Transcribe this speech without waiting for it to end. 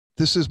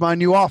this is my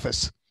new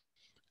office.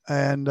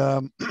 And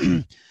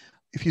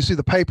if you see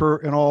the paper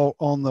and all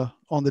on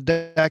the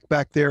deck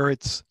back there,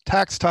 it's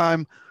tax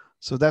time.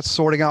 So that's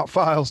sorting out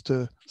files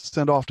to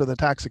send off to the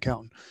tax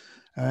accountant.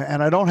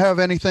 And I don't have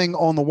anything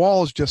on the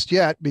walls just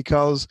yet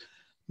because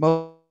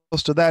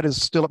most of that is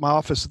still at my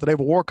office at the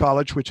Naval War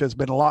College, which has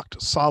been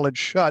locked solid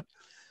shut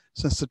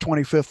since the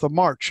 25th of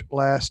March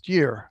last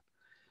year.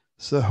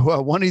 So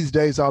one of these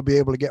days I'll be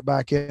able to get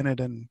back in it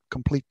and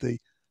complete the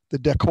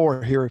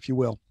decor here, if you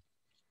will.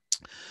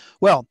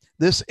 Well,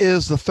 this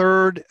is the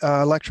third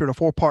lecture in a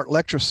four-part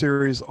lecture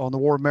series on the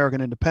War of American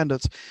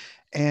Independence.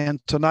 And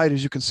tonight,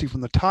 as you can see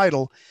from the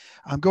title,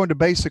 I'm going to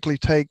basically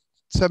take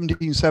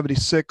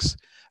 1776,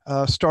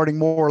 starting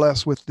more or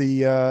less with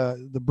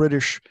the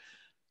British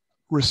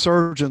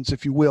resurgence,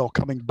 if you will,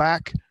 coming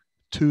back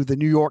to the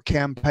New York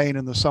campaign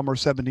in the summer of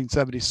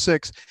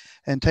 1776,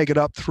 and take it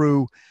up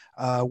through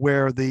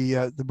where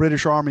the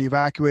British Army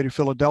evacuated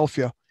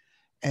Philadelphia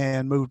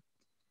and moved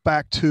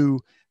back to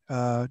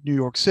New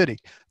York City.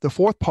 The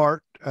fourth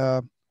part,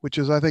 which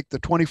is I think the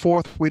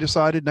 24th, we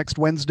decided next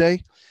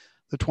Wednesday,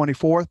 the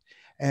 24th,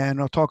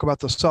 and I'll talk about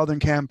the Southern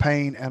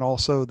campaign and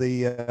also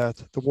the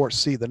war at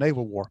sea, the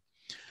naval war.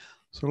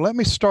 So let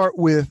me start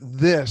with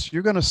this.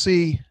 You're going to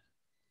see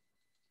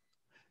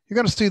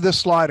this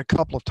slide a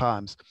couple of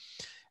times.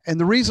 And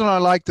the reason I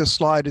like this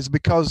slide is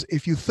because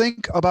if you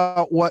think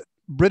about what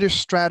British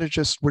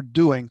strategists were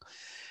doing,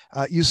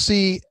 you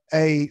see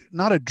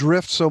not a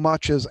drift so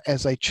much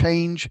as a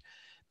change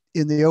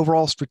in the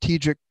overall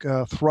strategic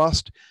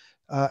thrust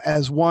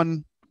as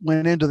one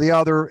went into the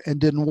other and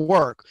didn't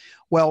work.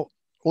 Well,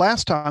 the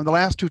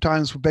last two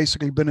times we've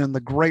basically been in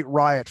the Great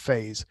Riot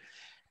phase.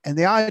 And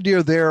the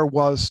idea there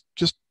was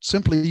just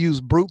simply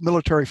use brute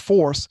military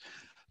force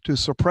to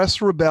suppress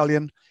the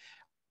rebellion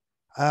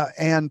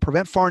and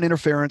prevent foreign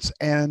interference,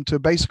 and to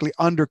basically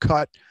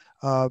undercut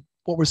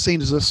what was seen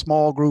as a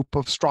small group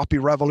of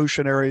stroppy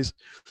revolutionaries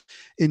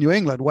in New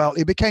England. Well,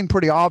 it became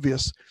pretty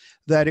obvious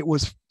that it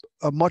was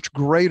a much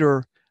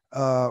greater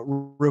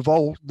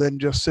revolt than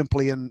just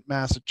simply in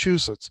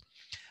Massachusetts.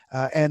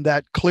 And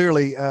that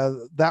clearly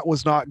that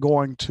was not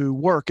going to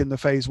work in the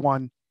phase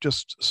one,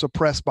 just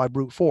suppressed by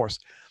brute force.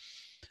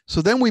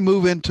 So then we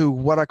move into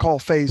what I call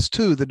phase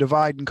two, the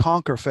divide and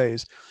conquer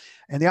phase.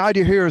 And the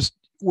idea here is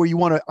where you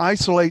want to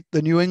isolate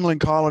the New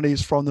England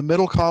colonies from the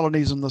middle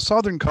colonies and the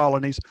southern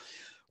colonies,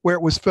 where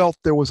it was felt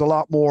there was a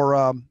lot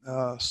more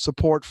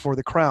support for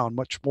the crown,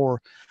 much more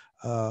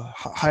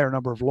higher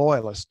number of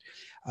loyalists.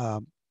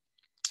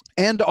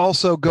 And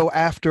also go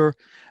after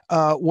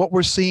what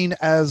we're seen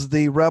as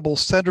the rebel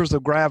centers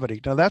of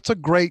gravity. Now, that's a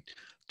great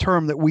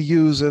term that we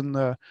use in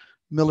the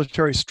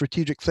military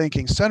strategic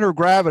thinking. Center of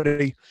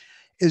gravity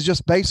is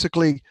just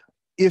basically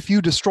if you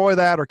destroy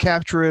that or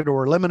capture it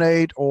or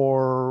eliminate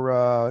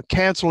or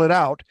cancel it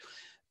out,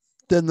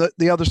 then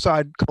the other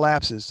side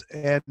collapses.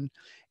 And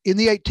in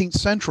the 18th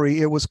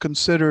century, it was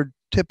considered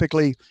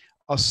typically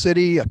a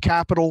city, a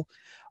capital,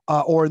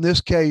 or in this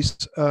case,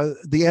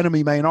 the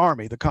enemy main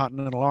army, the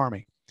Continental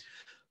Army.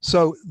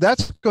 So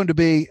that's going to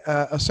be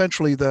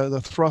essentially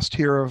the thrust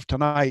here of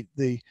tonight,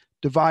 the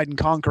divide and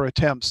conquer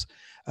attempts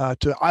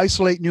to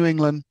isolate New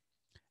England,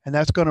 and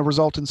that's going to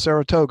result in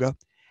Saratoga,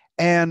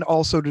 and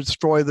also to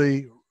destroy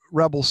the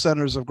rebel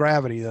centers of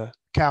gravity, the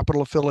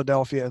capital of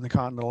Philadelphia and the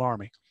Continental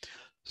Army.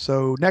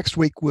 So next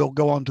week, we'll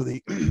go on to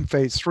the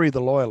phase three,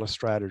 the loyalist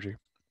strategy.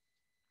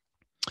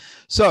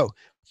 So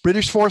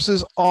British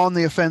forces on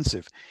the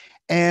offensive.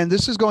 And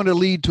this is going to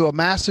lead to a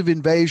massive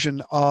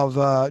invasion of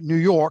New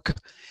York,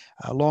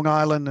 Long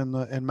Island,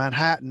 and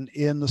Manhattan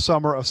in the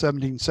summer of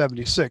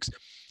 1776.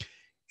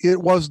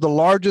 It was the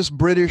largest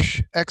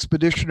British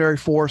expeditionary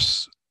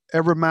force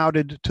ever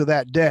mounted to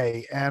that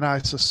day. And I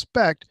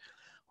suspect,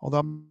 although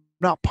I'm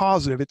not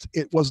positive,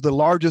 it was the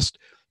largest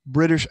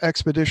British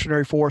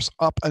expeditionary force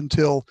up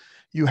until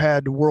you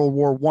had World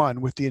War I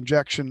with the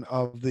injection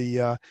of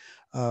the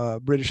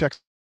British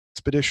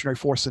expeditionary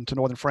force into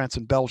northern France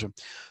and Belgium.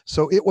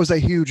 So it was a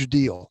huge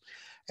deal.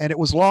 And it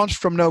was launched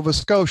from Nova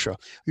Scotia.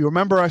 You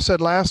remember I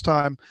said last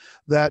time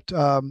that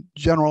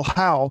General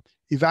Howe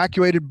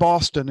evacuated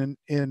Boston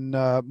in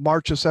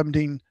March of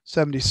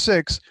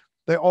 1776.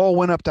 They all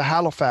went up to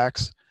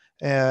Halifax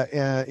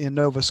in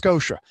Nova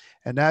Scotia.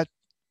 And that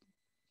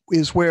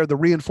is where the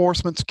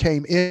reinforcements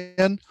came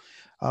in.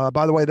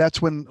 By the way,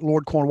 that's when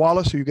Lord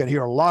Cornwallis, who you get to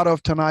hear a lot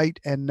of tonight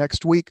and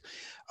next week,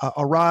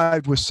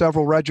 arrived with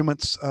several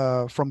regiments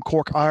from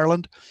Cork,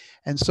 Ireland.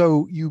 And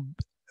so you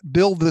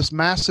build this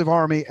massive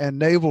army and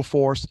naval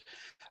force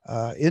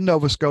in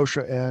Nova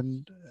Scotia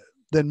and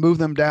then move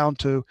them down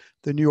to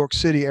the New York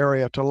City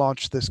area to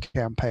launch this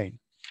campaign.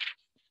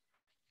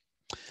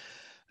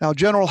 Now,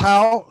 General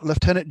Howe,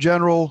 Lieutenant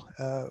General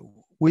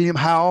William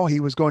Howe, he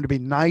was going to be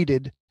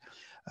knighted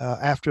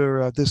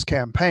after this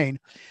campaign.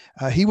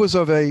 He was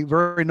of a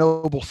very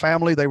noble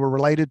family. They were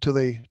related to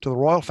the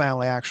royal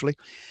family, actually.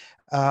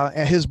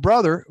 And his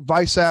brother,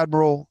 Vice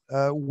Admiral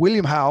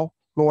William Howe,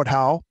 Lord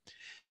Howe,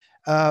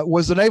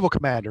 was the naval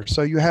commander.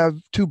 So you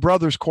have two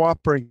brothers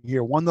cooperating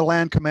here, one the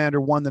land commander,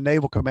 one the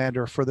naval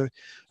commander for the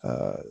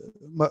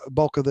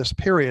bulk of this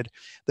period.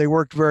 They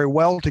worked very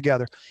well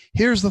together.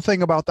 Here's the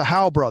thing about the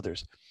Howe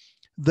brothers.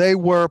 They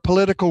were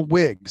political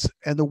Whigs,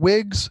 and the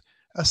Whigs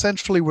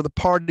essentially were the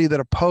party that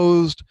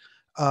opposed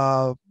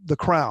the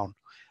crown.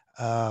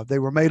 They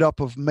were made up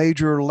of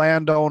major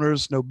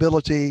landowners,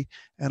 nobility,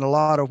 and a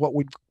lot of what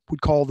we'd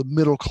call the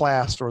middle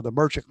class or the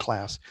merchant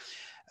class,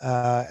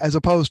 as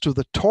opposed to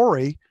the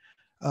Tory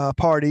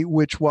party,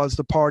 which was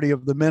the party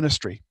of the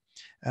ministry,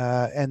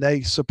 and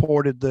they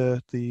supported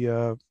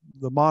the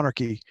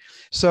monarchy.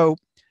 So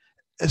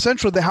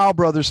essentially, the Howe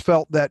brothers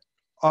felt that,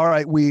 all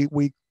right, we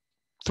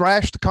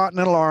thrashed the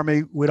Continental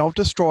Army, we don't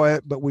destroy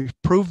it, but we've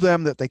proved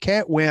them that they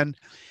can't win,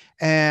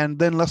 and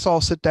then let's all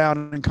sit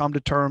down and come to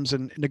terms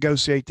and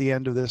negotiate the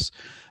end of this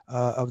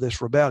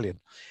rebellion.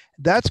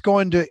 That's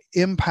going to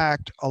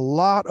impact a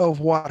lot of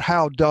what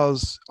Howe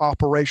does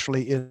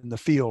operationally in the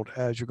field,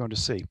 as you're going to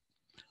see.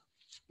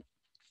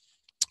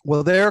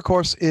 Well, there, of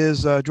course,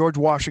 is George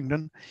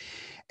Washington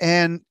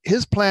and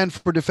his plan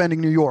for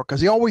defending New York,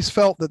 because he always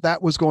felt that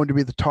that was going to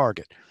be the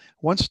target.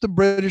 Once the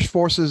British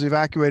forces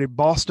evacuated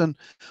Boston,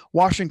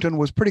 Washington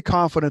was pretty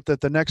confident that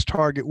the next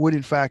target would,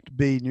 in fact,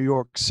 be New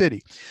York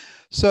City.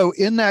 So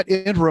in that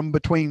interim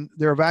between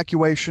their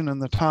evacuation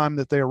and the time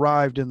that they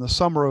arrived in the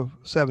summer of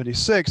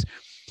 '76,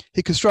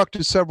 he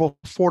constructed several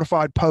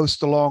fortified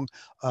posts along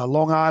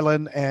Long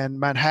Island and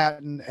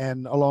Manhattan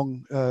and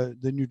along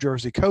the New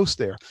Jersey coast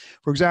there.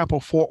 For example,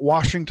 Fort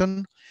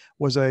Washington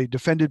was a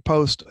defended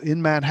post in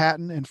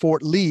Manhattan, and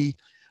Fort Lee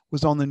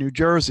was on the New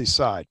Jersey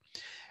side.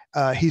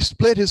 He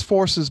split his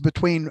forces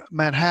between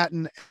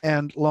Manhattan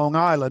and Long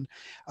Island.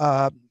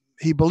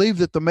 He believed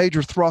that the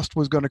major thrust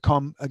was going to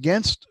come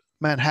against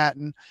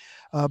Manhattan,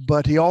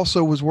 but he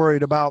also was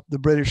worried about the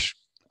British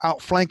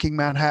outflanking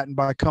Manhattan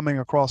by coming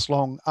across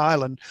Long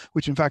Island,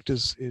 which in fact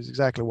is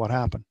exactly what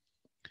happened.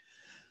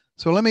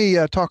 So let me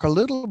talk a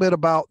little bit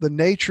about the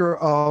nature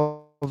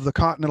of the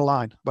Continental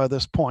Line by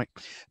this point.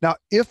 Now,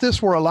 if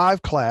this were a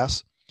live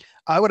class,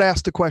 I would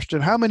ask the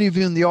question, how many of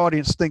you in the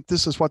audience think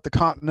this is what the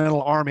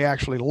Continental Army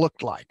actually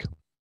looked like?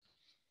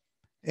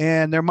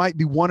 And there might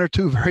be one or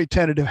two very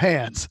tentative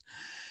hands.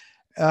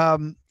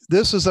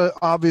 This is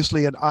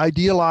obviously an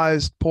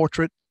idealized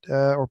portrait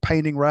or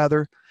painting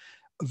rather.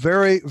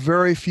 Very,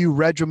 very few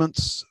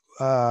regiments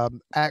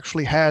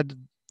actually had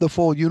the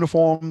full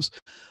uniforms.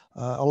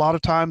 A lot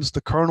of times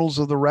the colonels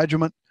of the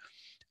regiment,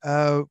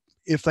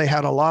 if they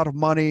had a lot of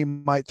money,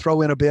 might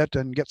throw in a bit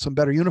and get some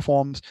better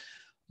uniforms.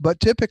 But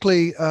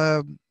typically,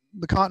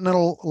 the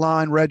Continental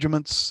Line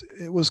regiments,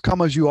 it was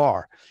come as you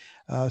are.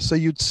 So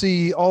you'd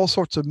see all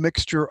sorts of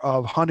mixture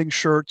of hunting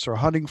shirts or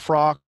hunting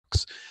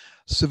frocks,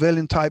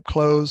 civilian type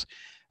clothes.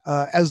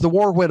 As the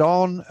war went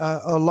on,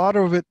 a lot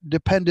of it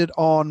depended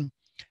on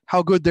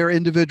how good their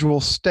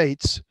individual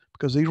states,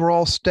 because these were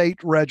all state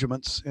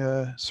regiments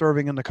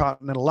serving in the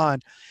Continental Line,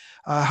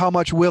 how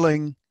much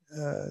willing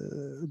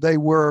they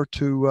were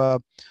to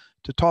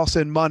toss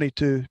in money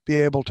to be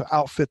able to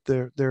outfit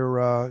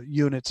their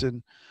units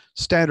in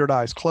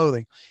standardized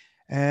clothing.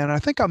 And I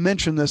think I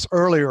mentioned this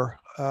earlier,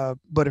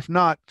 but if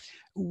not,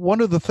 one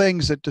of the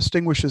things that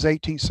distinguishes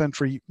 18th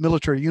century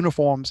military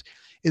uniforms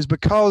is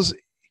because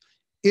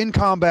in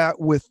combat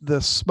with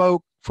the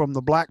smoke from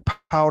the black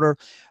powder,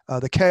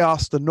 the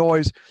chaos, the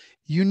noise,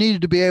 you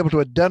needed to be able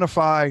to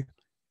identify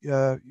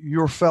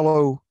your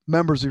fellow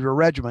members of your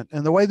regiment.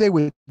 And the way they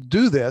would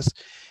do this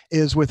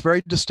is with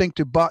very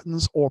distinctive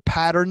buttons or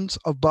patterns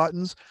of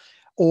buttons,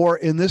 or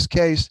in this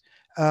case,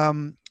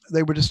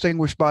 they were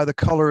distinguished by the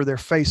color of their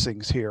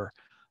facings here,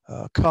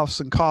 cuffs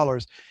and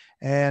collars.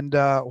 And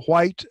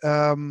white,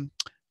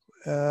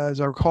 as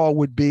I recall,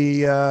 would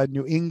be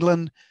New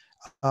England.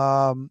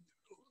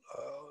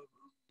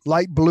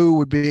 Light blue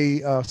would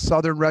be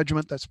Southern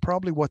Regiment. That's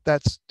probably what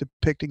that's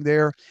depicting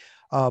there.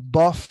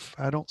 Buff,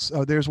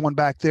 there's one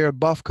back there,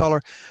 buff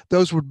color.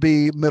 Those would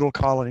be Middle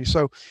Colony.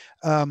 So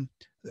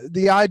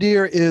the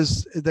idea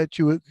is that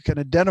you can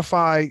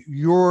identify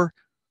your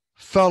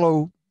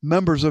fellow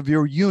members of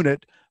your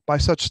unit by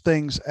such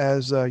things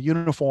as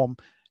uniform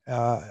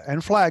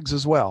and flags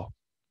as well.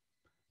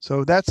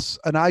 So that's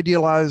an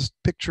idealized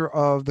picture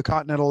of the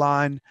Continental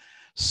Line.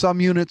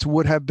 Some units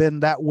would have been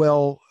that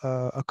well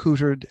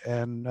accoutred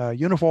and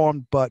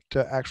uniformed, but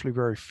actually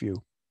very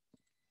few.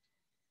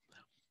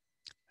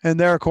 And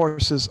there, of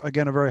course, is,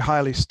 again, a very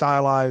highly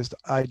stylized,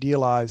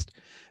 idealized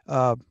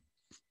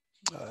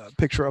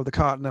picture of the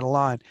Continental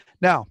Line.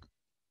 Now,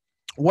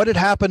 what had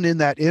happened in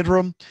that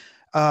interim,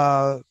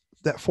 that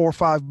 4 or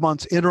 5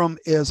 months interim,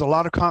 is a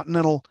lot of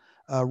Continental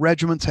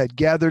regiments had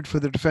gathered for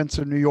the defense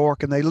of New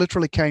York, and they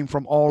literally came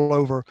from all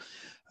over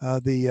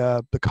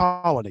the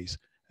colonies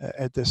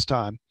at this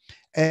time.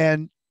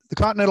 And the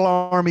Continental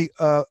Army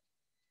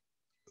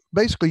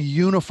basically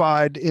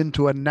unified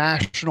into a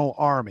national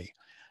army.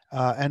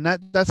 And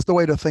that's the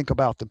way to think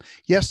about them.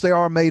 Yes, they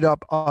are made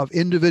up of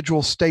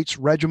individual states'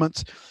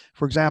 regiments.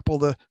 For example,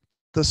 the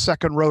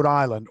 2nd Rhode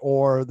Island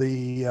or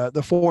the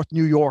 4th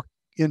New York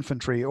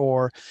Infantry,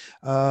 or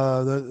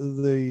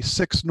the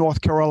 6th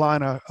North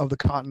Carolina of the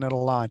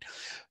Continental Line.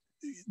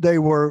 They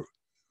were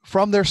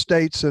from their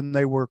states and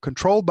they were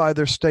controlled by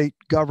their state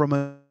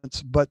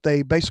governments, but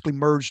they basically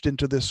merged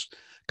into this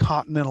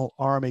Continental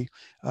Army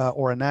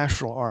or a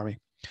national army.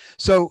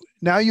 So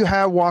now you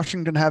have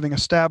Washington having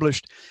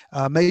established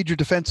a major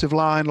defensive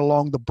line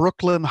along the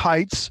Brooklyn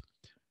Heights,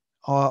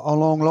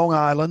 along Long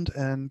Island.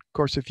 And of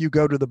course, if you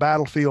go to the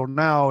battlefield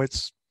now,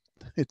 it's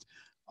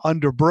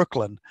under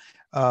Brooklyn.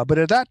 But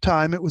at that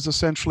time, it was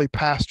essentially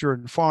pasture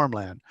and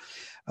farmland.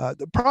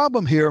 The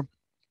problem here,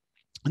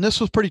 and this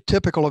was pretty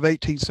typical of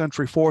 18th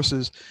century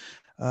forces,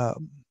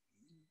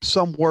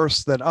 some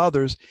worse than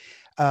others,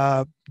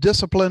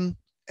 discipline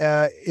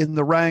in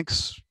the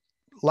ranks,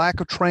 lack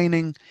of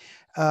training.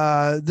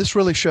 This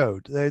really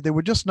showed. They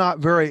were just not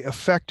very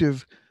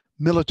effective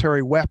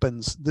military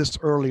weapons this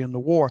early in the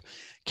war.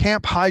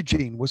 Camp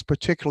hygiene was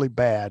particularly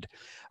bad,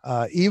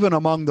 even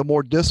among the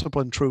more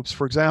disciplined troops.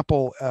 For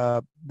example,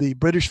 the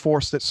British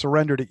force that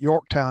surrendered at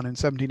Yorktown in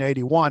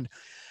 1781,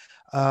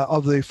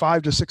 of the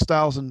 5,000 to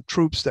 6,000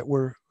 troops that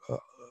were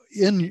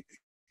in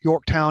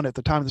Yorktown at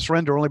the time of the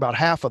surrender, only about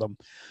half of them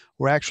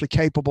were actually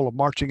capable of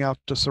marching out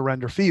to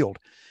surrender field.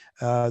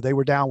 They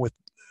were down with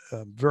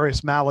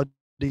various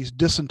maladies.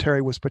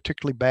 Dysentery was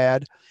particularly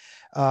bad.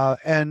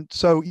 And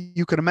so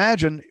you can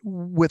imagine,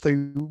 with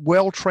a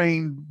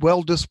well-trained,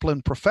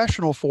 well-disciplined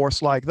professional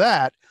force like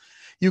that,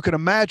 you can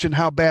imagine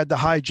how bad the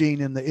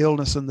hygiene and the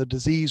illness and the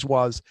disease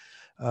was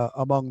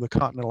among the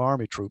Continental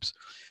Army troops.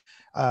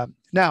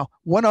 Now,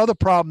 one other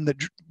problem that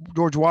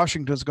George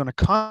Washington is going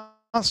to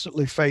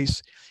constantly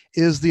face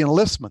is the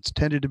enlistments.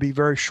 Tended to be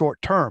very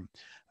short term,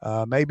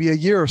 maybe a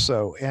year or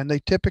so, and they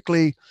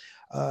typically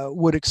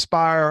would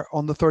expire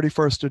on the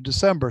 31st of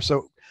December.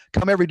 So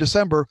come every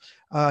December,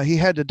 he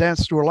had to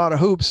dance through a lot of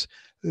hoops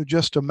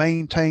just to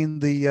maintain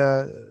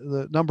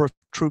the number of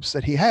troops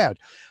that he had.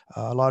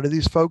 A lot of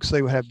these folks,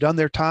 they would have done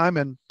their time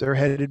and they're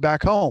headed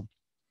back home.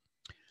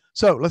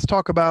 So let's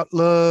talk about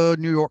the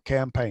New York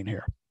campaign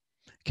here.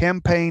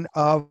 Campaign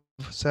of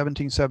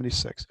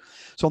 1776.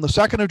 So on the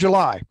 2nd of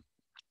July,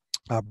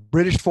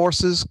 British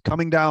forces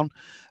coming down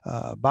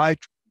by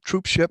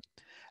troop ship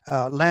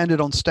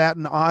landed on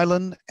Staten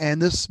Island,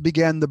 and this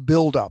began the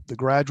buildup, the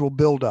gradual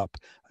buildup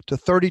to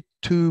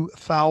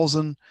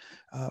 32,000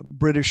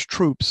 British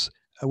troops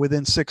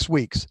within 6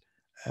 weeks,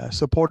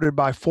 supported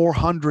by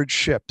 400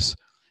 ships.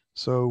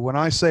 So when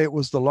I say it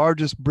was the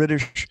largest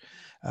British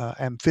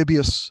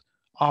amphibious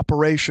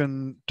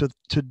operation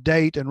to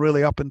date, and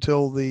really up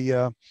until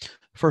the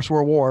First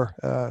World War,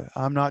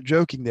 I'm not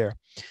joking there.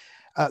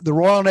 The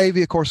Royal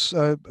Navy, of course,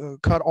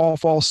 cut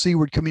off all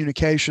seaward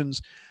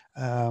communications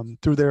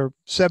through their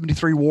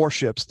 73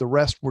 warships. The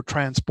rest were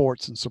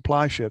transports and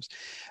supply ships.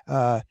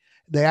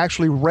 They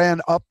actually ran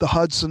up the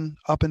Hudson,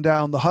 up and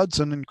down the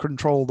Hudson, and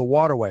controlled the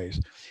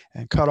waterways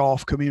and cut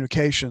off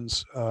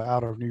communications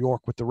out of New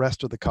York with the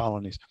rest of the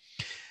colonies.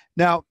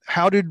 Now,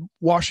 how did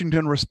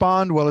Washington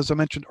respond? Well, as I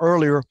mentioned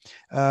earlier,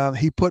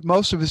 he put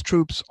most of his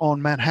troops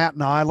on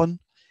Manhattan Island,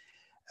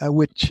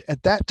 which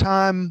at that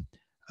time,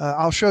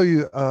 I'll show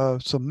you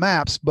some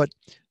maps, but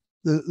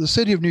the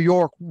city of New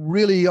York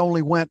really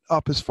only went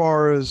up as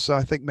far as,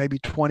 I think, maybe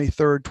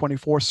 23rd,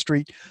 24th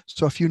Street.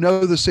 So if you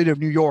know the city of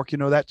New York, you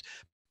know that's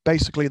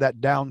basically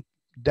that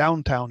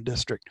downtown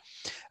district.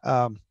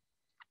 But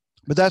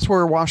that's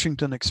where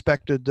Washington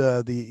expected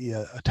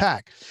the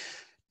attack.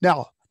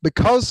 Now,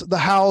 because the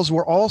Howes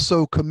were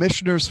also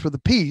commissioners for the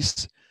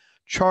peace,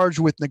 charged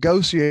with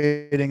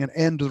negotiating an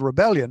end to the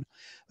rebellion,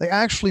 they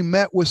actually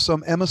met with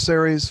some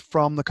emissaries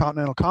from the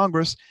Continental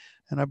Congress,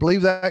 and I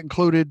believe that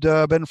included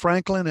Ben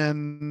Franklin,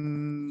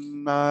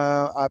 and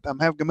I'm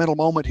having a mental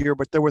moment here,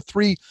 but there were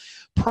 3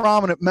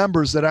 prominent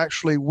members that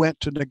actually went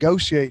to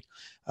negotiate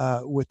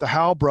with the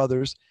Howe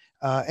brothers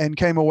and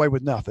came away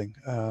with nothing.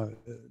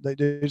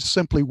 They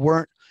simply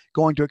weren't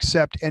going to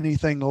accept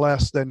anything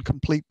less than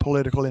complete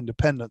political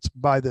independence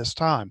by this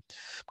time.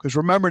 Because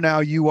remember now,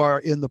 you are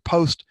in the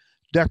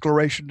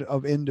post-Declaration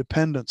of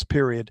Independence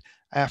period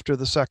after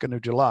the 2nd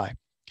of July.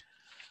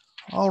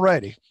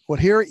 Alrighty, well,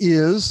 here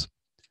is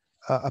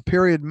a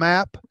period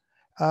map.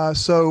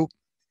 So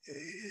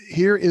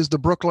here is the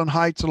Brooklyn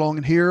Heights along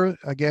in here.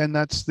 Again,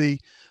 that's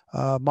the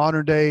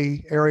modern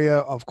day area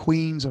of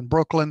Queens and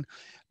Brooklyn.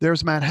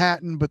 There's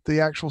Manhattan, but the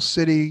actual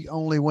city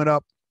only went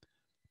up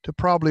to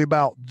probably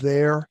about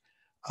there.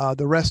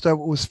 The rest of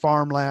it was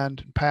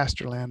farmland,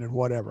 pasture land, and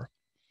whatever.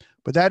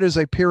 But that is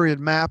a period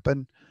map,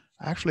 and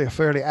actually a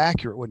fairly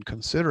accurate one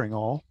considering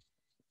all.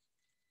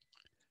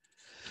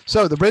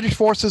 So the British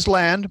forces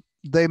land.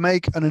 They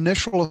make an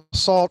initial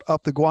assault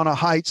up the Guana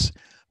Heights,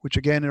 which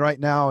again right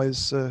now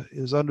is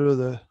under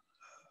the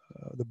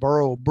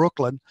borough of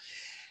Brooklyn.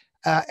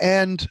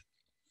 And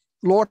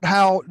Lord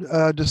Howe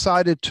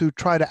decided to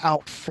try to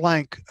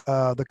outflank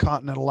the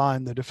Continental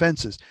Line, the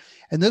defenses.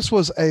 And this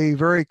was a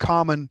very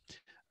common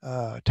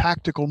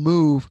tactical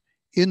move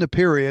in the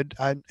period,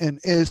 and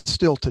is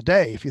still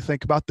today. If you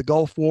think about the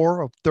Gulf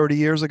War of 30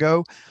 years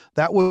ago,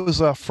 that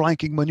was a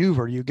flanking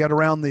maneuver. You get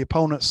around the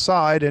opponent's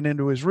side and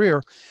into his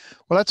rear.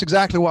 Well, that's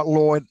exactly what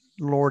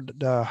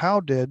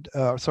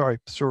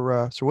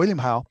Sir William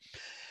Howe.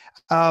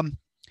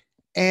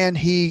 And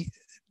he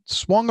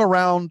swung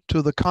around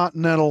to the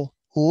continental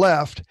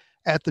left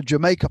at the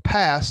Jamaica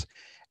Pass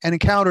and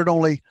encountered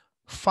only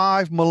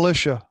 5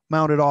 militia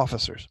mounted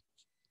officers.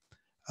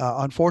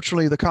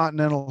 Unfortunately, the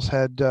Continentals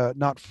had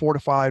not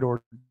fortified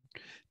or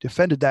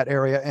defended that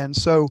area, and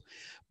so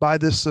by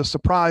this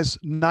surprise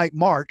night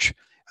march,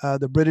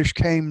 the British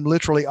came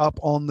literally up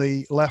on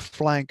the left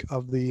flank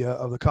of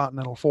the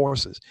Continental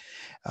forces,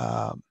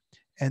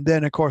 and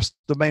then, of course,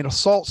 the main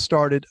assault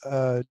started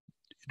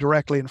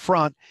directly in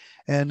front,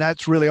 and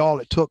that's really all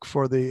it took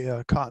for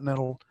the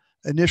Continental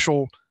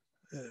initial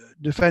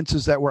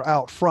defenses that were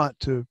out front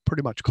to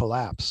pretty much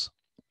collapse.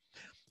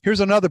 Here's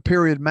another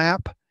period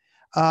map.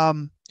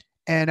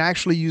 And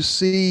actually you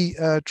see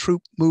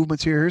troop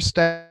movements here. Here's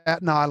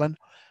Staten Island.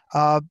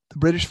 The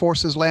British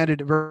forces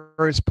landed at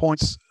various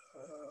points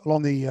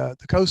along the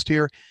coast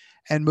here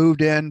and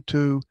moved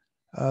into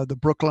the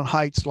Brooklyn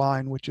Heights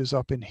line, which is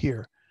up in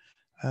here.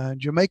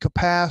 Jamaica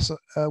Pass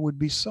would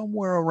be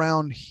somewhere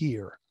around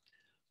here,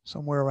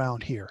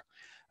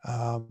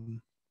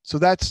 so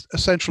that's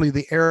essentially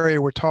the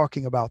area we're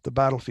talking about, the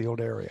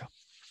battlefield area.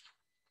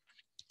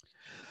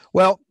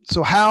 Well,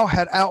 so Howe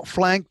had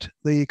outflanked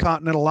the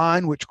Continental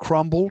line, which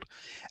crumbled.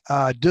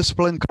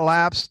 Discipline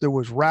collapsed. There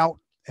was rout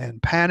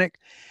and panic.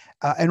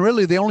 And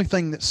really the only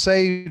thing that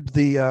saved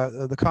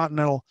the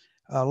Continental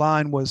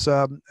line was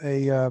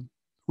a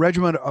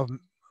regiment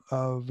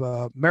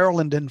of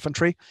Maryland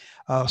infantry,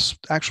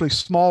 actually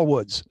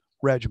Smallwood's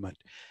regiment.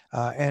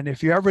 And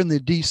if you're ever in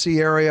the D.C.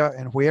 area,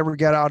 and if we ever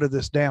get out of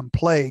this damn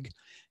plague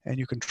and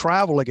you can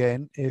travel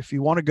again, if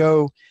you want to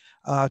go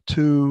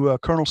to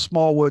Colonel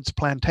Smallwood's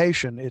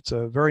plantation. It's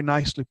a very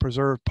nicely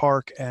preserved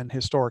park and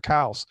historic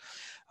house.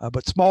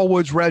 But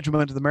Smallwood's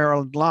regiment of the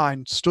Maryland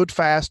line stood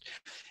fast,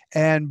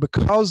 and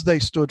because they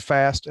stood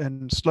fast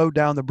and slowed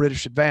down the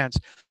British advance,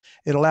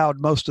 it allowed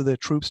most of the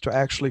troops to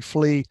actually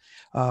flee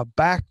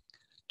back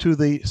to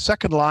the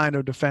second line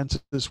of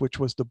defenses, which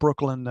was the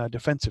Brooklyn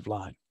defensive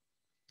line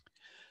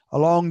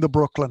along the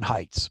Brooklyn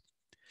Heights.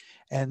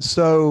 And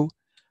so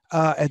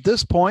at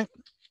this point,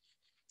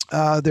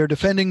 they're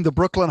defending the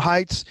Brooklyn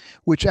Heights,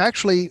 which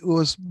actually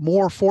was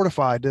more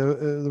fortified.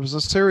 There was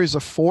a series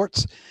of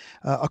forts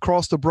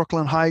across the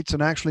Brooklyn Heights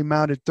and actually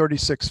mounted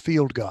 36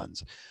 field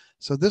guns.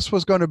 So this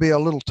was going to be a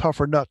little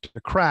tougher nut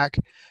to crack.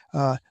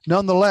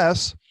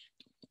 Nonetheless,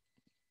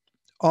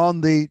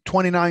 on the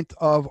 29th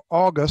of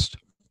August,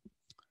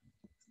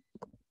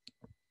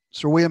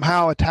 Sir William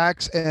Howe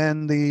attacks,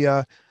 and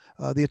the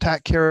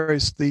attack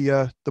carries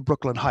the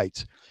Brooklyn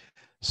Heights.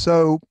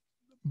 So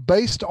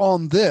based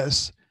on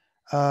this,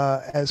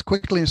 as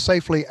quickly and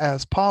safely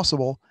as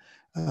possible,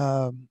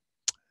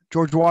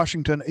 George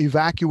Washington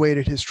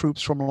evacuated his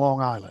troops from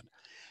Long Island.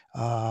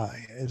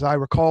 As I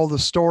recall the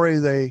story,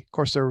 of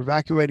course, they were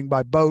evacuating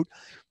by boat.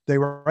 They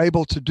were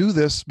able to do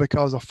this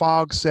because a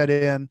fog set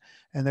in,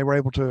 and they were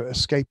able to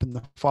escape in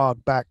the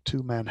fog back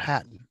to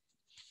Manhattan.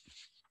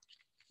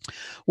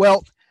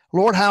 Well,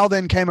 Lord Howe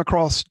then came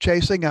across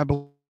chasing. I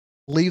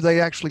believe they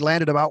actually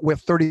landed about where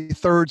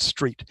 33rd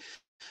Street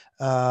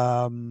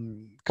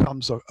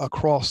comes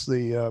across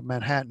the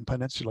Manhattan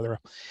Peninsula there.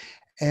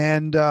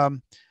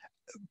 And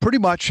pretty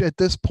much at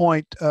this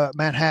point,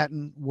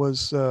 Manhattan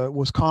was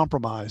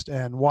compromised,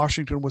 and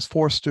Washington was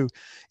forced to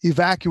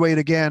evacuate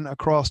again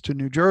across to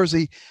New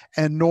Jersey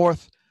and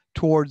north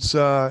towards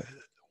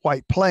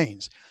White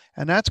Plains.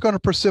 And that's going to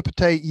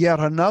precipitate yet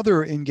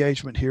another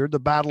engagement here, the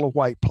Battle of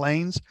White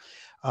Plains,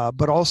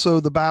 but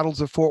also the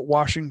battles of Fort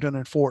Washington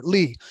and Fort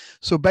Lee.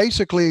 So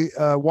basically,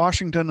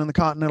 Washington and the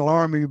Continental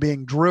Army are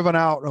being driven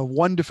out of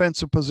one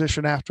defensive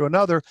position after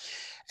another.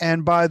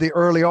 And by the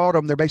early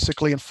autumn, they're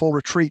basically in full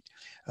retreat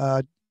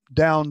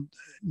down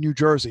New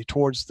Jersey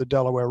towards the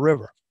Delaware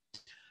River.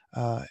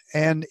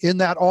 And in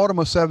that autumn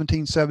of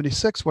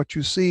 1776, what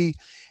you see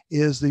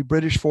is the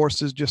British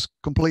forces just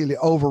completely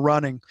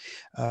overrunning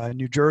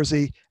New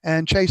Jersey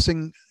and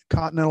chasing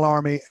Continental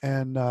Army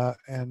and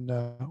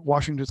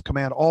Washington's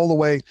command all the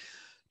way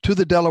to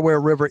the Delaware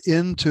River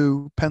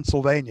into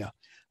Pennsylvania,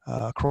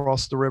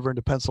 across the river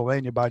into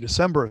Pennsylvania by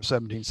December of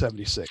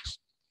 1776.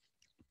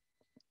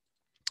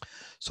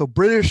 So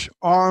British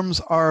arms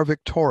are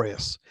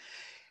victorious.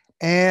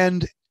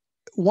 And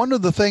one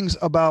of the things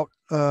about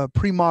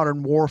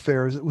pre-modern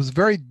warfare is it was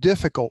very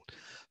difficult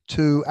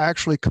to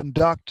actually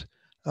conduct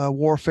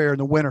warfare in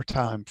the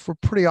wintertime for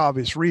pretty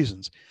obvious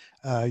reasons.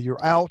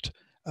 You're out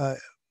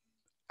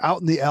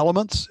in the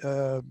elements.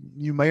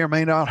 You may or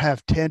may not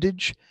have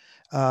tentage.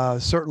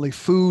 Certainly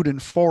food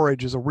and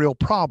forage is a real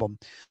problem.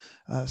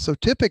 So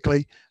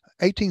typically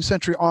 18th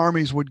century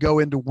armies would go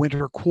into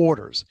winter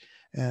quarters,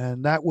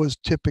 and that was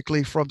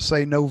typically from,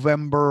 say,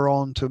 November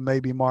on to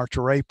maybe March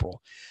or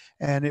April.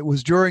 And it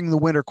was during the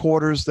winter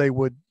quarters they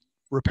would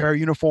repair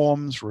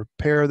uniforms,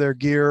 repair their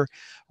gear,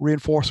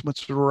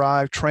 reinforcements would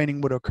arrive,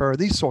 training would occur,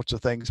 these sorts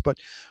of things, but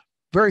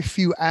very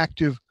few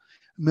active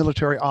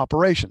military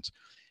operations.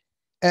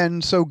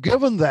 And so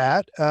given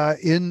that,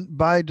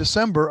 by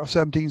December of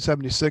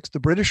 1776, the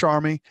British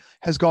Army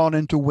has gone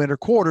into winter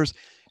quarters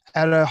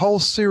at a whole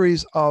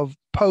series of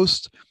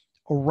posts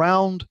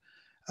around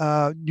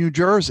New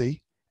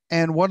Jersey.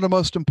 And one of the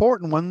most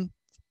important ones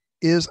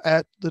is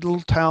at the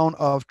little town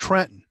of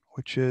Trenton,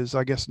 which is,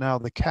 I guess, now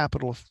the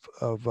capital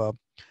of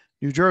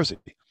New Jersey.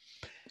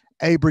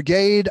 A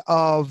brigade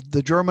of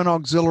the German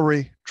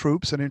auxiliary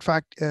troops, and in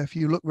fact, if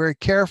you look very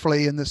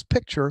carefully in this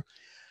picture,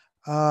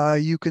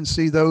 you can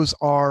see those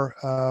are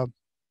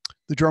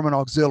the German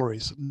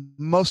auxiliaries,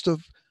 most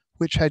of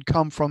which had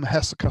come from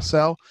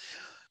Hesse-Kassel.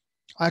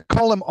 I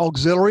call them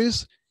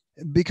auxiliaries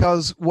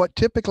because what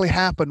typically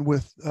happened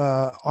with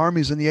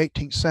armies in the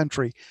 18th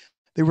century,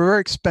 they were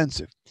very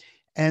expensive.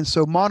 And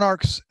so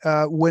monarchs,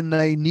 when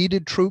they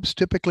needed troops,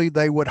 typically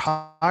they would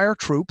hire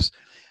troops.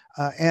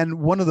 And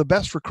one of the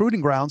best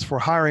recruiting grounds for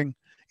hiring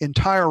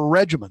entire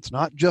regiments,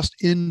 not just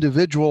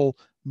individual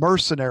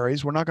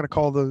mercenaries, we're not going to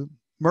call the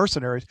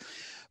mercenaries,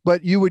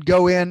 but you would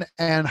go in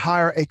and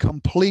hire a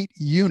complete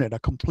unit, a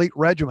complete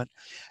regiment.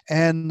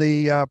 And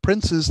the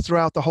princes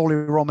throughout the Holy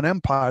Roman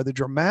Empire, the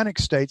Germanic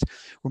states,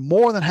 were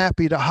more than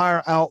happy to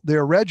hire out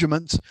their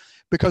regiments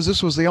because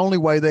this was the only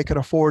way they could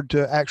afford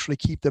to actually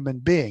keep them in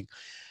being.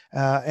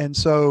 And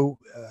so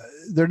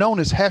they're known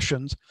as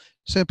Hessians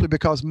simply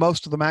because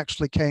most of them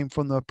actually came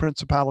from the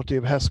Principality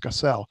of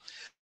Hesse-Kassel.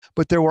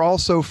 But there were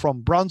also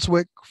from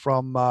Brunswick,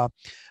 from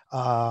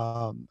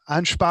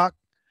Ansbach,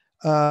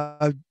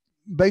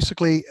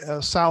 basically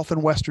South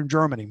and Western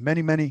Germany.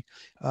 Many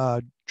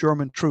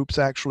German troops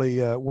actually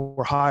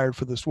were hired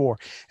for this war.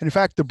 And in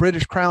fact, the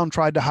British Crown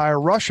tried to hire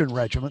Russian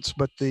regiments,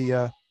 but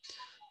the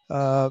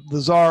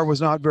Tsar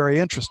was not very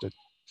interested.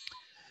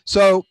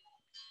 So,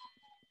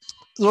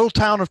 the little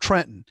town of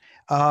Trenton,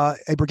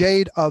 a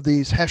brigade of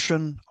these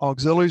Hessian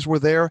auxiliaries were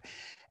there.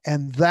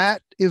 And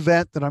that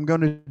event that I'm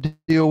going to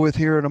deal with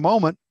here in a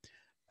moment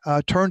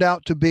turned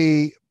out to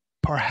be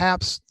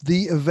perhaps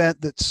the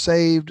event that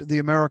saved the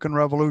American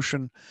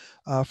Revolution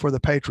for the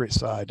Patriot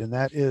side, and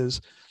that is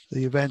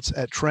the events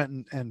at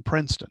Trenton and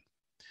Princeton.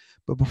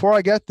 But before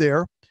I get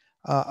there,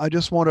 I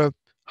just want to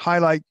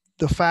highlight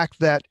the fact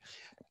that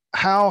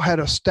Howe had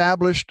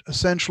established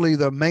essentially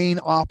the main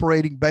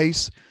operating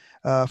base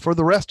for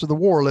the rest of the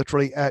war,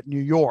 literally at New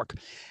York.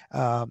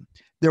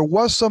 There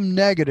was some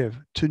negative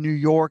to New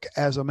York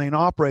as a main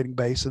operating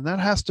base, and that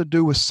has to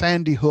do with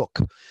Sandy Hook,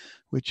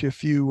 which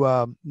if you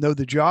know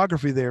the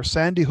geography there,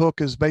 Sandy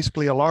Hook is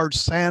basically a large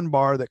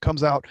sandbar that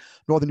comes out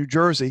northern New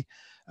Jersey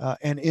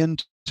and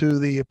into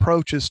the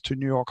approaches to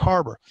New York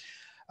Harbor.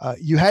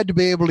 You had to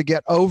be able to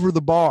get over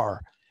the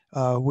bar,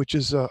 which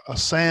is a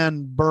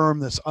sand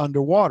berm that's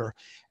underwater.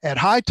 At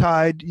high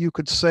tide, you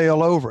could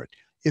sail over it.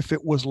 If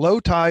it was low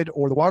tide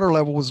or the water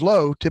level was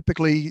low,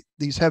 typically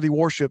these heavy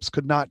warships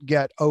could not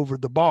get over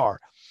the bar.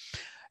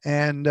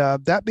 And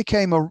that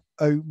became a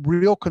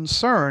real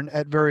concern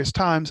at various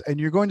times. And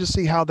you're going to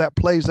see how that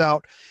plays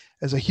out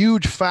as a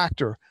huge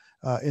factor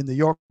in the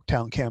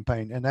Yorktown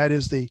campaign. And that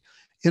is the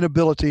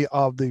inability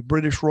of the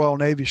British Royal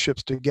Navy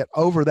ships to get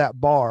over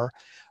that bar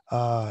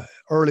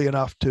early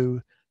enough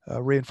to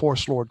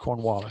reinforce Lord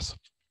Cornwallis.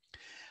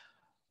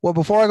 Well,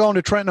 before I go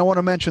into Trenton, I want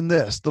to mention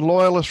this, the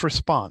Loyalist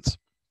response.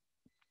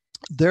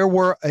 There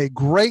were a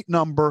great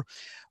number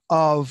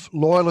of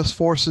Loyalist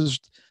forces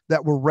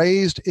that were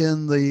raised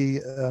in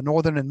the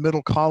northern and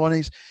middle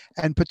colonies,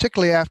 and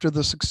particularly after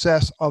the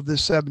success of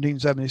this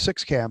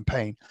 1776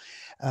 campaign.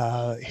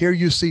 Here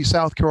you see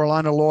South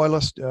Carolina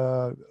Loyalist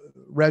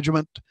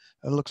regiment.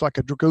 It looks like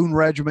a dragoon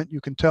regiment.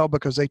 You can tell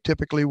because they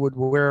typically would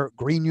wear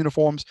green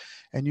uniforms,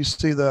 and you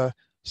see the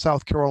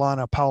South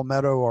Carolina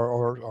palmetto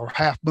or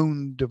half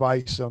moon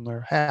device on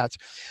their hats.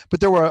 But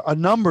there were a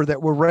number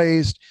that were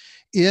raised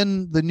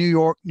in the New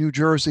York, New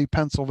Jersey,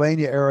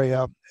 Pennsylvania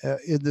area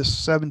in this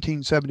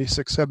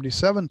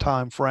 1776-77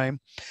 time frame.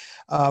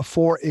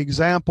 For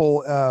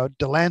example,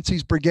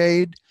 Delancey's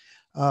brigade,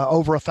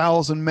 over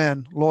 1,000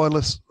 men,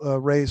 Loyalists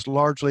raised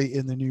largely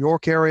in the New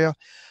York area.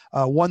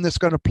 One that's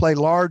going to play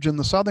large in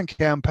the Southern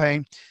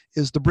campaign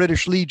is the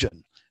British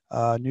Legion,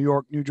 New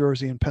York, New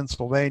Jersey, and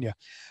Pennsylvania.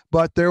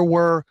 But there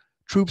were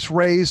troops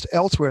raised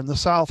elsewhere in the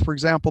South. For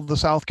example, the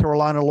South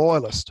Carolina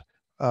Loyalist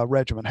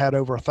regiment had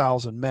over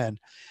 1,000 men.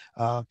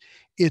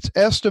 It's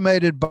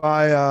estimated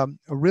by a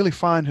really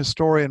fine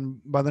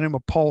historian by the name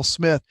of Paul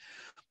Smith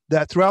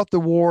that throughout the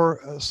war,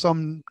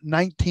 some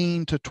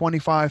 19 to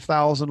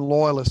 25,000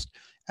 Loyalists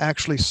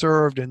actually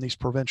served in these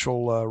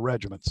provincial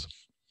regiments.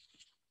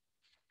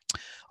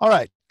 All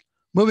right,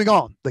 moving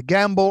on. The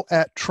gamble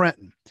at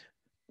Trenton.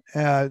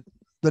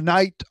 The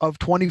night of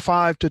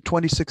 25 to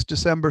 26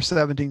 December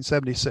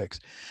 1776.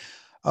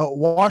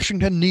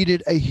 Washington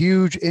needed a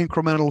huge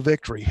incremental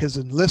victory. His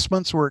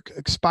enlistments were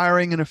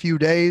expiring in a few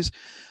days.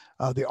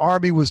 The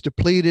army was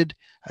depleted.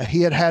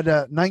 He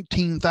had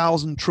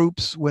 19,000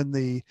 troops when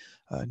the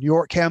New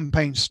York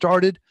campaign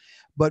started,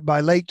 But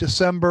by late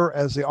December,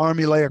 as the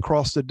Army lay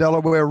across the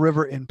Delaware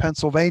River in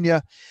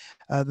Pennsylvania,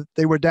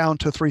 they were down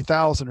to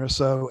 3,000 or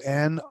so,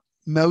 and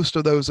most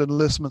of those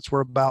enlistments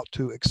were about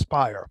to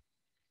expire.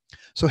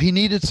 So he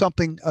needed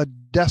something, a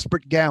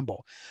desperate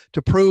gamble,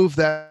 to prove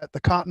that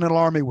the Continental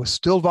Army was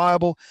still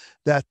viable,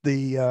 that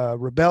the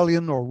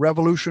rebellion or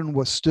revolution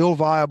was still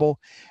viable,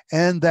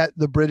 and that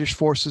the British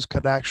forces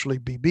could actually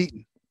be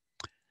beaten.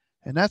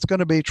 And that's going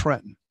to be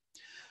Trenton.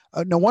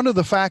 Now, one of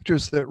the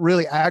factors that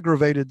really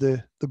aggravated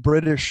the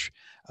British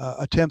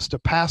attempts to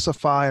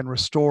pacify and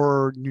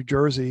restore New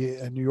Jersey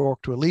and New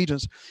York to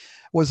allegiance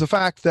was the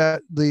fact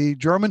that the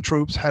German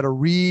troops had a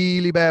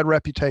really bad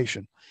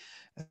reputation.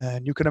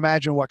 And you can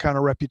imagine what kind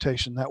of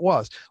reputation that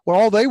was. Well,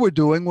 all they were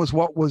doing was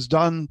what was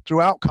done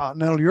throughout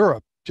continental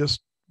Europe.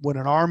 Just when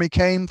an army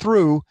came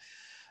through,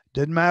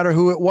 didn't matter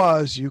who it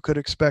was, you could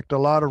expect a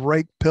lot of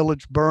rape,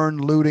 pillage, burn,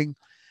 looting.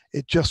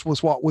 It just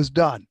was what was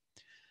done.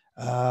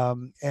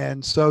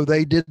 And so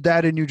they did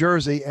that in New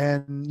Jersey,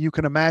 and you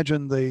can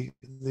imagine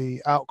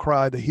the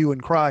outcry, the hue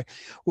and cry.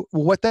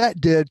 What that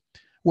did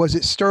was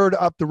it stirred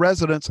up the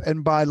residents,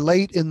 and by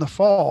late in the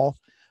fall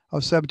of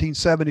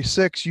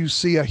 1776, you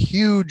see a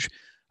huge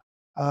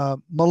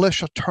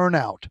militia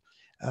turnout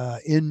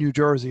in New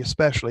Jersey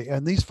especially.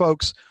 And these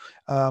folks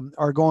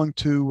are going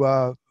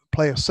to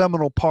play a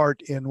seminal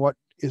part in what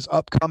is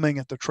upcoming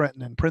at the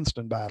Trenton and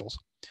Princeton battles.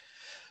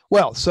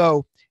 Well,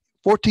 so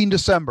 14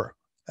 December,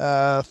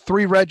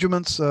 3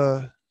 regiments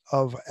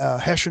of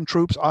Hessian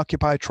troops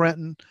occupy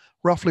Trenton,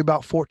 roughly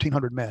about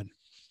 1,400 men.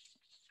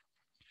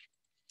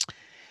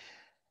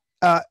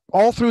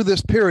 All through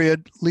this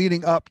period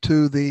leading up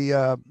to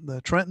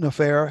the Trenton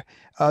affair,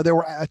 there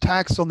were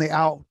attacks on the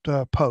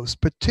outposts,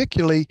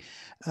 particularly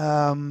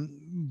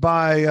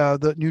by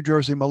the New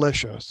Jersey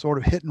militia, sort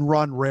of hit and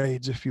run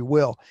raids, if you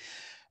will.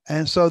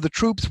 And so the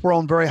troops were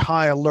on very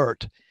high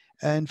alert.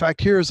 And in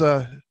fact, here's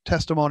a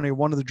testimony of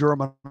one of the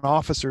German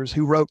officers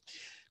who wrote,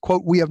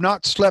 quote, "We have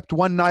not slept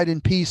one night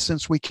in peace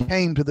since we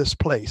came to this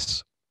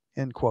place,"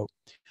 end quote.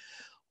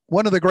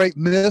 One of the great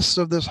myths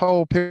of this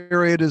whole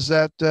period is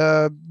that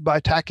by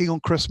attacking on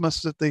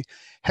Christmas that the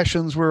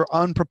Hessians were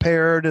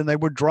unprepared and they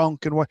were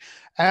drunk and what.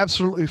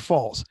 Absolutely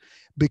false.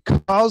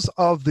 Because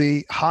of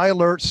the high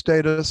alert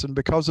status and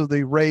because of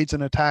the raids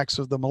and attacks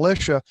of the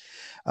militia,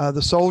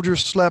 the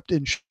soldiers slept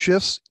in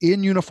shifts,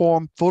 in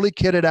uniform, fully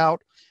kitted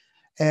out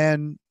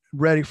and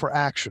ready for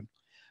action.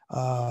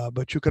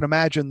 But you can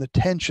imagine the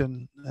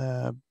tension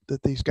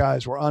that these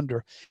guys were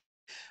under.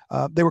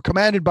 They were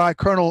commanded by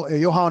Colonel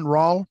Johann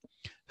Rahl,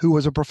 who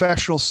was a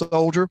professional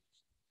soldier.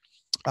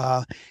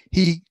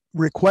 He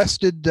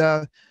requested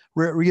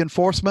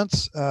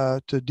reinforcements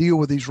to deal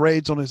with these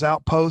raids on his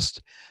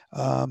outpost,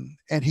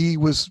 and he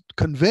was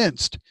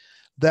convinced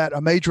that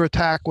a major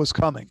attack was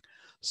coming.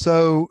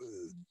 So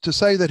to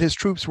say that his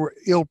troops were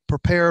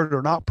ill-prepared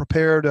or not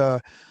prepared,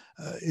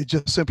 it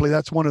just simply,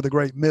 that's one of the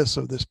great myths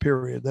of this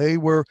period. They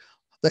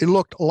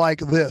looked like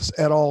this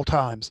at all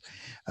times,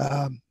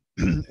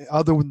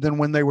 other than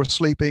when they were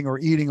sleeping or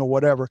eating or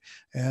whatever,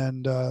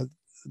 and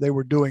they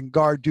were doing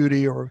guard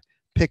duty or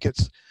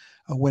pickets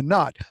when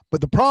not.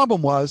 But the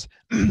problem was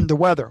the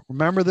weather.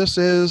 Remember, this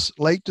is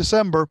late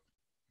December,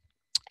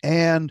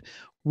 and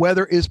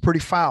weather is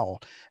pretty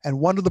foul. And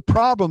one of the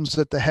problems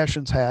that the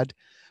Hessians had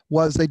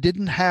was they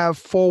didn't have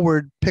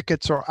forward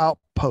pickets or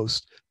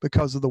outposts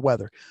because of the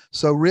weather.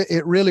 So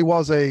it really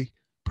was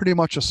pretty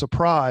much a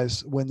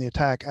surprise when the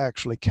attack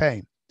actually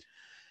came.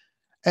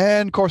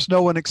 And of course,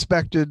 no one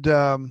expected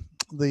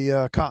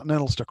the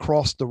Continentals to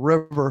cross the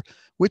river,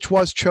 which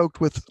was choked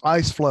with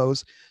ice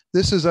floes.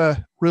 This is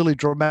a really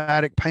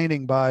dramatic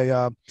painting by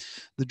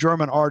the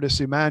German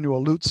artist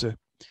Emanuel Lutze.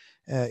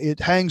 It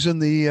hangs in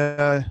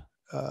the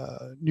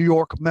New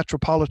York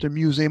Metropolitan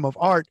Museum of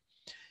Art.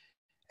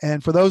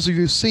 And for those of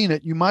you who've seen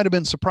it, you might have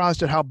been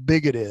surprised at how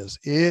big it is.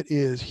 It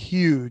is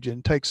huge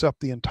and takes up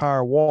the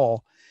entire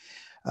wall.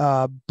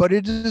 But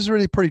it is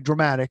really pretty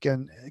dramatic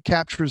and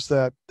captures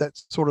that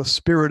sort of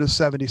spirit of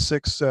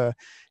 76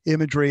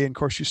 imagery. And of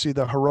course, you see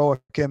the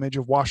heroic image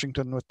of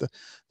Washington with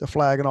the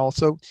flag and all.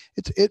 So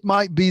it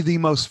might be the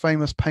most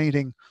famous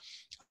painting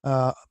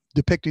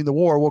depicting the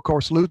war. Well, of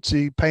course,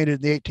 Lutze painted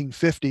in the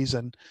 1850s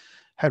and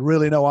had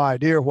really no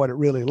idea what it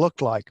really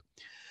looked like.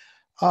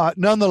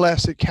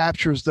 Nonetheless, it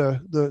captures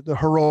the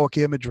heroic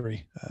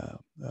imagery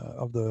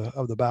of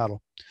the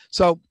battle.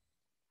 So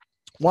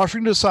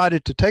Washington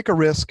decided to take a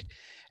risk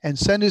and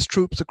send his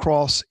troops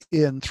across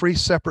in 3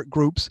 separate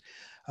groups.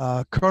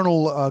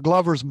 Colonel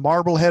Glover's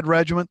Marblehead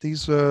Regiment,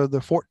 these are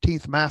the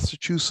 14th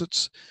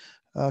Massachusetts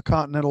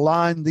Continental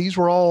Line. These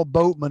were all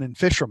boatmen and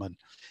fishermen.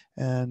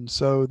 And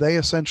so they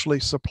essentially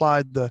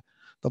supplied the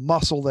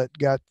muscle that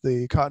got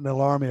the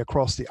Continental Army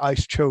across the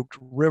ice-choked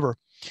river.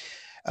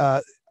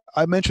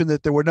 I mentioned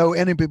that there were no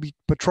enemy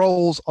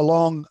patrols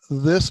along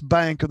this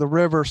bank of the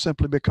river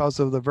simply because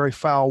of the very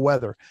foul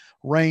weather.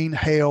 Rain,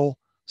 hail,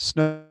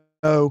 snow,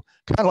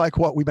 kind of like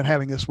what we've been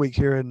having this week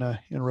here in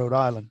Rhode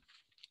Island.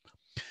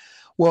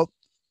 Well,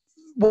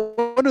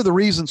 one of the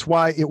reasons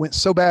why it went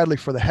so badly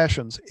for the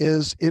Hessians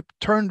is it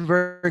turned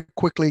very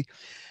quickly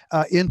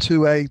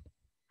into a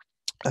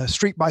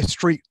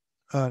street-by-street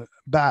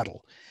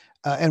battle.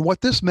 And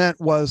what this meant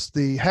was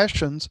the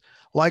Hessians,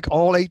 like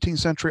all 18th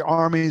century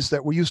armies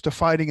that were used to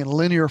fighting in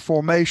linear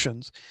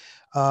formations,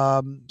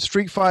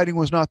 street fighting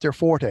was not their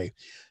forte.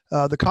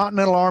 The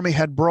Continental Army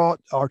had brought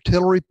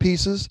artillery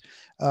pieces.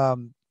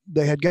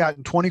 They had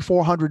gotten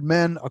 2,400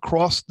 men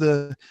across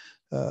the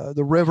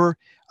river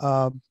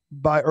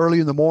by early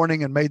in the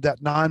morning and made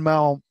that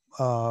 9-mile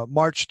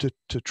march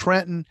to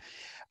Trenton.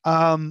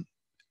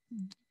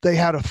 They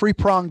had a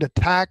three-pronged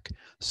attack.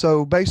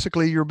 So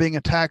basically you're being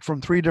attacked from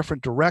three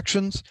different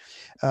directions.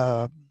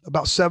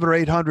 About 700 or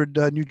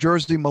 800 New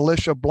Jersey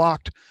militia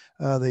blocked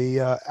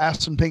the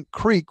Assunpink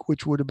Creek,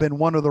 which would have been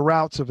one of the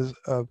routes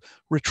of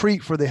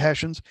retreat for the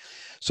Hessians.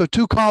 So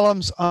two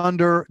columns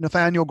under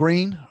Nathaniel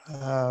Greene.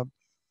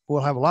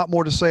 We'll have a lot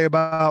more to say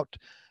about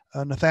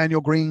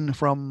Nathaniel Greene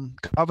from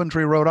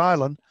Coventry, Rhode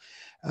Island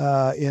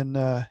in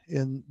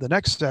the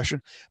next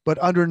session. But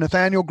under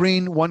Nathaniel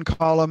Greene, one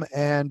column,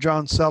 and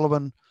John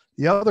Sullivan,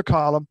 the other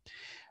column.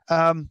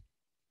 And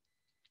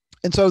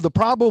so the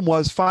problem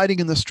was fighting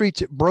in the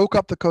streets. It broke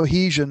up the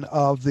cohesion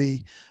of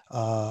the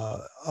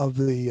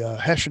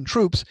Hessian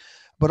troops,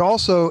 but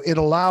also it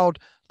allowed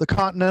the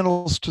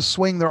Continentals to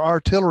swing their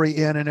artillery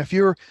in. And if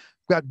you've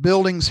got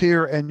buildings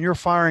here and you're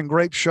firing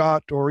grape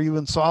shot or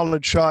even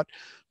solid shot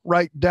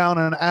right down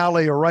an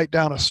alley or right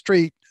down a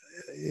street,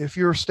 if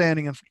you're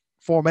standing in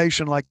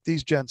formation like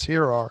these gents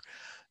here are,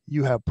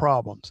 you have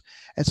problems.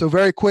 And so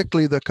very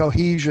quickly the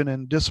cohesion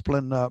and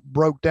discipline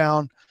broke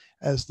down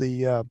as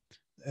the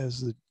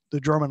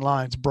German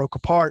lines broke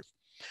apart.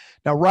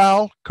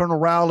 Now Colonel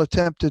Rowell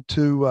attempted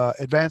to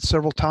advance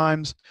several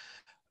times.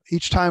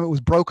 Each time it was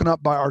broken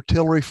up by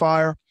artillery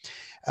fire.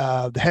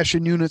 The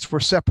Hessian units were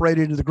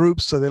separated into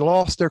groups, so they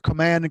lost their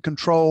command and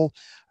control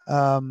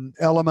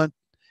element.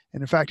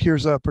 And in fact,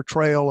 here's a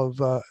portrayal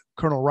of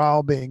Colonel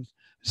Rowell being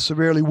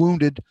severely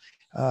wounded.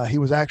 He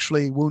was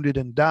actually wounded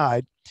and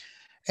died.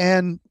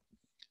 And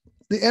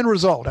the end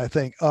result, I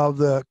think, of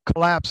the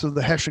collapse of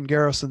the Hessian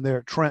garrison there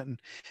at Trenton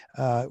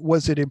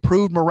was it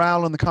improved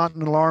morale in the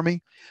Continental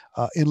Army.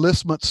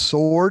 Enlistment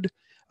soared.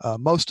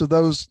 Most of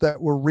those that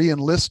were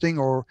re-enlisting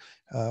or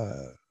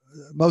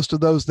most of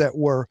those that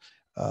were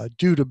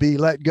due to be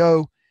let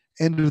go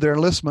into their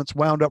enlistments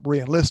wound up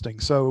re-enlisting.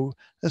 So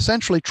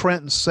essentially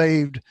Trenton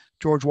saved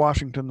George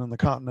Washington and the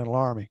Continental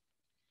Army.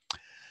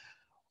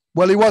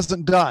 Well, he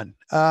wasn't done.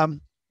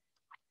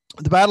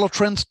 The Battle of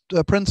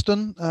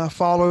Princeton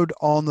followed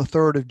on the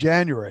 3rd of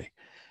January.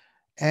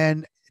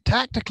 And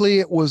tactically,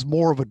 it was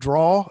more of a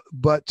draw,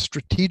 but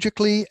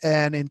strategically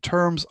and in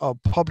terms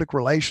of public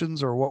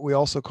relations, or what we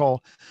also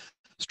call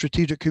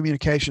strategic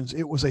communications,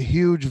 it was a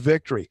huge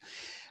victory.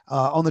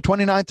 On the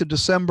 29th of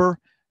December,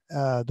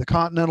 the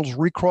Continentals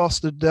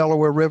recrossed the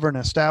Delaware River and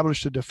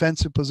established a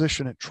defensive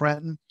position at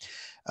Trenton.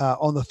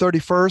 On the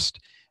 31st,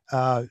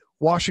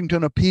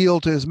 Washington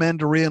appealed to his men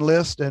to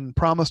re-enlist and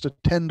promised a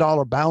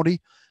 $10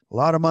 bounty. A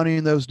lot of money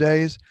in those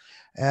days.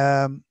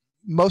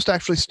 Most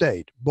actually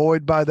stayed,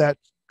 buoyed by that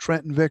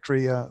Trenton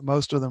victory.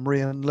 Most of them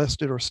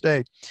re-enlisted or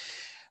stayed.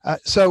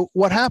 So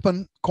what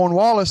happened,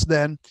 Cornwallis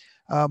then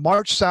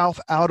marched south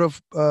out of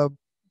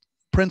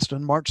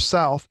Princeton, marched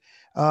south,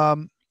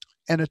 and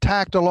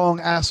attacked along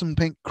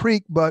Assunpink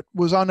Creek, but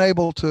was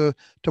unable to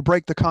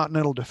break the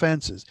Continental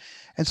defenses.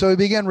 And so he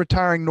began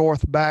retiring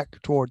north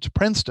back towards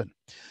Princeton.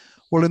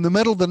 Well, in the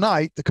middle of the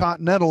night, the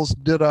Continentals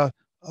did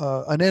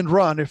an end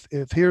run.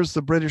 If here's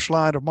the British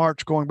line of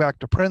march going back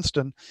to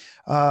Princeton,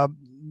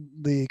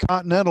 the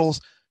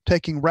Continentals,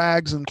 taking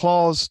rags and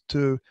claws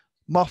to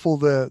muffle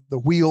the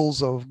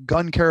wheels of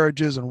gun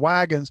carriages and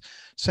wagons,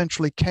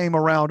 essentially came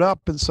around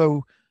up. And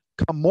so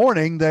come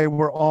morning, they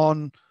were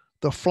on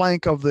the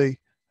flank of the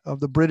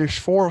British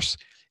force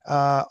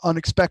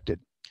unexpected.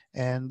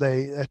 And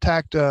they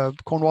attacked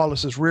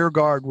Cornwallis's rear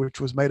guard,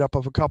 which was made up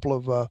of a couple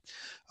of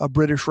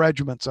British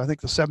regiments, I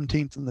think the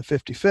 17th and the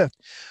 55th.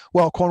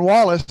 Well,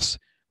 Cornwallis,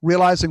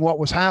 realizing what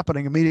was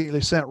happening,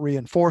 immediately sent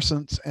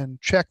reinforcements and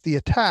checked the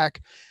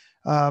attack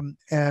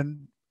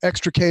and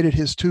extricated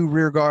his two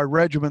rear guard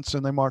regiments,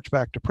 and they marched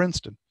back to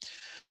Princeton.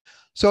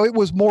 So it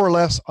was more or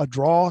less a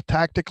draw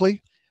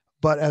tactically,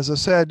 but as I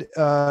said,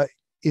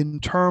 in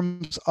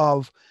terms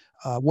of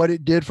what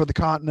it did for the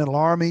Continental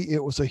Army,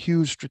 it was a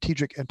huge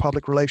strategic and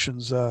public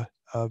relations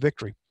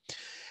victory.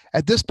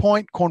 At this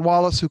point,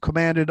 Cornwallis, who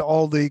commanded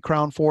all the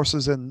Crown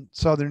forces in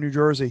southern New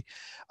Jersey,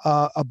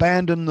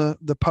 abandoned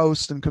the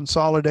post and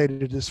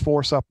consolidated his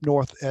force up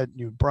north at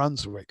New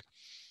Brunswick.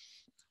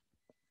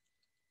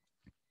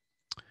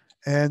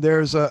 And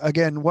there's,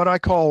 again, what I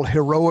call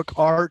heroic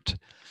art.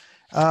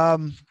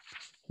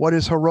 What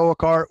is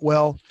heroic art?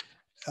 Well,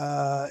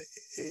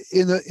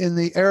 in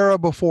the era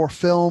before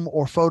film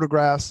or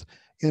photographs,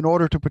 in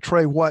order to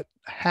portray what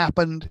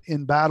happened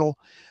in battle,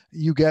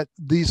 you get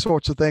these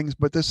sorts of things,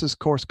 but this is, of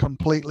course,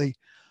 completely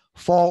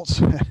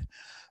false.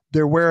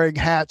 They're wearing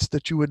hats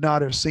that you would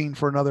not have seen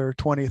for another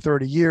 20 or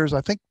 30 years.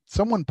 I think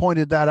someone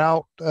pointed that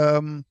out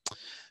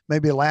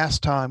maybe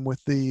last time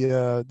with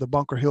the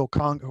Bunker Hill,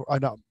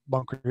 not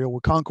Bunker Hill,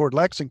 with Concord,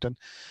 Lexington,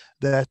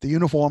 that the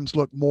uniforms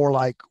look more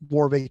like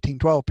War of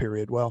 1812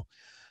 period. Well,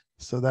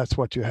 so that's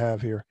what you have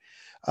here.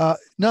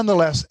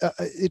 Nonetheless,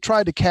 it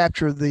tried to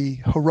capture the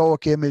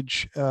heroic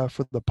image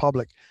for the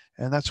public,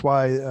 and that's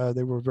why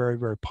they were very,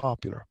 very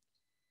popular.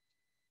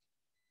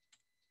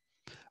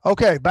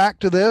 Okay, back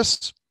to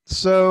this.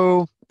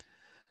 So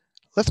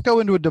let's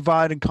go into a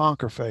divide and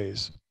conquer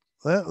phase.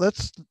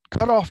 Let's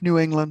cut off New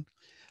England.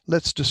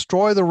 Let's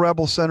destroy the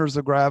rebel centers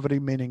of gravity,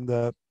 meaning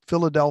the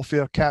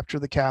Philadelphia, capture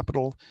the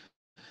capital,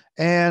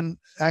 and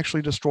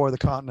actually destroy the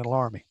Continental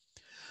Army.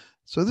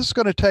 So this is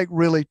going to take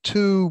really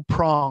two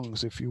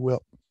prongs, if you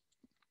will.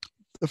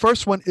 The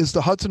first one is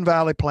the Hudson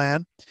Valley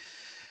Plan,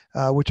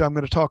 which I'm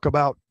going to talk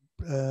about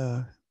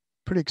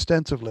pretty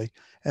extensively.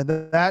 And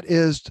that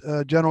is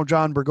General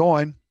John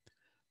Burgoyne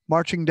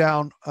marching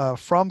down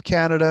from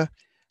Canada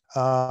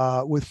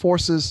with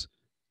forces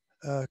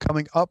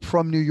coming up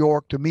from New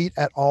York to meet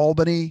at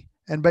Albany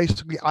and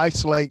basically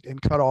isolate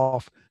and cut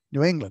off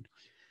New England.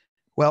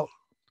 Well,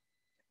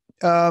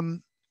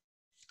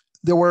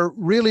 there were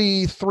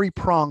really three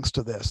prongs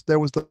to this. There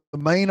was the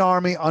main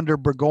army under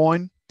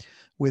Burgoyne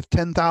with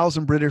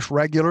 10,000 British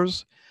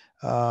regulars,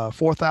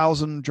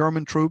 4,000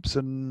 German troops,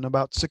 and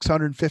about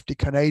 650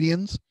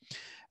 Canadians,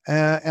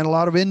 and a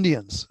lot of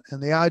Indians.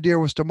 And the idea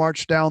was to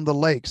march down the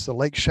lakes, the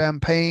Lake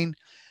Champlain,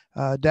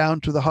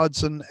 down to the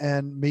Hudson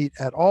and meet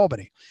at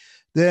Albany.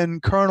 Then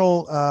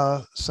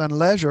Colonel St.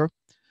 Leger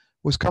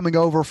was coming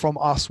over from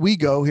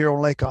Oswego here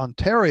on Lake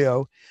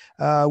Ontario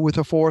with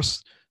a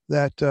force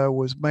that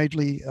was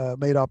mainly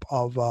made up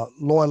of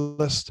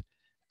loyalists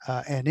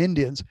and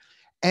Indians.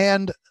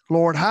 And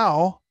Lord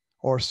Howe,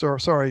 or Sir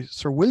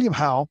William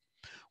Howe,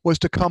 was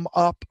to come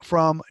up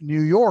from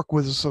New York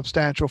with a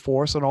substantial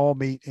force and all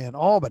meet in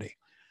Albany.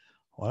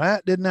 Well,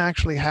 that didn't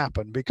actually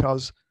happen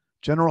because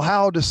General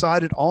Howe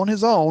decided on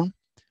his own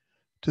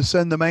to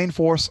send the main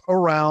force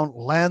around,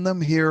 land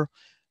them here,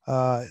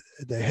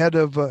 the head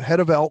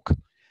of Elk,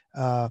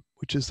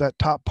 which is that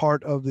top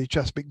part of the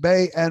Chesapeake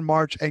Bay, and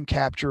march and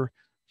capture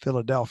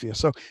Philadelphia.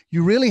 So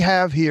you really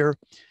have here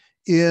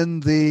in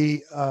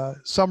the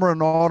summer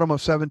and autumn of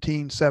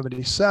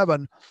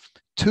 1777,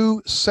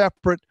 two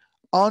separate,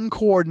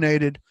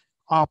 uncoordinated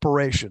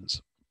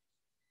operations.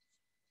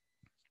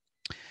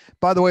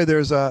 By the way,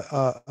 there's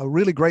a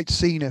really great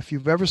scene. If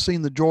you've ever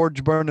seen the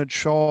George Bernard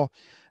Shaw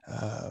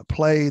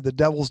play The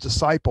Devil's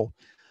Disciple,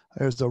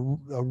 there's a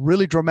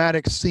really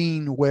dramatic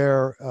scene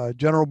where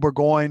General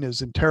Burgoyne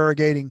is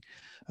interrogating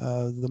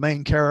the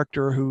main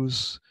character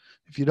who's,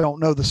 if you don't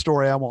know the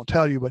story, I won't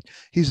tell you, but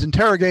he's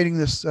interrogating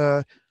this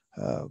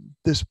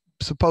this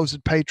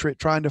supposed patriot,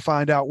 trying to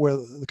find out where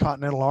the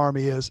Continental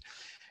Army is.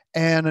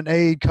 And an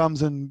aide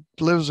comes and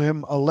delivers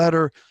him a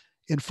letter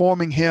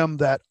informing him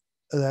that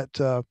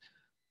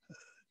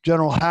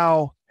General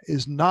Howe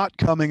is not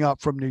coming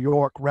up from New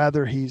York.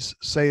 Rather, he's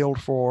sailed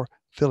for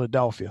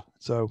Philadelphia.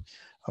 So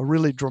a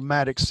really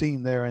dramatic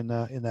scene there in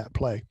that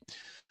play.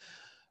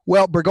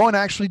 Well, Burgoyne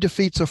actually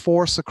defeats a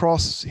force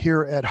across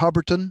here at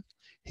Hubbardton.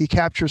 He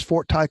captures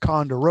Fort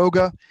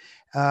Ticonderoga,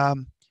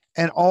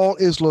 and all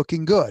is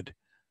looking good.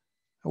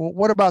 Well,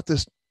 what about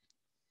this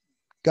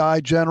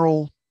guy,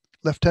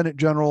 Lieutenant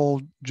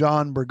General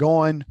John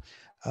Burgoyne,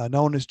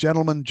 known as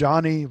Gentleman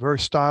Johnny, very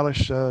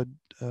stylish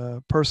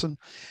person.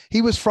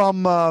 He was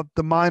from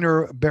the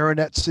minor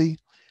baronetcy,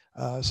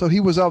 so he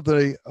was of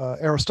the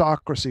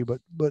aristocracy,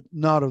 but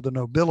not of the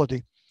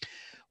nobility.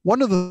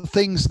 One of the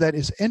things that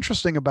is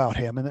interesting about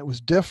him, and it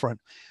was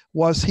different,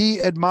 was he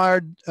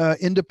admired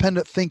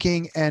independent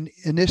thinking and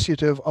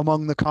initiative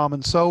among the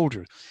common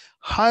soldiers.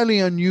 Highly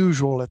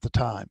unusual at the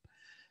time.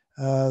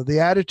 The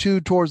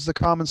attitude towards the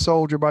common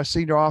soldier by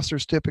senior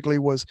officers typically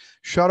was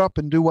shut up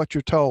and do what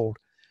you're told.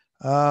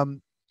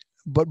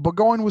 But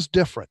Burgoyne was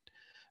different.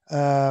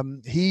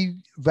 He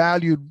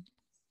valued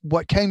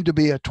what came to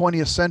be a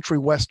 20th century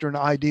Western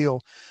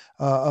ideal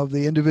of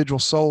the individual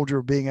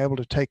soldier being able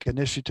to take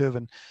initiative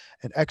and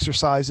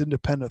exercise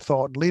independent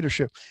thought and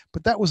leadership.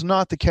 But that was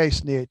not the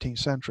case in the 18th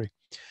century.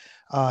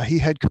 He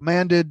had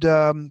commanded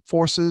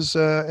forces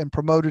and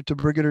promoted to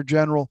brigadier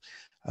general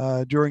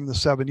during the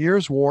 7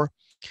 Years' War.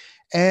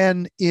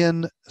 And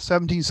in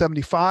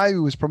 1775, he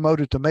was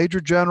promoted to major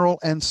general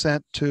and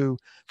sent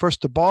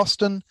first to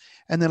Boston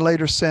and then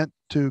later sent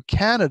to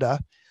Canada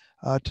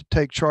to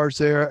take charge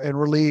there, and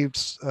relieved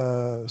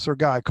Sir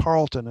Guy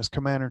Carleton as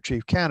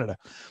Commander-in-Chief Canada.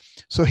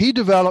 So he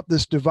developed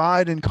this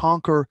divide and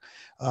conquer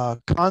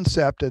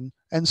concept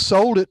and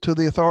sold it to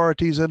the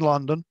authorities in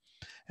London.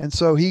 And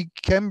so he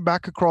came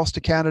back across to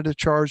Canada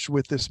charged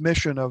with this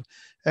mission of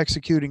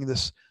executing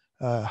this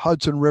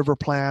Hudson River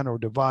Plan, or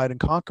divide and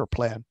conquer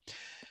plan.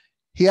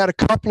 He had a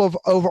couple of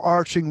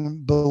overarching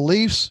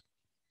beliefs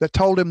that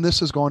told him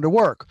this is going to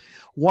work.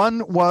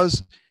 One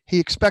was he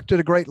expected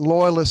a great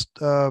loyalist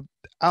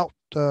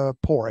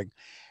outpouring.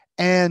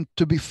 And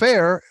to be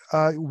fair,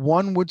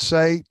 one would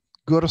say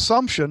good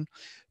assumption,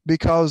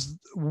 because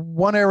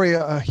one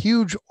area, a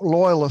huge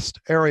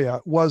loyalist area,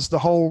 was the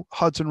whole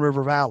Hudson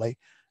River Valley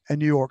and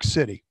New York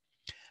City.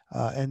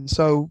 And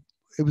so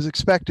it was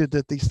expected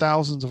that these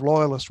thousands of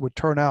loyalists would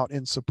turn out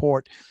in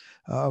support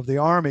of the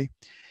army.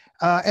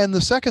 And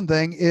the second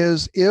thing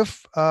is,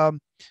 if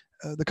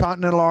the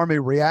Continental Army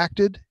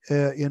reacted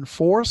in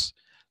force,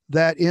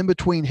 that in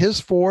between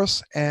his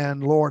force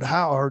and Lord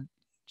Howe, or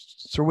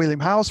Sir William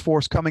Howe's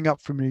force coming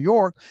up from New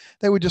York,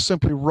 they would just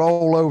simply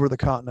roll over the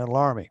Continental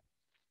Army.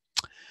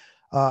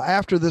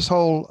 After this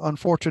whole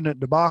unfortunate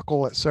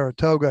debacle at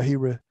Saratoga,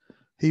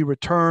 he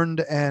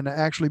returned and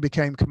actually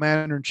became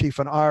commander-in-chief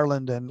in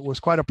Ireland and was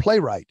quite a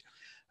playwright.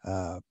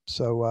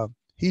 So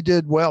he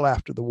did well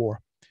after the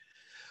war.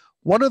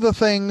 One of the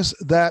things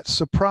that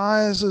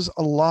surprises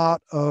a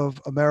lot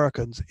of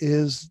Americans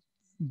is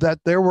that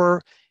there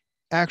were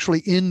actually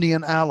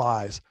Indian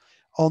allies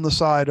on the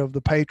side of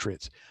the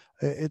Patriots.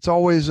 It's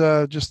always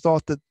just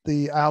thought that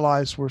the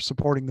Allies were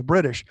supporting the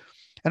British.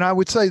 And I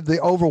would say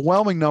the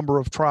overwhelming number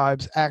of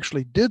tribes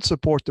actually did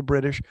support the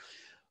British,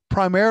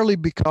 primarily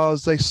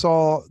because they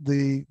saw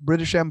the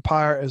British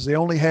Empire as the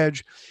only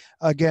hedge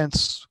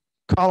against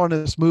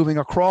colonists moving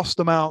across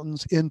the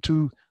mountains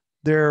into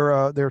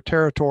their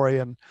territory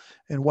and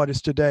what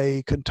is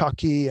today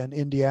Kentucky and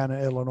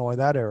Indiana, Illinois,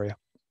 that area.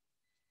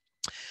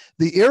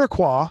 The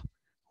Iroquois,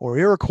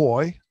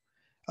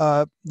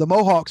 the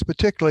Mohawks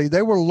particularly,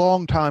 they were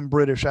longtime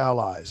British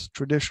allies,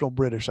 traditional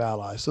British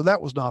allies, so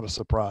that was not a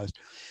surprise.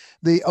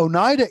 The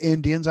Oneida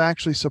Indians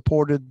actually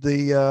supported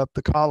the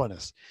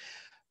colonists.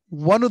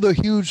 One of the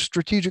huge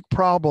strategic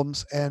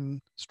problems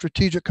and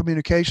strategic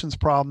communications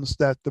problems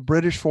that the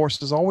British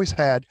forces always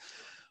had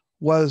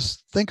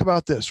was, think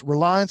about this,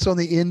 reliance on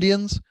the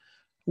Indians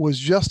was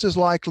just as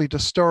likely to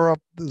stir up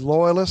the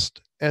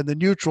loyalists and the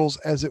neutrals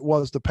as it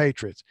was the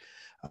Patriots.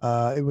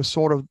 It was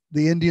sort of,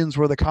 the Indians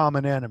were the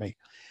common enemy.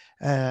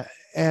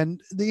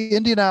 And the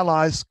Indian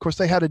allies, of course,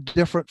 they had a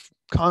different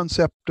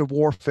concept of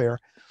warfare.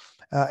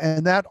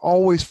 And that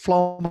always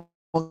flummoxed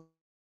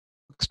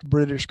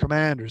British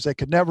commanders. They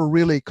could never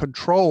really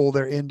control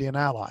their Indian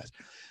allies.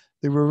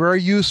 They were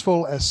very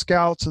useful as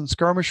scouts and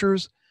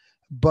skirmishers,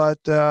 but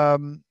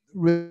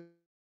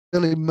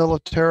really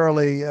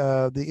militarily,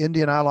 the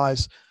Indian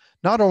allies,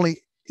 not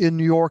only in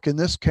New York in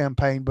this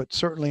campaign, but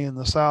certainly in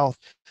the South,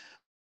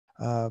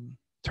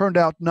 turned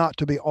out not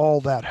to be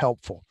all that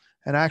helpful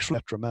and actually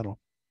detrimental.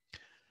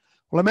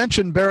 Well, I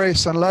mentioned Barry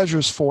St.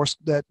 Leger's force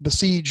that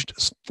besieged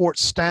Fort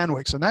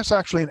Stanwix, and that's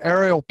actually an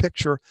aerial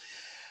picture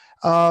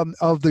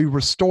of the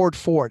restored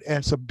fort. And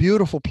it's a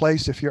beautiful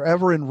place. If you're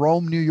ever in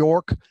Rome, New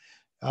York,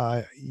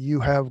 you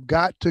have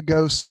got to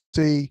go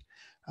see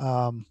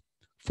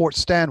Fort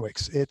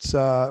Stanwix. It's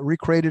a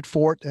recreated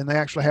fort, and they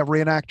actually have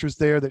reenactors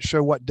there that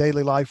show what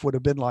daily life would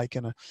have been like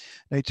in an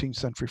 18th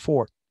century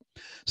fort.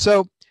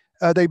 So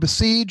they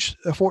besieged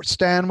Fort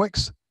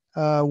Stanwix,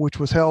 which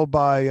was held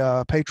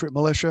by Patriot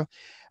militia.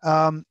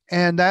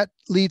 And that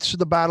leads to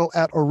the battle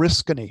at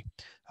Oriskany.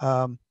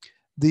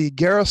 The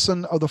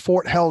garrison of the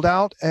fort held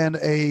out, and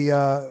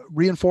a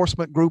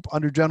reinforcement group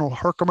under General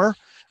Herkimer,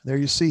 there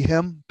you see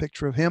him,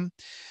 picture of him,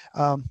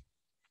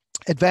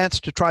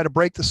 advanced to try to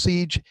break the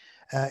siege.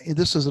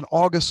 This is in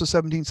August of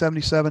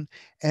 1777,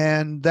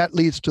 and that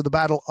leads to the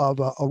Battle of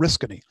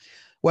Oriskany.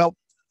 Well,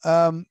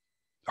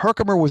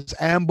 Herkimer was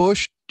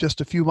ambushed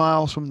just a few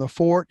miles from the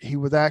fort. He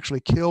was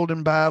actually killed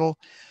in battle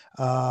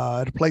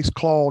at a place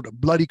called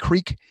Bloody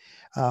Creek.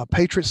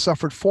 Patriots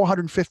suffered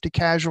 450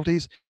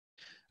 casualties,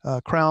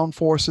 Crown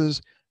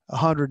forces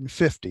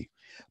 150.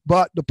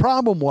 But the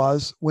problem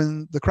was,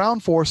 when the Crown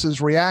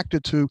forces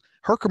reacted to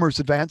Herkimer's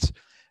advance,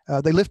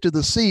 they lifted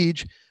the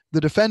siege.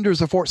 The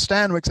defenders of Fort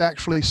Stanwix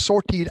actually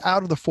sortied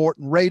out of the fort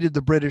and raided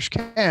the British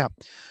camp.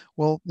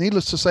 Well,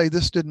 needless to say,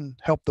 this didn't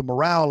help the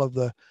morale of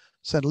the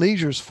St.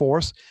 Leger's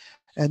force.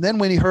 And then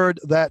when he heard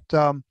that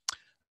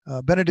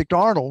Benedict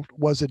Arnold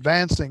was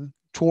advancing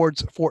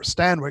towards Fort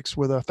Stanwix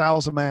with a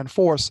 1,000-man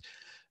force,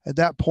 at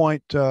that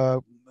point,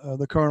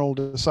 the colonel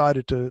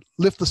decided to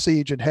lift the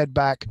siege and head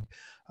back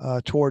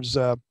towards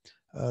the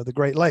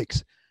Great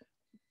Lakes.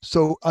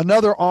 So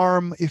another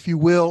arm, if you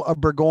will,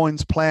 of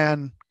Burgoyne's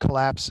plan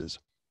collapses.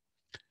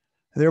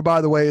 There,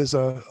 by the way, is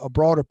a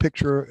broader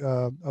picture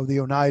of the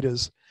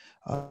Oneidas.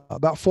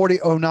 About 40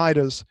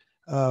 Oneidas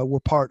were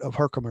part of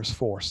Herkimer's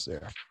force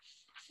there.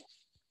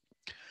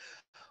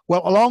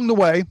 Well, along the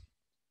way,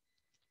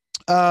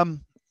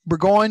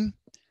 Burgoyne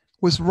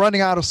was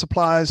running out of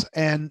supplies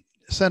and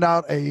sent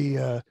out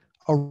a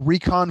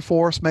recon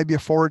force, maybe a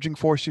foraging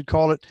force you'd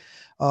call it,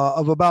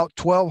 of about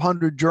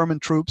 1,200 German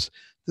troops.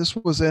 This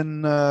was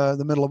in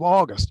the middle of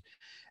August.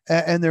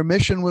 And their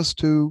mission was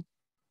to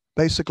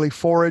basically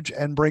forage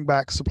and bring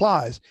back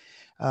supplies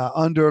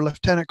under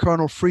Lieutenant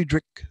Colonel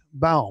Friedrich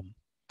Baum.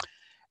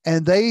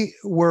 And they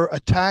were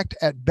attacked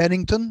at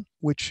Bennington,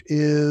 which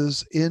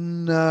is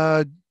in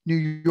New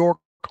York,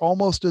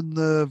 almost in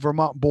the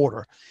Vermont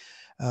border.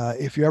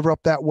 If you're ever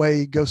up that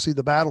way, go see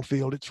the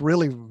battlefield. It's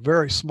really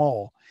very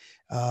small,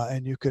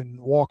 and you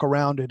can walk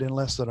around it in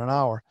less than an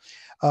hour.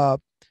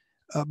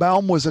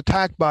 Baum was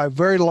attacked by a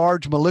very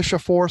large militia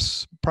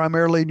force,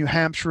 primarily New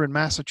Hampshire and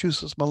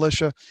Massachusetts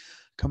militia,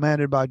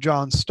 commanded by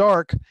John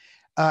Stark.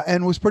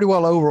 and was pretty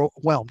well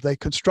overwhelmed. They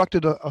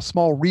constructed a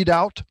small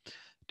redoubt,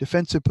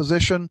 defensive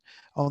position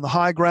on the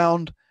high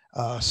ground.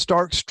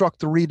 Stark struck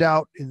the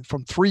redoubt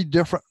from 3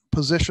 different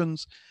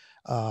positions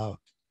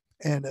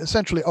and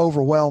essentially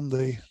overwhelmed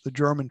the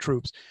German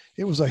troops.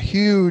 It was a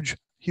huge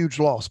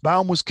loss.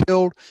 Baum was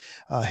killed.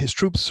 His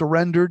troops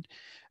surrendered.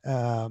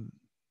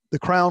 The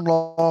Crown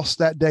lost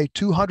that day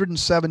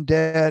 207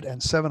 dead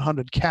and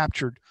 700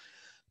 captured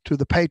to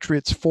the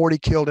Patriots, 40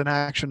 killed in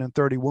action and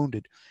 30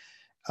 wounded.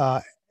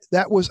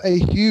 That was a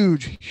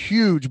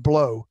huge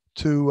blow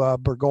to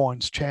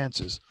Burgoyne's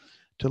chances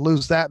to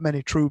lose that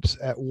many troops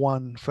at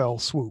one fell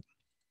swoop.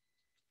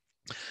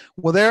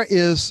 Well, there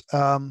is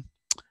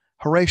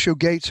Horatio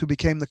Gates, who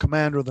became the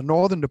commander of the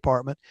Northern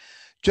Department.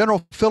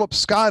 General Philip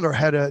Schuyler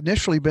had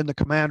initially been the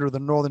commander of the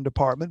Northern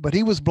Department, but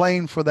he was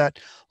blamed for that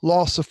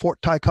loss of Fort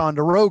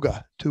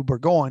Ticonderoga to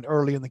Burgoyne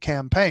early in the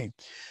campaign.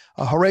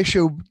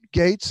 Horatio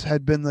Gates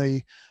had been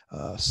the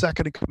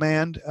second in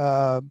command,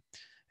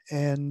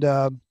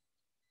 and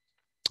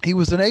he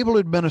was an able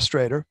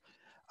administrator.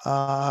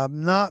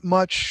 Not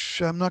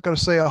much, I'm not going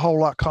to say a whole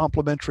lot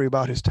complimentary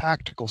about his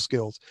tactical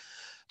skills.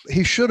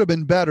 He should have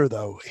been better,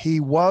 though. He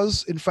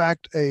was, in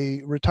fact,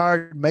 a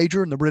retired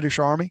major in the British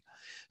Army,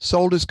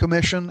 sold his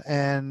commission,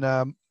 and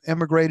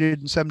emigrated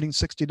in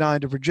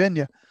 1769 to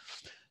Virginia.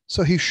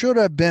 So he should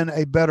have been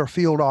a better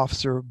field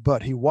officer,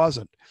 but he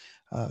wasn't.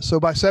 So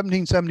by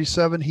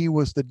 1777, he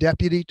was the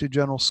deputy to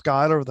General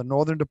Schuyler of the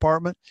Northern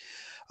Department.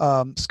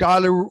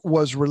 Schuyler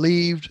was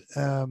relieved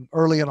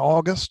early in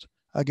August,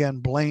 again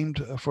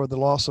blamed for the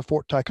loss of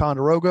Fort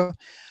Ticonderoga.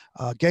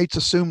 Gates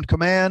assumed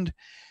command,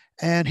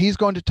 and he's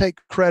going to take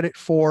credit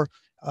for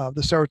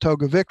the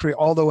Saratoga victory,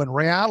 although in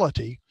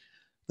reality,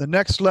 the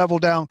next level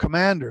down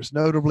commanders,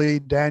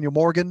 notably Daniel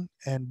Morgan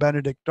and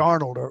Benedict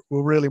Arnold,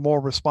 were really more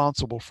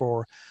responsible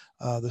for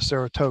the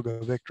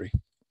Saratoga victory.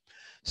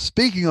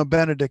 Speaking of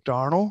Benedict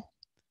Arnold,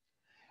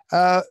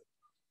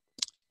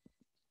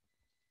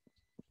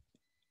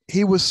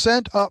 he was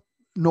sent up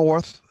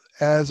north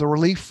as a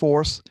relief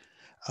force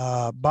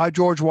by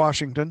George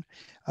Washington.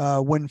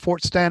 When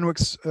Fort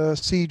Stanwix's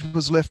siege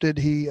was lifted,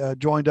 he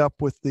joined up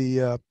with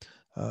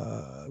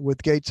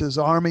Gates's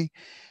army.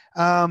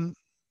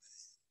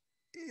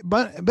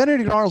 But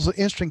Benedict Arnold's an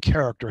interesting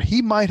character.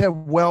 He might have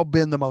well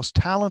been the most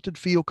talented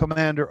field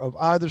commander of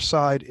either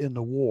side in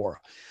the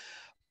war.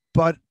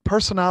 But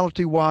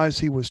personality-wise,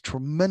 he was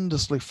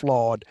tremendously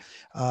flawed.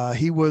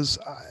 He was,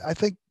 I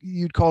think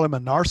you'd call him a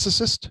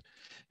narcissist.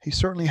 He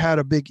certainly had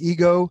a big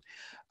ego.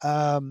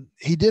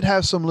 He did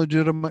have some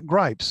legitimate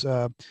gripes.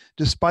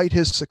 Despite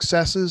his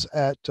successes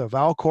at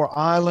Valcour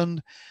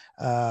Island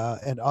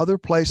and other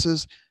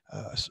places,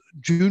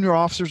 junior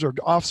officers or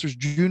officers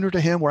junior to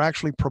him were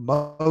actually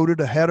promoted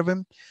ahead of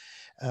him.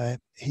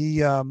 He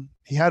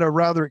had a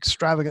rather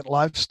extravagant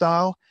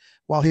lifestyle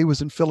while he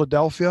was in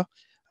Philadelphia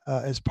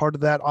as part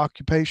of that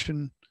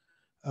occupation,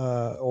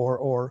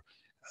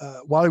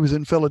 while he was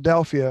in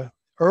Philadelphia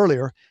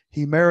earlier.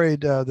 He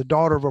married the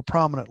daughter of a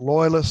prominent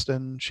loyalist,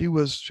 and she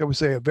was, shall we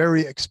say, a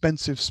very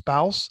expensive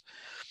spouse.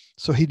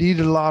 So he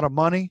needed a lot of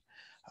money.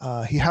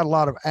 He had a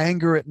lot of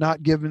anger at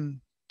not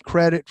giving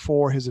credit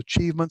for his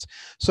achievements.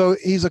 So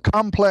he's a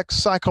complex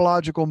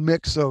psychological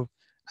mix of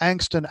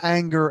angst and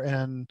anger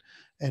and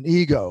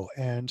ego.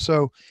 And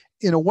so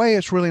in a way,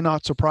 it's really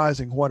not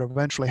surprising what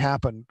eventually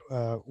happened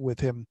with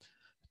him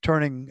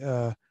turning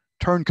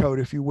turncoat,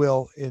 if you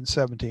will, in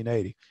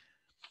 1780.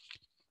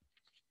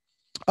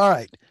 All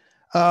right.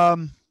 Let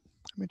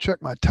me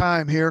check my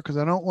time here because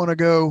I don't want to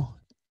go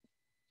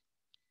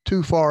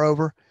too far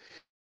over.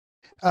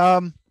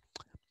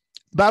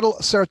 Battle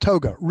of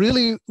Saratoga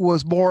really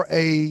was more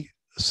a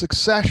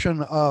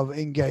succession of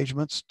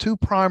engagements, 2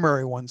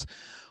 primary ones.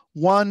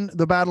 One,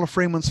 the Battle of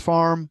Freeman's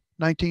Farm,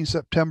 19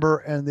 September,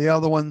 and the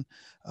other one,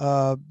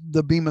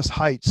 the Bemis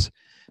Heights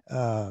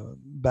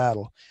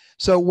battle.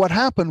 So what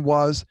happened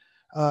was,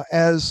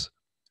 as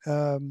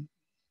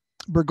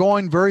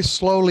Burgoyne very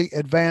slowly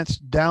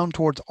advanced down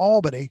towards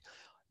Albany,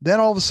 then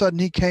all of a sudden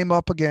he came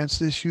up against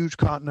this huge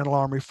Continental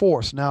Army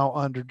force, now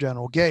under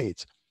General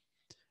Gates.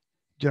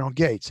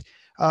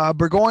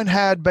 Burgoyne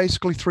had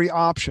basically 3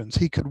 options.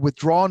 He could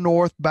withdraw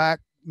north back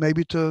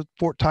maybe to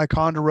Fort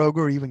Ticonderoga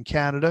or even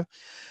Canada.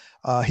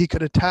 He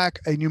could attack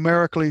a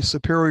numerically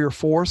superior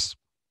force,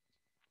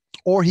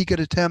 or he could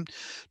attempt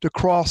to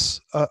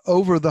cross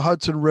over the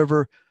Hudson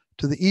River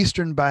to the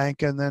eastern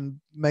bank and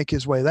then make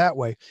his way that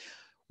way.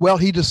 Well,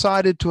 he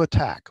decided to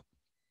attack,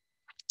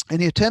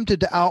 and he attempted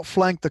to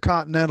outflank the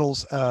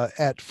Continentals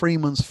at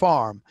Freeman's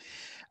Farm.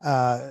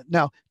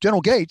 Now,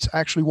 General Gates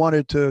actually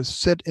wanted to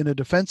sit in a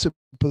defensive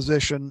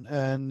position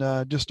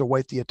and just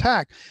await the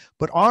attack.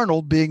 But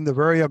Arnold, being the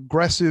very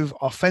aggressive,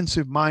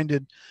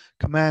 offensive-minded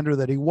commander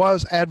that he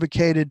was,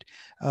 advocated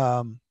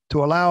to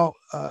allow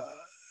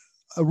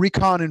a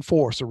recon in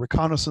force, a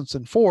reconnaissance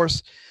in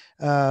force,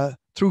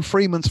 through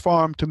Freeman's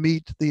Farm to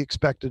meet the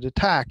expected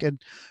attack.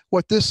 And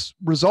what this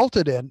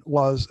resulted in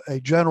was a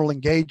general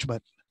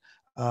engagement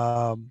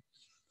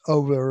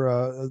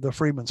over the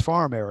Freeman's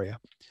Farm area.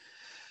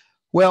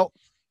 Well,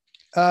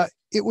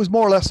 it was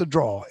more or less a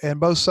draw, and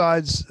both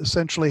sides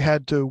essentially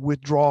had to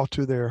withdraw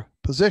to their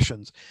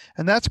positions.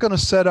 And that's going to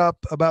set up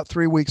about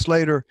 3 weeks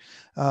later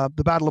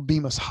the Battle of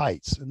Bemis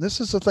Heights. And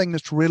this is the thing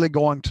that's really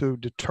going to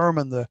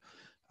determine the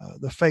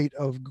fate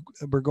of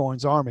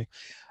Burgoyne's army.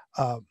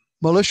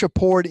 Militia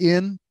poured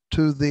in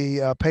to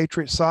the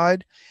Patriot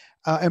side,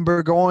 and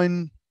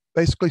Burgoyne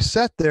basically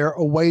sat there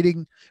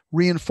awaiting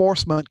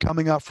reinforcement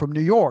coming up from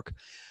New York.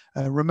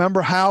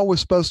 Remember, Howe was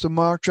supposed to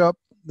march up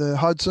the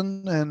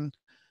Hudson, and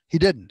he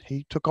didn't.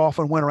 He took off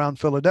and went around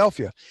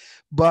Philadelphia.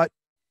 But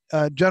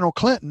General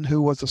Clinton,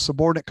 who was a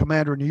subordinate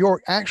commander in New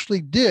York,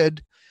 actually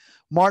did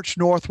march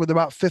north with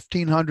about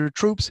 1,500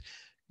 troops,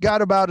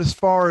 got about as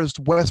far as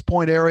West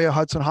Point area,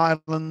 Hudson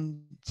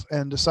Highlands,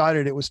 and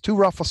decided it was too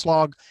rough a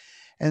slog.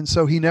 And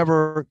so he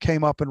never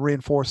came up and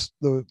reinforced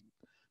the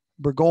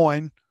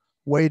Burgoyne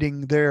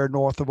waiting there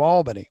north of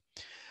Albany.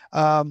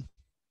 At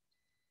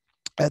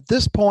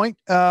this point,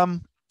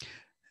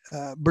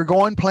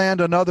 Burgoyne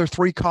planned another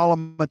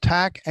 3-column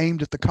attack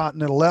aimed at the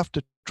Continental left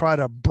to try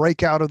to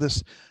break out of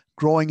this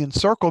growing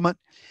encirclement.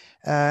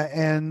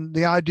 And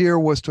the idea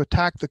was to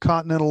attack the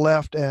Continental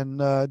left and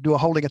do a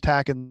holding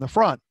attack in the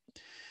front.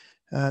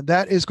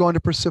 That is going to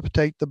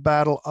precipitate the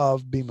Battle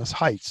of Bemis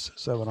Heights,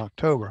 7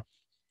 October.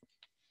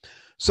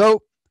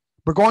 So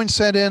Burgoyne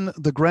sent in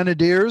the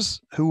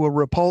Grenadiers, who were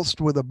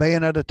repulsed with a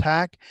bayonet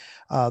attack.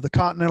 The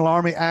Continental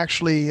Army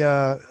actually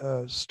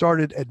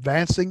started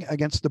advancing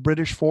against the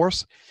British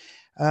force.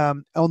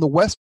 On the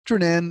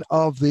western end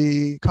of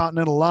the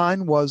Continental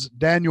line was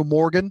Daniel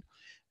Morgan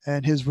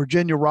and his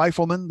Virginia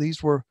riflemen.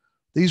 These were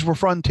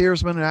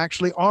frontiersmen and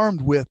actually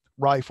armed with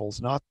rifles,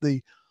 not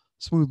the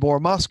smoothbore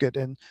musket,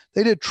 and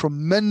they did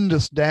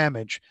tremendous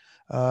damage.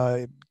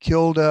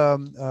 Killed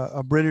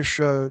a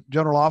British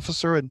general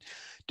officer and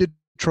did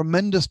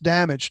tremendous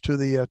damage to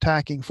the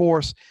attacking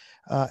force,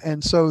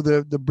 and so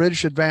the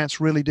British advance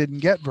really didn't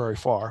get very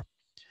far.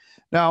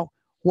 Now,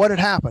 what had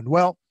happened?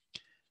 Well,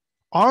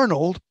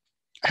 Arnold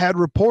had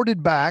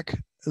reported back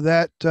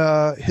that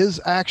his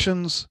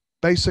actions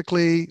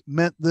basically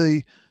meant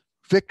the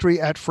victory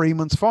at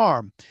Freeman's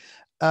Farm.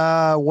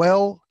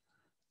 Well,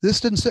 this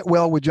didn't sit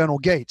well with General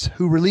Gates,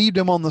 who relieved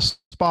him on the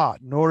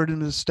spot and ordered him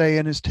to stay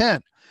in his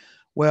tent.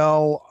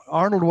 Well,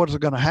 Arnold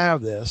wasn't going to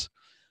have this,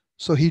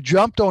 so he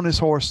jumped on his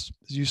horse,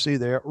 as you see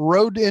there,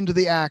 rode into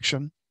the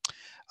action.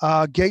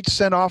 Gates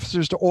sent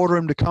officers to order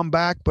him to come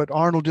back, but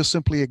Arnold just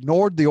simply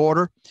ignored the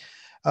order.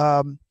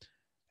 The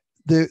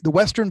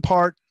western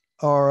part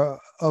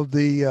of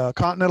the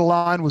Continental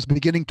line was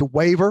beginning to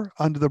waver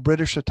under the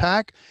British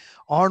attack.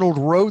 Arnold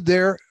rode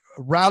there,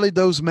 rallied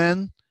those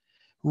men,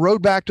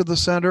 rode back to the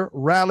center,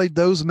 rallied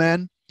those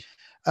men,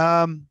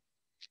 and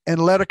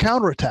led a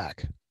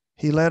counterattack.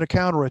 He led a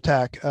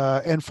counterattack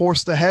and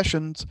forced the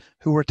Hessians,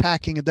 who were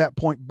attacking at that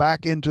point,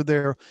 back into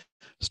their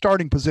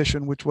starting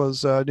position, which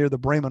was near the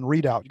Bremen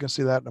Redoubt. You can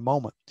see that in a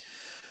moment.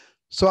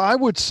 So I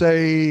would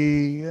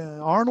say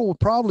Arnold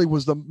probably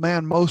was the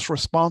man most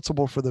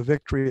responsible for the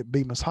victory at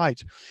Bemis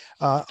Heights.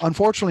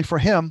 Unfortunately for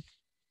him,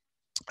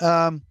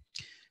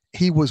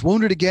 he was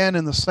wounded again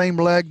in the same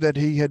leg that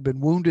he had been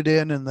wounded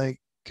in the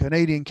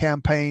Canadian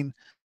campaign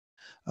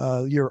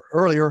a year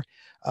earlier,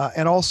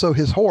 and also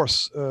his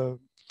horse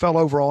fell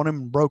over on him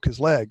and broke his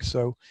leg.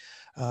 So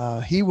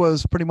he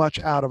was pretty much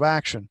out of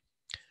action.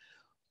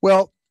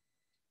 Well,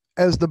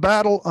 as the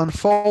battle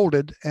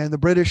unfolded and the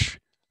British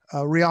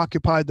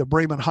reoccupied the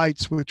Bremen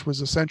Heights, which was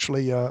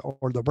essentially,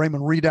 or the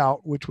Bremen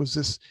Redoubt, which was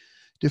this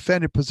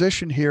defended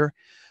position here,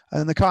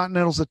 and the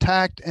Continentals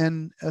attacked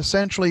and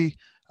essentially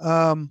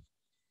on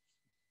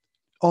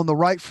the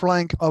right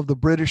flank of the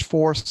British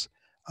force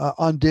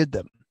undid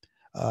them.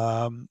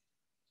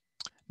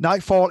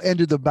 Nightfall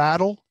ended the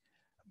battle,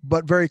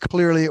 but very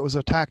clearly it was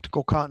a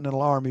tactical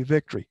Continental Army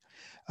victory.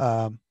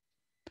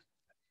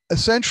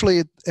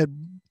 Essentially,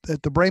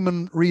 at the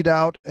Bremen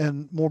Redoubt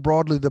and more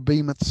broadly the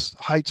Bemis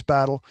Heights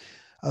battle,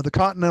 the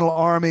Continental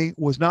Army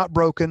was not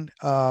broken.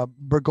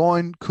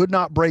 Burgoyne could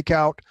not break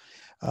out.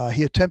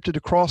 He attempted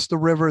to cross the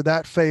river.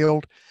 That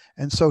failed.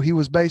 And so he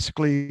was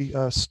basically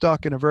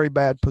stuck in a very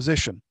bad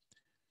position.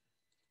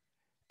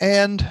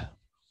 And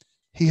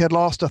he had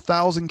lost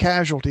 1,000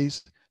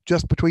 casualties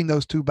just between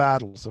those two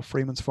battles of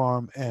Freeman's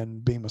Farm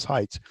and Bemis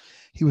Heights.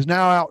 He was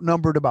now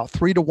outnumbered about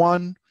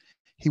 3-1.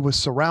 He was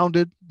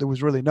surrounded. There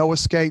was really no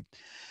escape.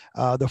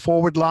 The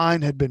forward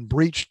line had been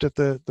breached at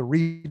the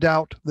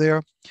redoubt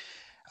there.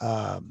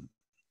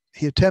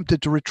 He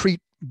attempted to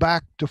retreat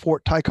back to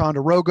Fort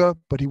Ticonderoga,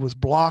 but he was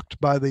blocked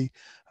by the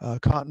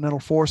Continental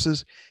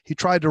forces. He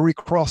tried to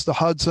recross the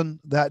Hudson.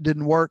 That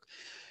didn't work.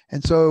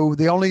 And so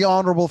the only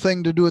honorable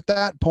thing to do at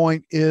that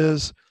point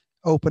is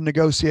open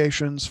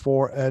negotiations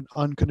for an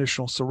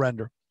unconditional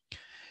surrender.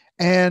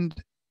 And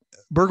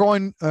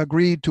Burgoyne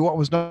agreed to what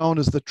was known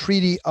as the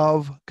Treaty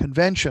of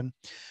Convention,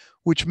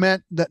 which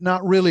meant that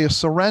not really a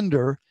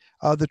surrender.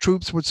 The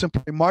troops would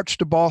simply march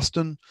to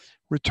Boston,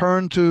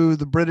 return to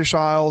the British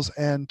Isles,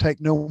 and take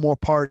no more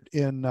part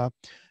in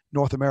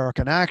North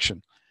American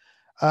action.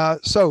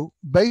 So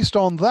based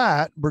on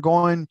that,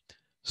 Burgoyne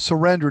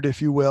surrendered,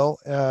 if you will,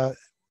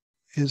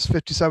 his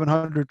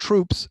 5,700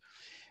 troops.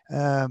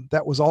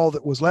 That was all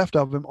that was left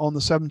of him on the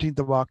 17th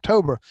of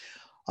October.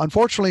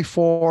 Unfortunately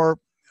for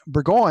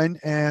Burgoyne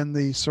and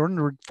the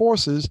surrendered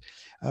forces,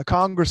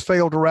 Congress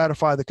failed to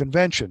ratify the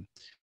convention.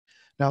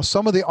 Now,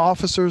 some of the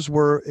officers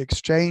were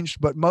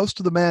exchanged, but most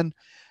of the men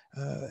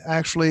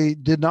actually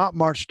did not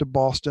march to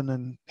Boston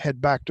and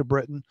head back to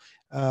Britain.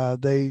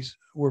 They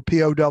were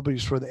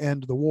POWs for the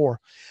end of the war.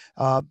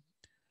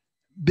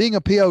 Being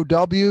a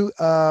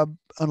POW,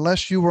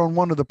 unless you were on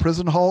one of the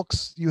prison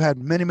hulks, you had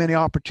many, many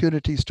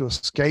opportunities to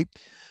escape.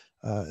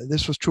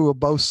 This was true of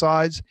both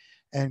sides,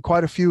 and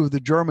quite a few of the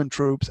German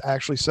troops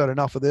actually said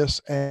enough of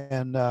this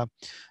and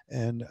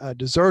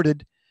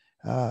deserted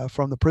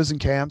from the prison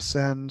camps.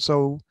 And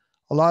so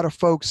a lot of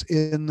folks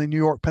in the New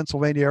York,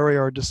 Pennsylvania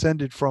area are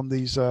descended from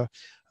these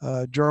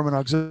German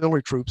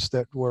auxiliary troops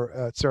that were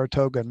at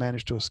Saratoga and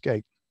managed to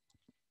escape.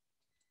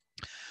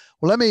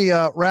 Well, let me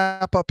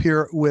wrap up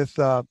here with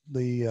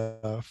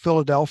the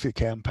Philadelphia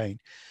campaign.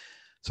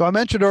 So I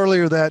mentioned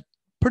earlier that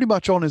pretty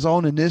much on his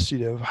own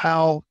initiative,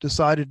 Howe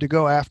decided to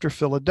go after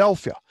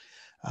Philadelphia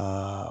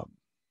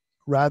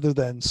rather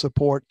than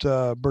support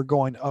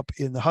Burgoyne up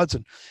in the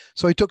Hudson.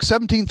 So he took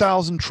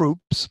 17,000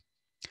 troops.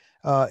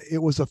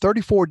 It was a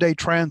 34-day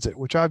transit,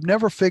 which I've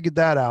never figured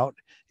that out.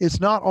 It's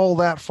not all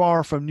that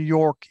far from New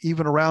York,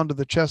 even around to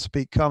the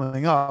Chesapeake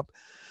coming up.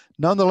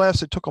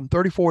 Nonetheless, it took them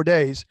 34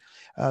 days.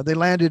 They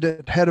landed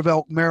at Head of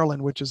Elk,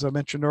 Maryland, which, as I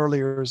mentioned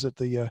earlier, is at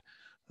the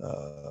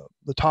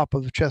top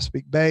of the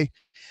Chesapeake Bay.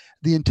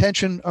 The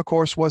intention, of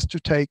course, was to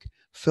take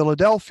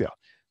Philadelphia,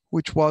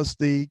 which was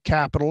the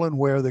capital and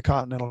where the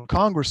Continental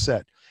Congress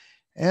sat.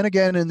 And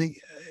again, in the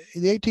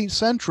 18th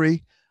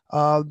century,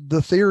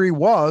 the theory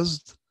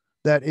was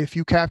that if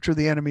you capture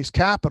the enemy's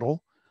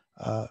capital,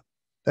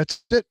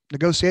 that's it,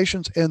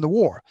 negotiations, end the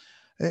war.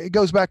 It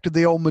goes back to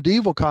the old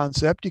medieval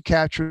concept. You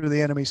capture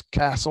the enemy's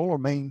castle or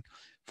main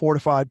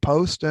fortified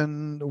post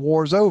and the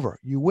war's over.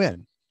 You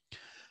win.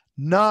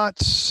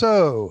 Not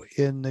so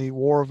in the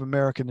War of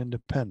American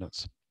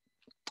Independence.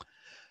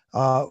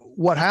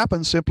 What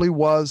happened simply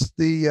was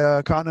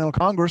the Continental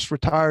Congress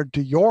retired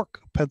to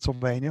York,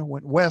 Pennsylvania,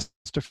 went west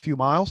a few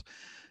miles,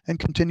 and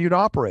continued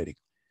operating.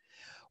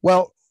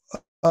 Well,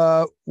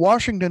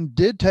 Washington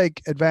did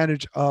take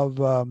advantage of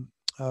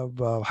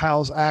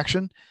Howe's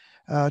action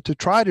to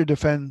try to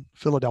defend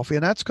Philadelphia,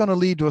 and that's going to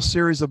lead to a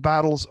series of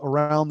battles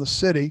around the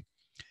city.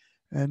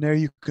 And there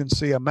you can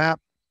see a map,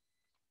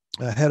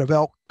 Head of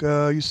Elk.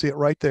 You see it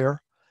right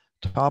there,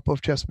 top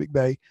of Chesapeake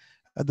Bay.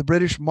 The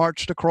British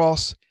marched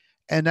across,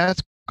 and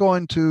that's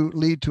going to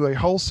lead to a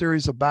whole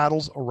series of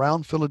battles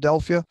around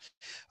Philadelphia.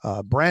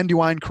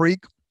 Brandywine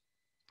Creek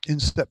in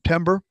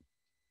September,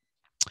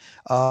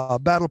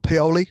 Battle of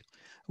Paoli,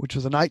 which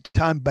was a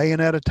nighttime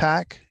bayonet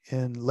attack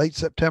in late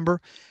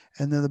September,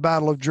 and then the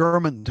Battle of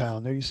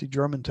Germantown. There you see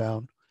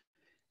Germantown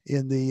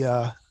in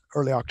the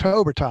early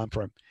October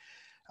timeframe.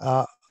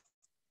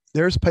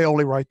 There's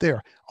Paoli right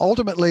there.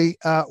 Ultimately,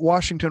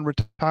 Washington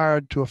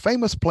retired to a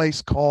famous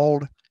place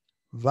called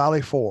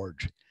Valley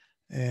Forge.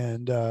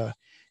 And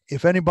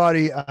if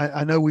anybody,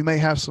 I know we may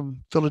have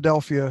some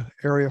Philadelphia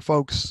area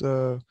folks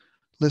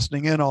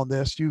listening in on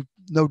this. You've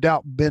no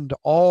doubt been to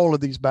all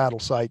of these battle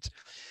sites.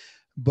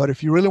 But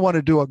if you really want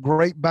to do a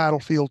great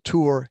battlefield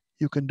tour,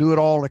 you can do it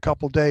all in a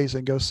couple of days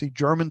and go see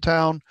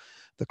Germantown,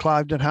 the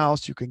Cliveden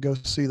House. You can go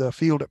see the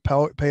field at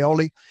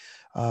Paoli.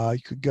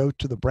 You could go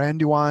to the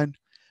Brandywine.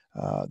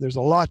 There's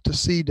a lot to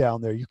see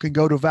down there. You can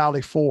go to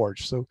Valley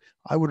Forge. So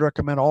I would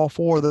recommend all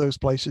four of those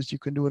places. You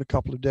can do it in a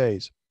couple of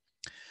days.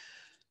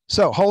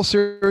 So whole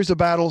series of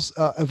battles.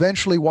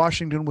 Eventually,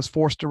 Washington was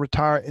forced to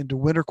retire into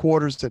winter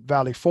quarters at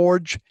Valley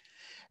Forge,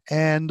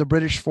 and the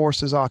British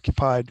forces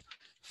occupied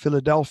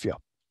Philadelphia.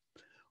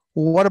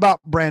 What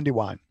about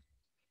Brandywine?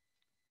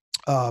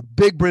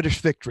 Big British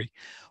victory.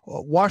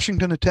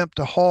 Washington attempted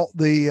to halt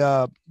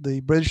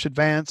the British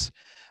advance,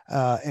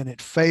 and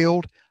it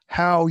failed.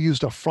 Howe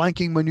used a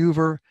flanking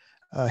maneuver.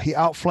 He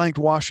outflanked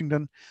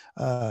Washington.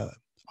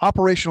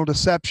 Operational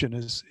deception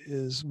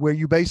is where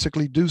you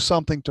basically do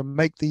something to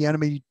make the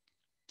enemy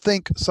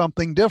think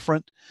something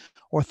different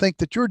or think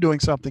that you're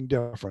doing something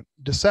different.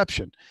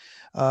 Deception.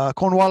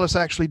 Cornwallis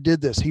actually did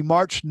this. He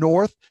marched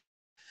north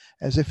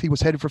as if he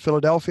was headed for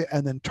Philadelphia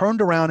and then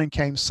turned around and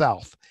came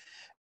south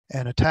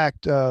and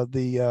attacked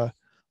the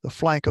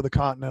flank of the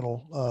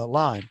Continental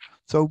line.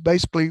 So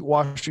basically,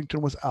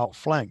 Washington was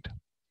outflanked.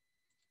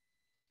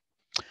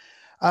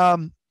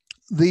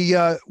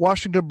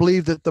 Washington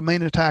believed that the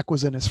main attack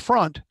was in his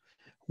front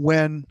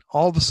when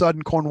all of a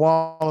sudden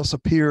Cornwallis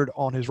appeared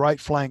on his right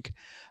flank.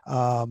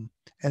 And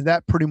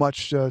that pretty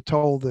much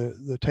told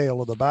the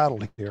tale of the battle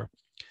here.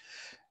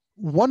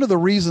 One of the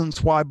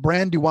reasons why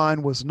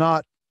Brandywine was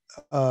not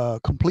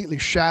completely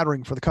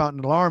shattering for the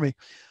Continental Army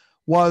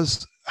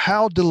was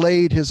Howe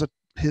delayed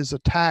his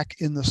attack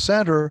in the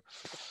center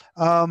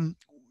to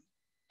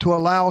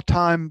allow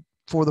time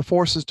for the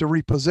forces to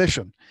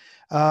reposition.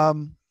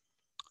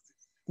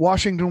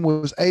 Washington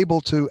was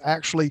able to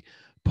actually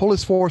pull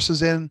his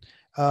forces in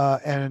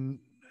and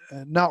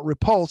not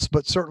repulse,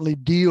 but certainly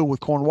deal with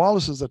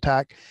Cornwallis's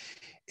attack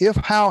if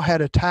Howe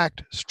had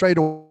attacked straight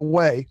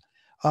away,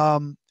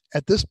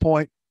 at this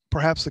point,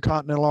 perhaps the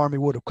Continental Army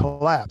would have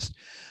collapsed.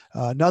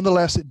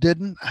 Nonetheless, it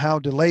didn't. Howe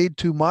delayed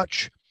too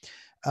much.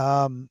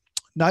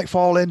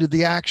 Nightfall ended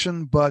the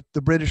action, but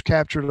the British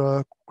captured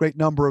a great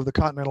number of the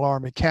Continental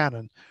Army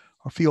cannon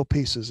or field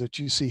pieces that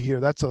you see here.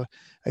 That's a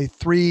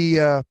three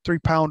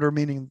pounder,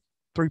 meaning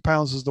 3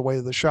 pounds is the weight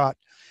of the shot.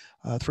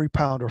 3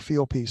 pounder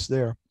field piece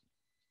there.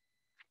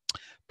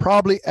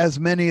 Probably as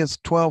many as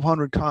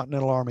 1,200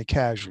 Continental Army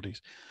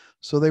casualties.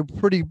 So they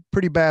were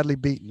pretty badly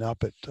beaten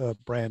up at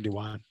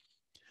Brandywine.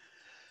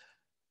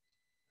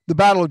 The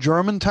Battle of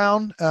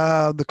Germantown,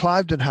 the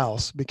Cliveden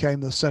House became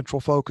the central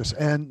focus.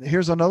 And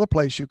here's another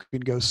place you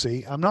can go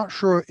see. I'm not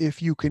sure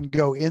if you can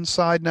go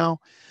inside now,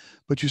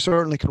 but you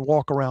certainly can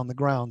walk around the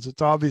grounds.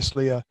 It's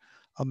obviously a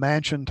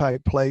mansion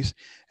type place.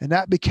 And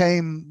that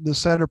became the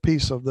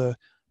centerpiece of the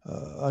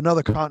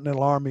another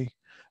Continental Army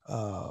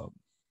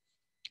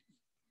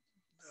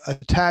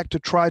attack to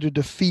try to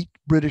defeat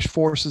British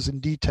forces in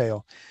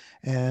detail.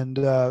 And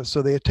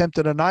so they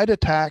attempted a night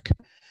attack,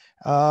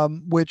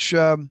 which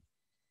the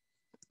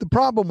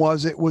problem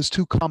was it was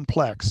too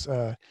complex,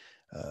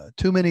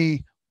 too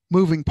many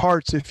moving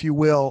parts, if you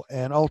will,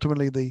 and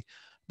ultimately the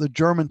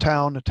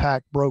Germantown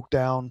attack broke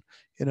down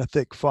in a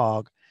thick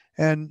fog.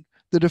 And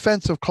the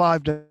defense of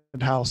Cliveden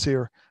House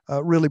here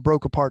really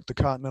broke apart the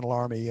Continental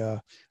Army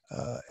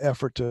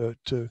effort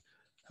to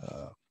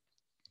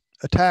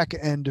attack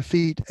and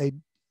defeat a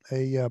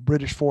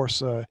British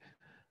force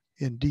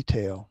in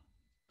detail.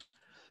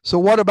 So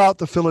what about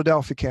the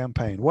Philadelphia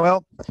campaign?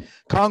 Well,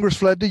 Congress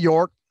fled to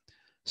York,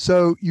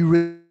 so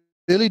you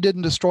really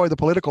didn't destroy the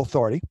political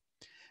authority.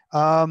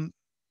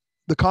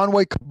 The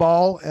Conway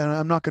Cabal, and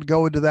I'm not going to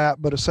go into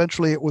that, but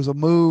essentially it was a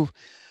move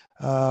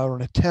or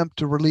an attempt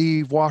to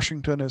relieve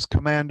Washington as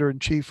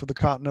commander-in-chief of the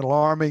Continental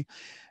Army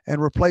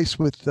and replace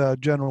with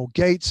General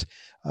Gates.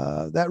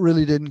 That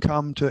really didn't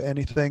come to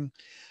anything.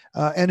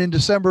 And in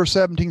December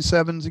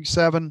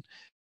 1777,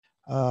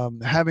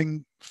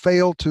 having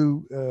failed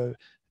to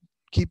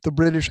keep the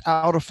British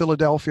out of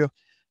Philadelphia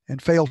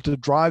and failed to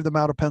drive them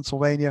out of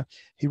Pennsylvania,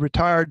 he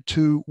retired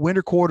to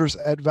winter quarters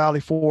at Valley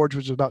Forge,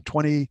 which is about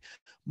 20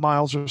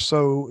 miles or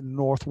so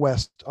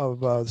northwest of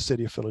the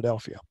city of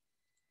Philadelphia.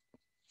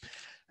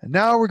 And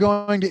now we're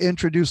going to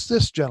introduce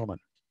this gentleman,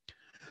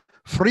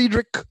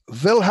 Friedrich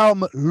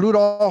Wilhelm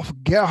Ludolf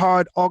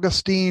Gerhard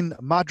Augustin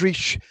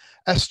Madrich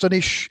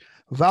Estenich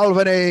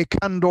Valvene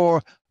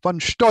Candor von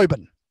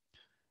Steuben.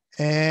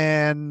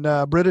 And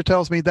Britta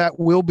tells me that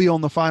will be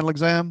on the final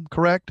exam,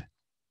 correct?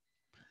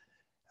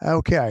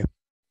 Okay.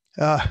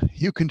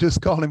 You can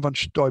just call him von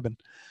Steuben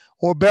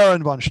or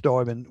Baron von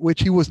Steuben,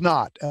 which he was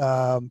not.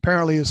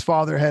 Apparently his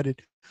father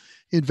had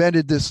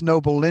invented this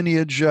noble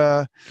lineage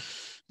that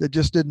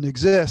just didn't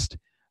exist.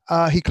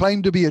 He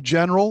claimed to be a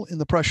general in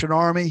the Prussian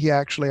army. He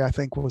actually, I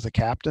think, was a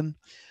captain.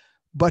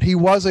 But he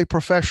was a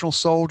professional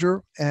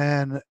soldier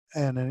and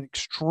an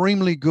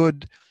extremely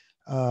good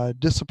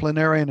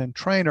disciplinarian and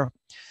trainer.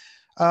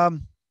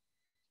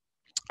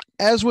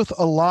 As with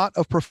a lot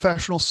of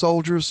professional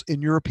soldiers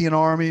in European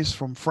armies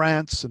from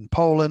France and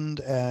Poland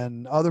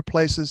and other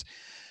places,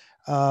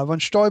 von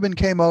Steuben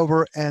came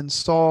over and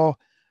saw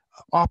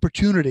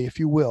opportunity, if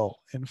you will,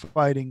 in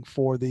fighting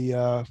for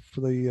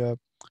the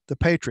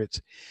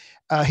Patriots.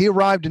 He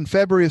arrived in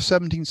February of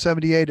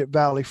 1778 at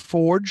Valley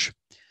Forge.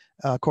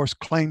 Of course,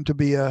 claimed to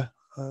be a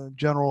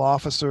general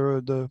officer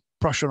of the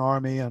Prussian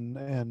army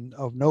and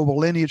of noble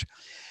lineage.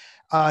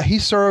 He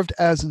served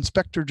as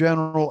Inspector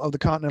General of the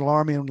Continental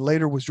Army and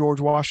later was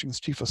George Washington's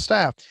Chief of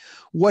Staff.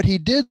 What he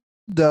did,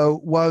 though,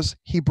 was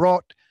he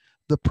brought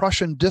the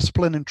Prussian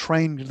discipline and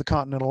training to the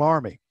Continental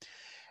Army.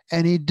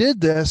 And he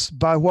did this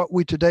by what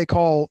we today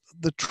call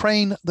the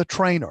train the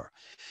trainer.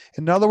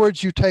 In other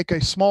words, you take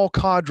a small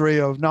cadre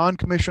of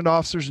non-commissioned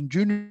officers and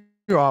junior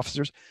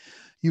officers,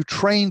 you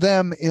train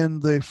them in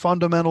the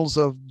fundamentals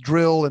of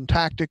drill and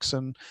tactics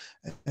and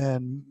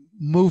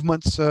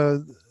movements,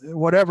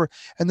 whatever,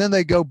 and then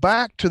they go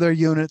back to their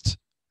units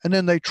and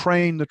then they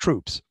train the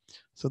troops.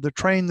 So the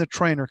train the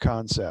trainer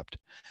concept.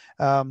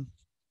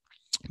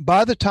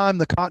 By the time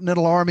the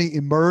Continental Army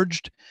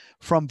emerged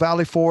from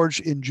Valley Forge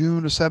in June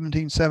of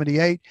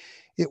 1778,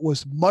 it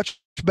was much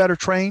better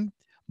trained,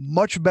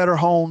 much better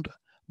honed,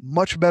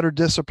 much better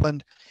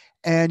disciplined,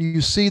 and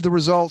you see the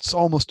results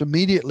almost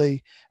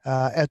immediately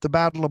at the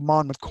Battle of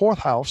Monmouth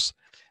Courthouse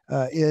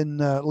in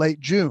late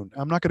June.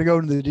 I'm not going to go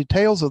into the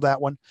details of that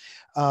one,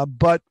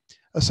 but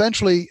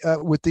essentially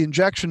with the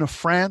injection of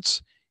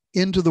France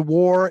into the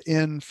war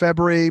in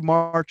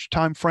February-March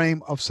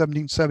timeframe of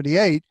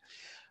 1778,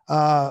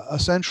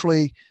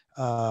 essentially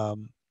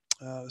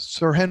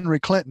Sir Henry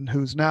Clinton,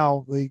 who's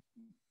now the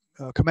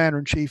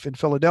commander-in-chief in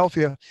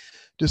Philadelphia,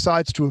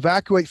 decides to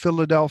evacuate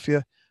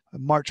Philadelphia,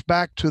 march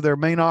back to their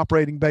main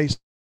operating base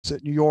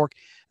at New York.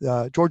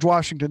 George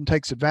Washington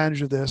takes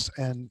advantage of this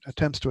and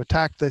attempts to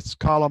attack this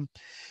column,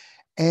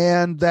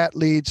 and that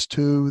leads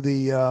to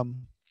the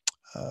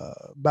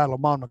Battle of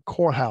Monmouth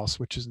Courthouse,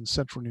 which is in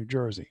central New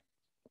Jersey.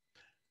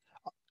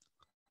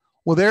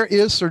 Well, there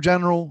is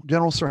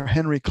General Sir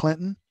Henry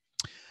Clinton.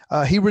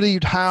 He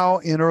relieved Howe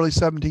in early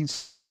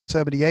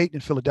 1778 in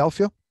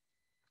Philadelphia,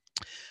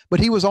 but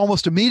he was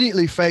almost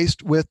immediately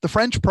faced with the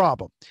French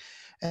problem.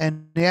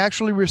 And he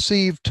actually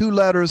received 2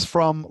 letters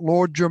from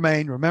Lord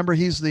Germain. Remember,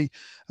 he's the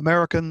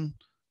American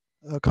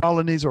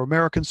colonies or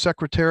American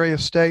Secretary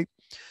of State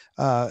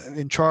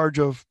in charge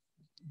of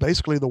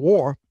basically the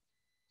war.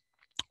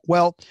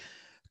 Well,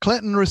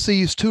 Clinton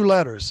receives 2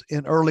 letters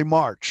in early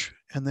March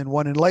and then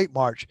one in late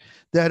March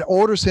that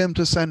orders him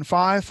to send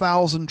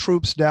 5,000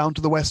 troops down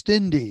to the West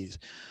Indies.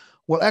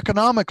 Well,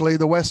 economically,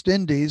 the West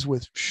Indies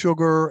with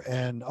sugar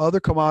and other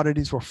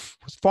commodities was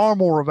far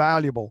more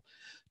valuable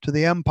to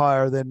the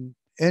empire than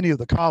any of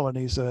the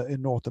colonies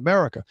in North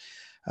America.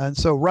 And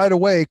so right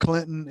away,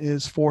 Clinton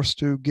is forced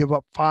to give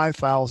up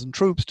 5,000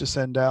 troops to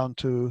send down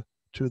to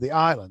the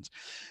islands.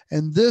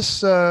 And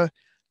this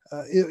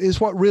is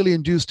what really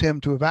induced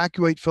him to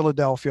evacuate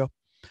Philadelphia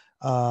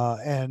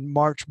and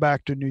march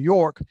back to New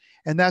York.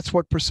 And that's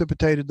what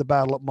precipitated the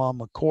Battle at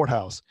Monmouth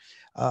Courthouse.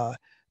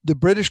 The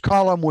British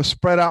column was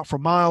spread out for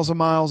miles and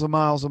miles and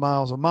miles and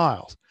miles and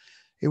miles.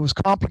 It was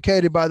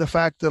complicated by the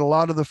fact that a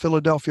lot of the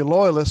Philadelphia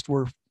loyalists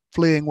were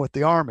fleeing with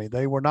the army.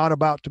 They were not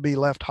about to be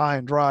left high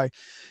and dry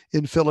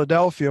in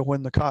Philadelphia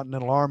when the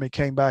Continental Army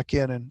came back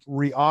in and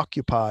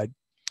reoccupied.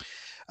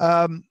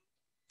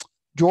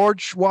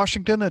 George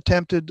Washington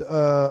attempted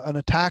an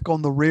attack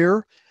on the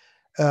rear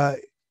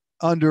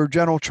under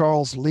General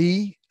Charles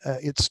Lee.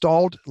 It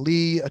stalled.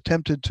 Lee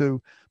attempted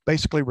to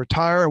basically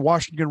retire.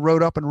 Washington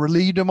rode up and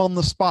relieved him on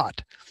the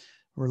spot.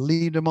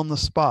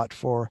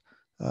 For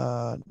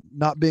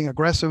not being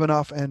aggressive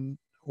enough, and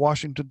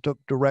Washington took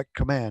direct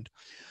command.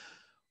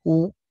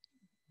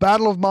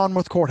 Battle of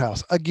Monmouth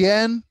Courthouse.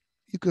 Again,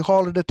 you could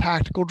call it a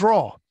tactical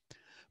draw,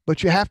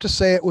 but you have to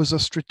say it was a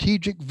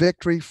strategic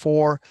victory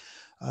for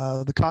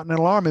the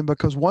Continental Army,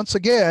 because once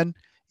again,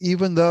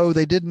 even though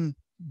they didn't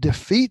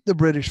defeat the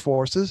British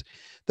forces,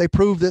 they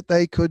proved that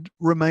they could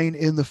remain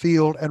in the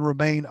field and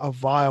remain a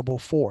viable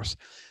force.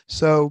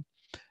 So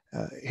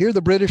here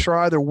the British are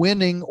either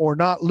winning or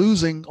not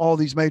losing all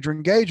these major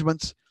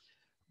engagements,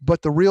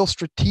 but the real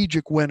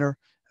strategic winner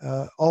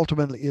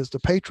ultimately is the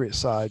Patriot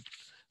side,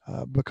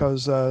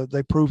 because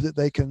they prove that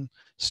they can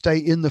stay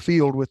in the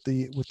field with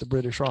the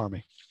British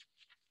Army.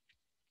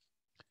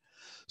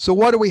 So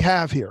what do we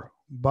have here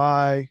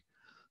by,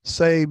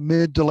 say,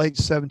 mid to late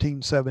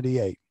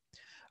 1778?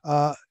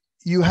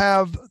 You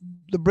have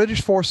the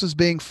British forces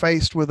being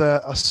faced with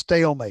a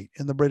stalemate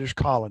in the British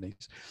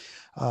colonies.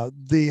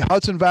 The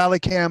Hudson Valley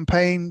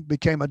Campaign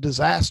became a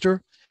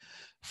disaster.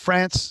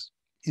 France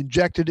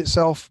injected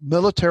itself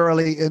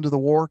militarily into the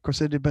war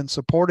because it had been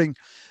supporting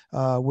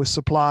with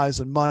supplies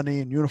and money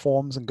and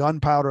uniforms and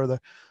gunpowder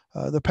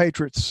the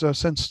Patriots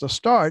since the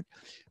start.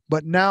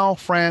 But now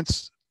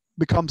France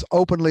becomes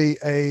openly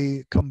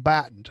a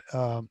combatant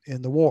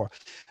in the war.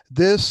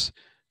 This,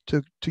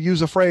 to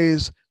use a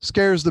phrase,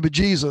 scares the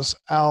bejesus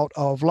out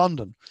of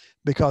London,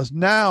 because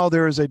now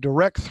there is a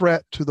direct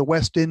threat to the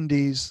West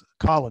Indies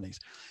colonies.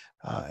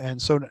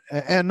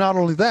 And not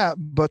only that,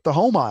 but the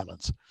home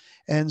islands.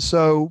 And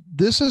so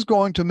this is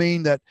going to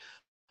mean that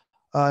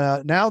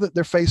now that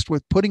they're faced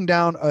with putting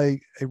down a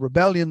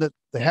rebellion that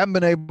they haven't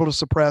been able to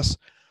suppress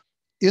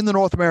in the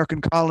North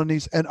American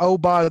colonies, and oh,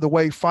 by the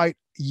way, fight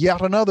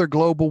yet another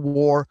global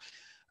war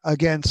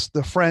against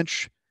the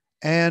French,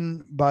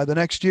 and by the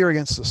next year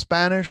against the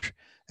Spanish,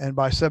 and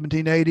by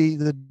 1780,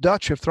 the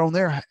Dutch have thrown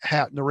their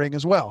hat in the ring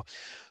as well.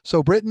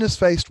 So Britain is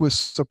faced with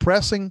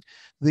suppressing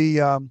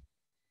the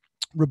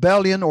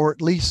rebellion, or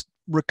at least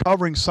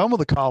recovering some of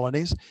the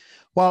colonies,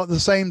 while at the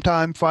same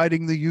time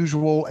fighting the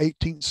usual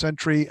 18th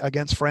century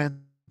against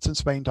France and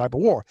Spain type of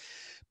war.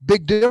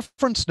 Big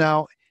difference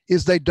now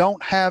is they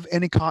don't have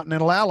any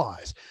continental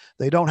allies.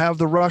 They don't have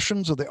the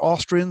Russians or the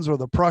Austrians or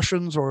the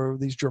Prussians or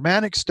these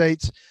Germanic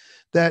states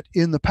that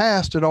in the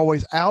past had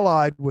always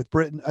allied with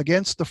Britain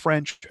against the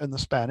French and the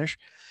Spanish.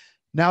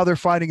 Now they're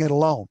fighting it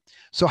alone.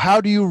 So how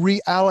do you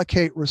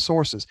reallocate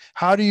resources?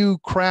 How do you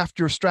craft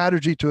your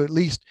strategy to at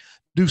least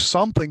do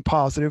something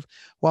positive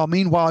while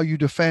meanwhile you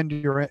defend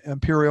your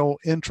imperial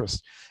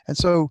interests? And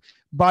so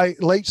by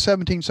late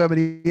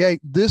 1778,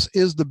 this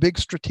is the big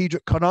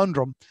strategic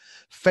conundrum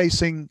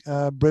facing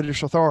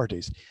British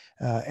authorities.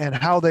 And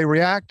how they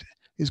react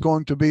is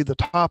going to be the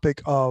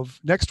topic of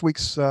next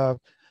week's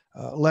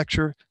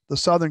lecture, the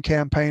Southern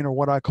Campaign, or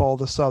what I call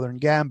the Southern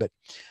Gambit,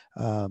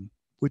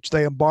 which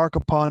they embark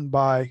upon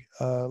by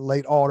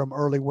late autumn,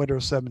 early winter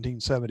of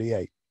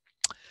 1778.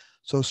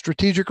 So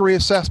strategic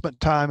reassessment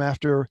time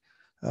after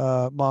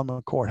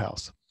Monmouth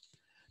Courthouse.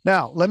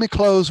 Now, let me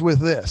close with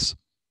this.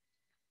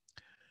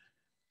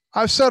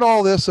 I've said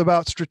all this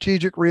about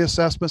strategic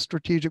reassessment,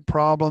 strategic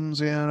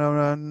problems,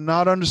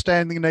 not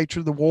understanding the nature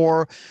of the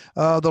war,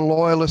 the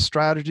loyalist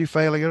strategy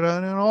failing,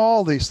 and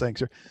all these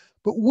things.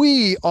 But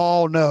we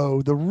all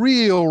know the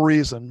real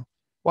reason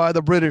why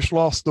the British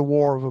lost the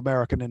War of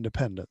American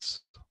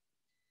Independence.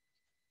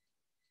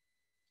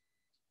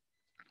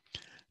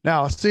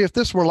 Now, see, if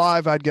this were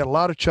live, I'd get a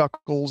lot of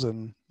chuckles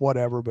and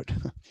whatever, but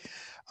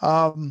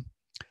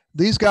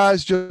These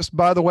guys, just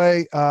by the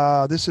way,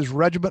 this is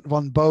Regiment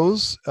von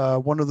Bose,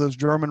 one of those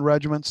German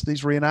regiments.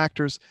 These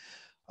reenactors,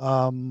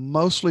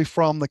 mostly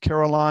from the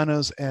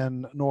Carolinas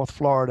and North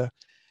Florida.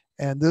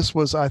 And this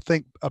was, I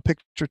think, a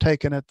picture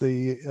taken at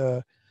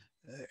the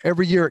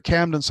every year at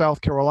Camden, South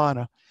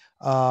Carolina.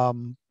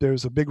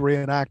 There's a big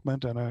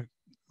reenactment and a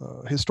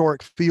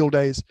historic field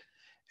days,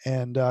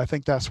 and I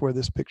think that's where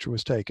this picture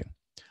was taken.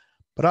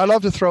 But I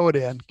love to throw it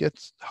in,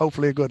 gets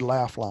hopefully a good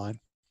laugh line.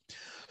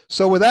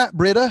 So with that,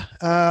 Britta,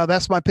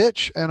 that's my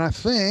pitch, and I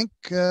think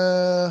we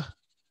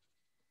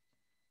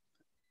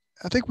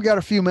got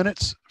a few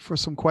minutes for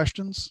some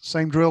questions.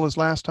 Same drill as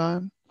last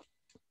time.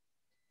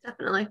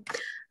 Definitely.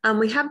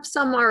 We have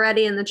some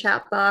already in the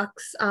chat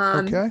box,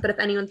 Okay. But if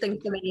anyone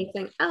thinks of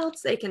anything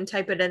else, they can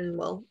type it in and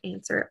we'll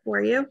answer it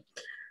for you.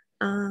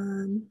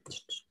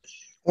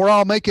 Or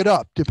I'll make it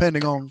up,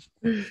 depending on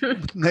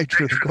the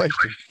nature of the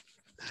question.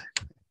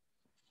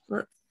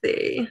 Let's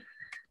see.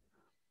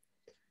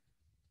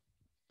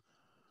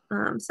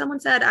 Someone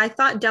said, I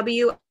thought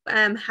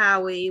W.M.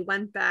 Howe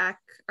went back,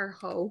 or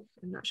Ho,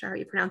 I'm not sure how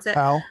you pronounce it,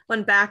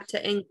 went back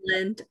to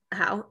England,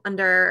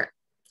 under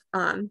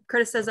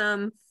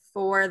criticism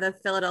for the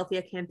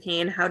Philadelphia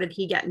campaign. How did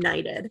he get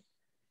knighted?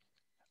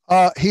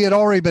 He had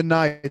already been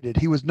knighted.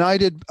 He was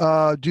knighted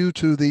due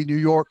to the New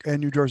York and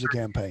New Jersey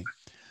campaign.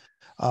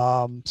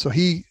 So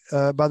he,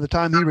 by the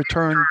time he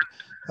returned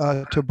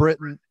to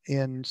Britain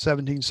in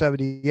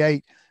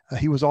 1778,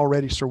 he was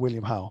already Sir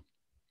William Howe.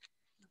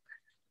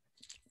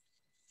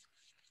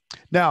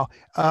 Now,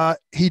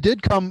 he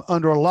did come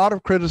under a lot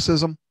of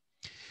criticism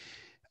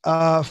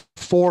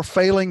for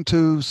failing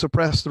to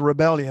suppress the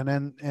rebellion,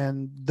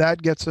 and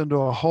that gets into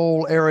a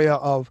whole area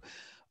of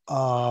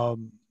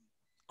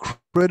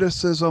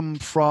criticism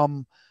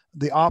from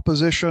the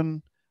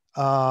opposition,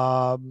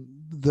 from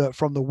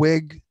the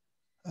Whig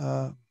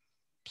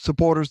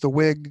supporters, the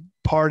Whig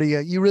party.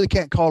 You really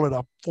can't call it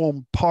a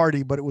formed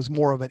party, but it was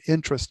more of an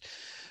interest.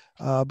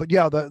 But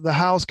yeah, the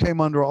Howes came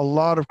under a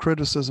lot of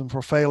criticism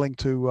for failing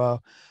to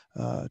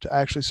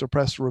actually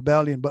suppress the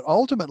rebellion. But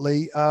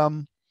ultimately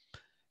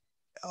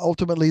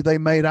they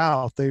made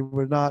out. They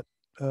were not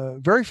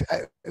very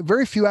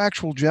few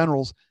actual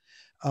generals.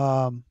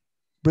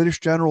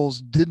 British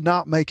generals did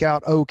not make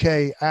out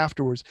okay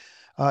afterwards.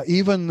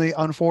 Even the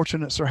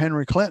unfortunate Sir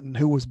Henry Clinton,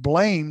 who was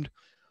blamed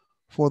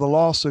for the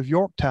loss of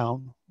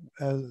Yorktown,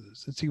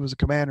 since he was a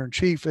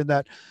commander-in-chief in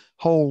that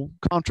whole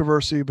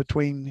controversy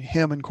between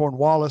him and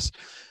Cornwallis,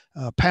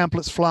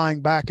 pamphlets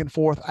flying back and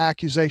forth,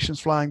 accusations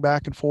flying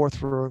back and forth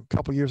for a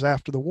couple of years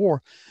after the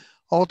war.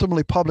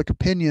 Ultimately, public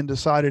opinion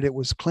decided it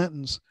was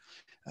Clinton's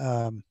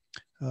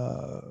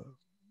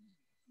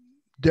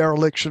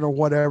dereliction or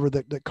whatever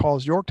that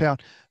caused Yorktown.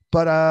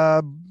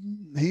 But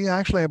he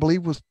actually, I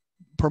believe, was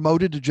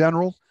promoted to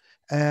general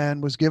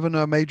and was given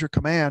a major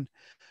command.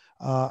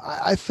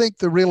 I think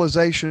the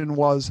realization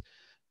was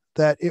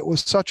that it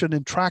was such an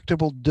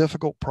intractable,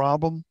 difficult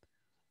problem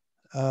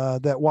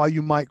that while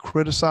you might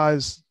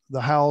criticize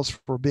the Howes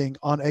for being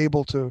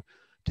unable to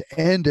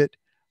end it,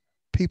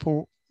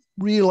 people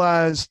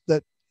realized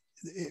that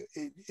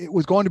it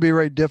was going to be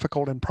very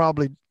difficult and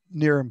probably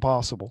near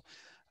impossible.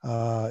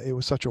 It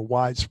was such a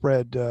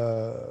widespread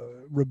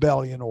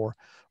rebellion or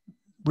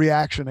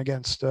reaction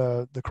against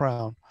the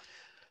crown.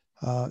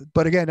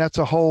 But again, that's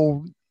a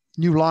whole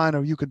new line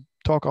of, you could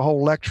talk a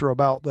whole lecture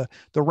about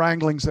the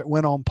wranglings that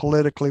went on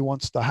politically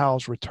once the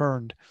Howes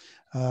returned.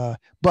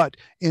 But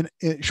in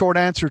short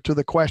answer to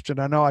the question,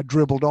 I know I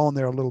dribbled on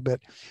there a little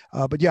bit,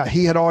 but yeah,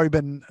 he had already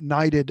been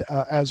knighted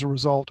as a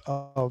result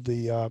of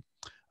the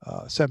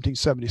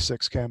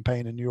 1776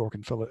 campaign in New York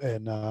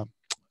and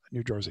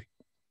New Jersey.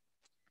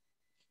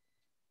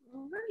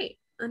 All right,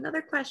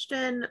 another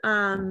question.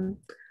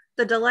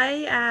 The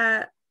delay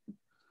at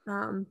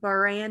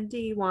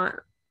Brandywine.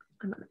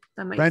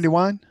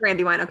 Brandywine?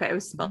 Brandywine, okay, it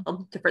was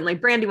spelled differently.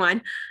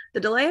 Brandywine. The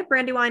delay at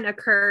Brandywine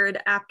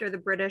occurred after the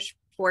British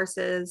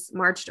forces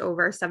marched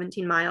over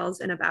 17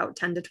 miles in about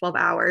 10 to 12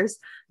 hours.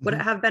 Would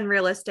it have been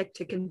realistic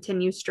to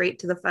continue straight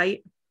to the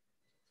fight?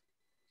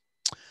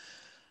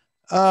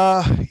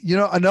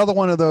 Another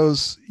one of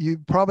those, you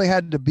probably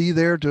had to be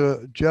there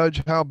to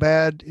judge how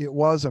bad it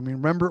was. I mean,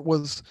 remember, it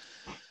was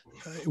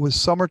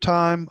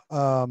summertime.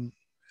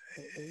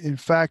 In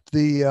fact,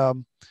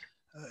 the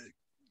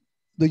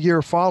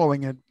year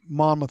following at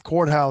Monmouth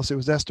Courthouse, it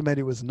was estimated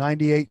it was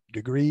 98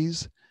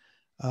 degrees.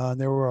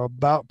 There were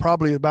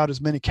probably about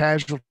as many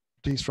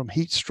casualties from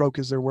heat stroke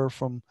as there were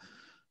from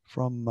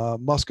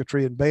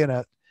musketry and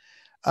bayonet.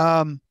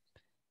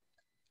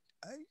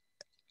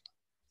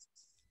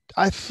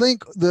 I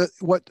think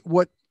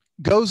what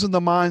goes in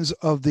the minds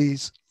of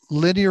these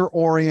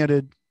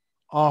linear-oriented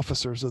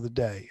officers of the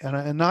day,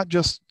 and not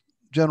just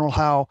General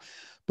Howe,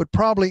 but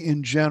probably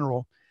in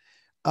general,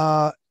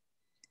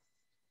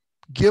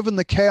 given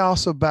the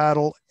chaos of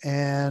battle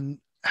and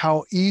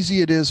how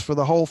easy it is for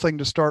the whole thing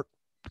to start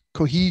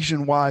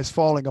cohesion-wise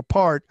falling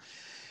apart,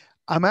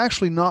 I'm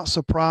actually not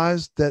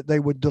surprised that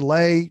they would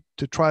delay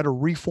to try to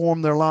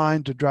reform their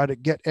line, to try to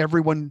get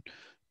everyone,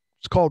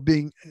 it's called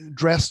being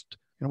dressed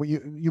You know,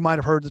 you might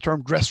have heard the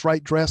term dress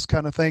right dress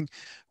kind of thing,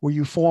 where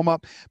you form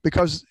up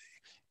because,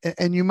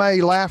 and you may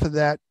laugh at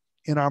that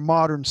in our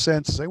modern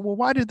sense, say, well,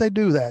 why did they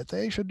do that?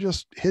 They should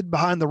just hid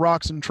behind the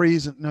rocks and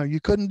trees. And no, you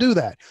couldn't do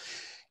that.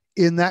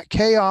 In that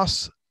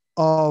chaos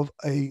of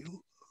a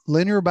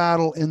linear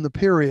battle in the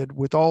period,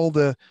 with all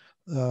the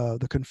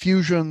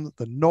confusion,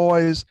 the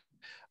noise,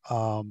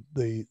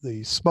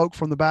 the smoke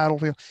from the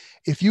battlefield,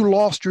 if you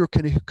lost your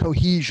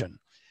cohesion,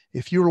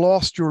 if you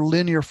lost your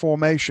linear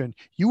formation,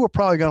 you were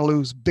probably going to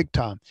lose big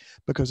time,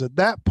 because at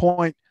that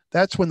point,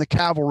 that's when the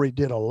cavalry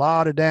did a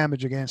lot of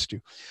damage against you.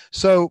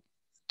 So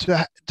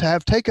to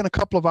have taken a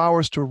couple of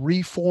hours to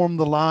reform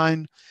the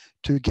line,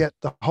 to get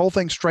the whole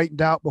thing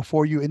straightened out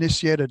before you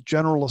initiate a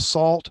general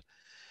assault,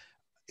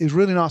 is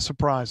really not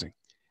surprising.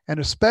 And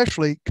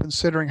especially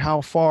considering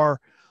how far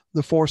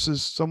the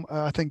forces,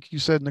 I think you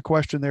said in the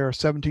question there, a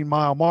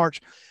 17-mile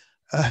march.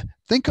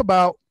 Think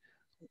about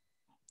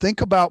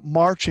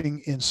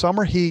marching in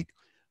summer heat,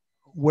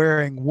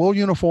 wearing wool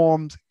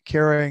uniforms,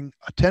 carrying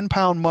a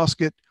 10-pound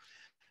musket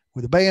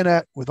with a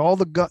bayonet, with all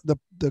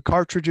the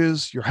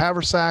cartridges, your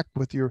haversack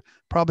with your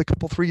probably a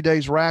couple, 3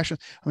 days rations.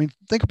 I mean,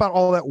 think about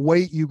all that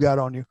weight you got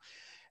on you.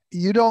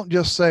 You don't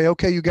just say,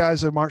 okay, you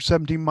guys have marched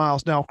 17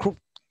 miles now,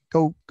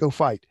 go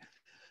fight.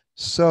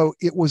 So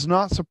it was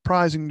not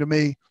surprising to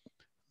me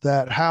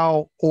that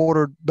Howe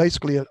ordered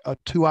basically a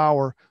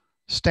 2-hour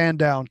stand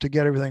down to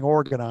get everything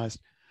organized.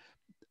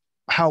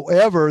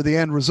 However, the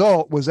end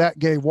result was that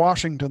gave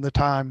Washington the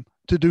time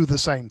to do the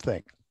same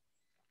thing.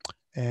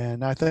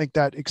 And I think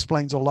that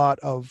explains a lot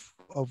of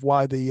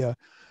why the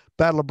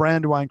Battle of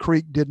Brandywine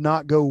Creek did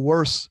not go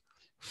worse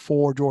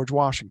for George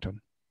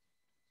Washington.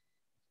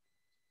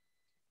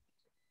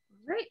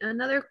 All right,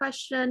 another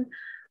question.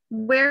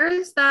 Where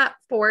is that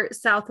fort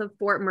south of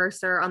Fort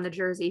Mercer on the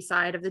Jersey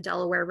side of the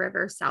Delaware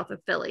River, south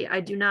of Philly? I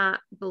do not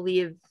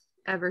believe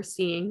ever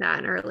seeing that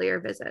in earlier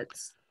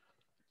visits.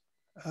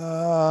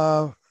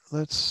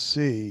 Let's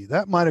see.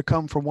 That might have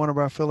come from one of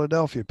our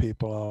Philadelphia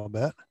people, I'll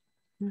bet.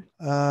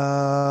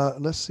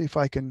 Let's see if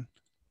I can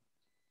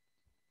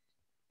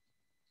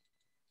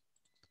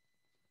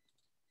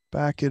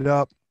back it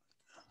up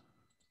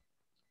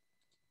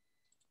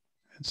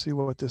and see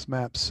what this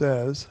map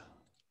says.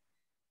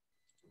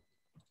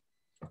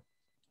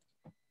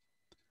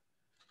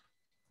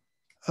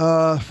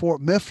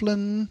 Fort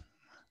Mifflin,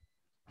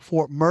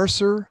 Fort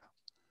Mercer,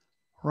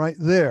 right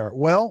there.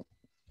 Well,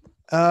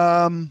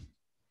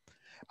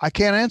 I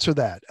can't answer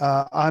that.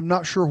 I'm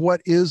not sure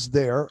what is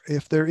there,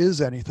 if there is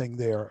anything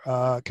there.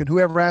 Can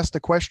whoever asked the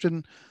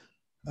question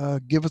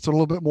give us a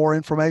little bit more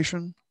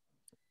information?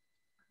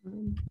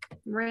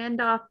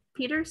 Randolph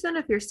Peterson,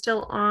 if you're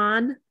still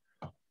on,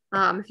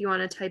 if you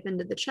want to type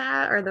into the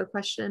chat or the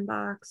question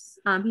box.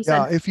 He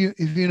said, if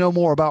you know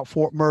more about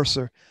Fort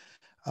Mercer.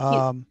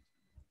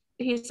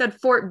 He said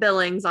Fort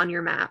Billings on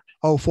your map.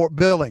 Oh, Fort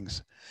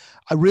Billings.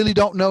 I really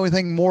don't know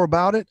anything more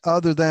about it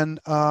other than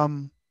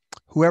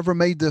whoever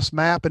made this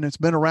map, and it's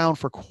been around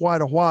for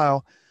quite a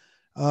while,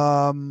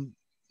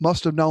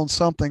 must have known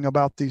something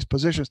about these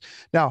positions.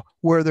 Now,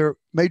 were there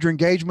major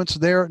engagements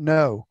there?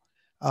 No.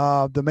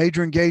 The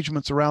major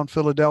engagements around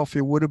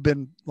Philadelphia would have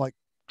been like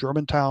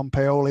Germantown,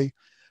 Paoli,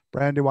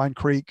 Brandywine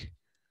Creek.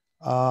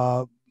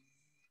 But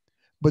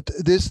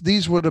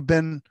these would have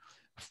been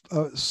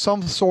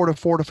some sort of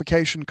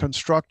fortification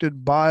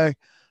constructed by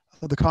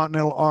the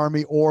Continental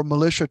Army or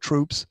militia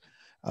troops,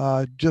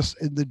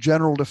 just in the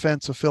general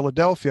defense of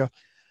Philadelphia,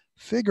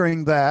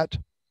 figuring that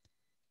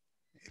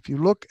if you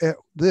look at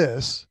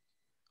this,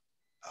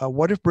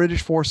 what if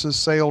British forces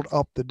sailed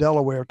up the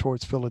Delaware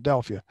towards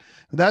Philadelphia?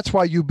 And that's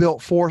why you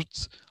built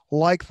forts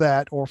like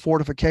that, or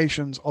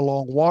fortifications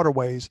along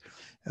waterways,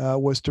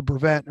 was to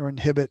prevent or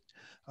inhibit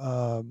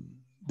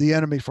the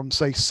enemy from,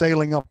 say,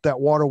 sailing up that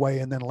waterway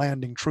and then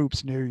landing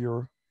troops near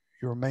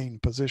your main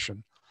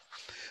position.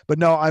 But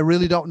no, I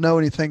really don't know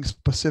anything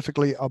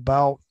specifically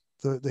about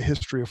the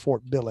history of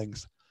Fort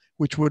Billings,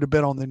 which would have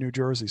been on the New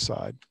Jersey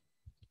side.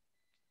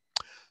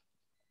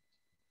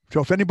 So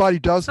if anybody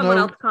does know. Someone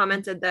else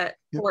commented that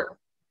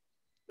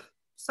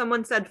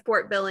someone said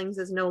Fort Billings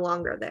is no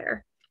longer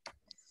there.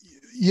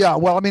 Yeah,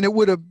 well, I mean, it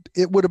would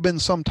have been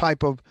some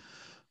type of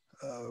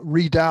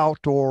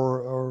redoubt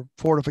or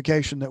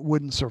fortification that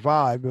wouldn't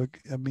survive.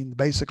 I mean,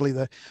 basically,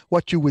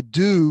 what you would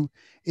do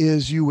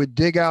is you would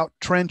dig out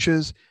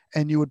trenches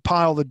and you would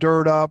pile the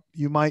dirt up.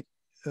 You might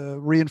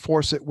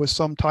reinforce it with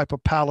some type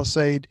of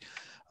palisade,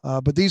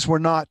 but these were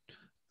not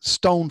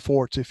stone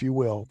forts, if you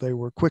will. They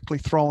were quickly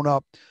thrown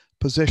up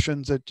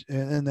positions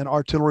and then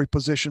artillery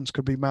positions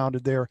could be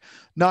mounted there.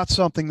 Not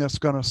something that's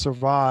going to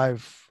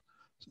survive,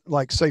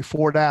 like, say,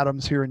 Fort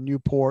Adams here in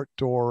Newport,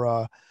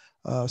 or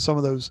some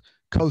of those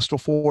coastal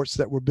forts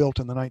that were built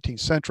in the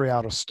 19th century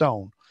out of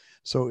stone.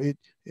 So it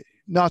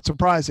not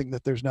surprising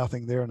that there's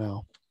nothing there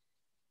now.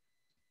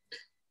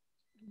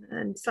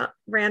 And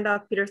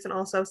Randolph Peterson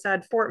also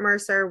said Fort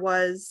Mercer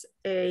was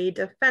a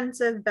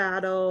defensive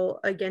battle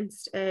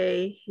against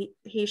a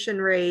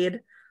Haitian raid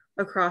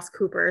across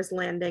Cooper's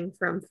Landing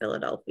from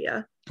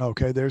Philadelphia.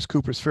 Okay, there's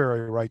Cooper's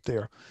Ferry right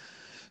there.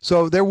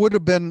 So there would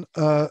have been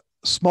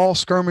small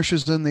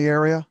skirmishes in the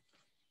area,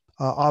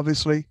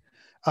 obviously.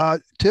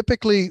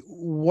 Typically,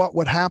 what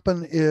would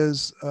happen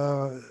is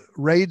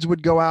raids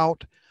would go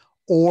out,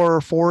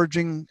 or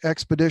foraging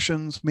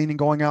expeditions, meaning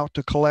going out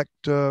to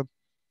collect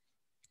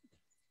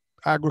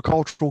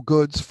agricultural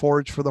goods,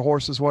 forage for the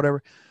horses,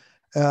 whatever.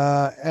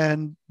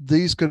 And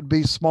these could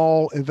be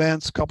small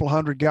events, a couple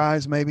hundred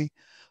guys maybe.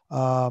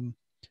 And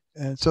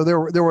so there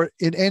were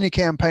in any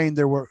campaign,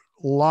 there were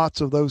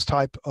lots of those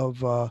type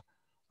of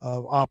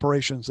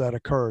operations that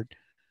occurred.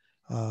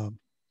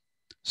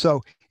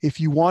 So if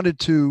you wanted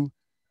to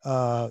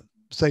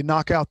say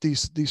knock out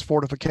these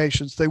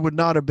fortifications, they would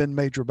not have been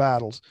major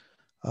battles.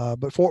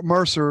 But Fort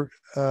Mercer,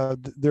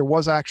 there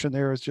was action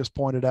there, as just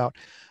pointed out.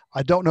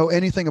 I don't know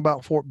anything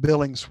about Fort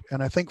Billings,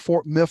 and I think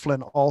Fort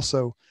Mifflin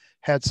also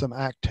had some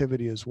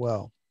activity as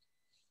well.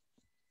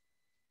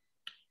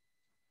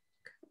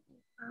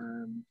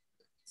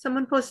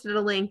 Someone posted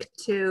a link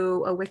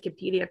to a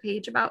Wikipedia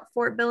page about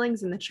Fort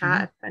Billings in the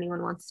chat, if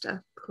anyone wants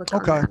to click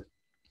on that.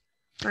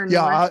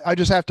 Yeah, I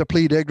just have to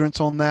plead ignorance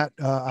on that.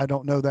 I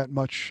don't know that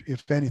much,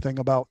 if anything,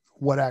 about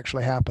what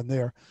actually happened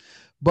there,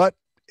 but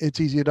it's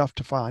easy enough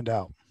to find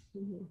out.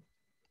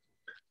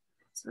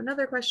 So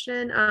another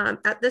question,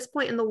 at this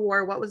point in the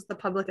war, what was the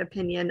public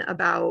opinion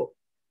about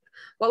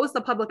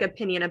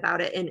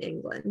it in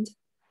England?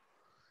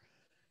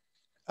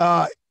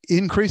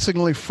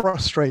 Increasingly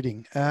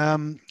frustrating.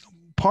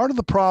 Part of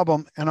the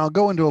problem, and I'll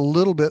go into a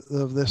little bit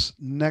of this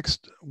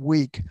next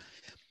week,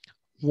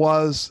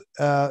 was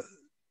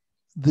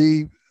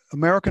the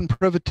American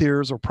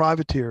privateers or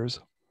privateers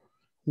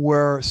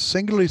were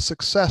singularly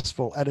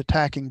successful at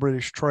attacking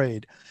British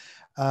trade.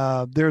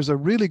 There's a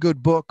really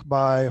good book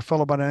by a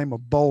fellow by the name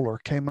of Bowler,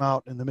 came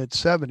out in the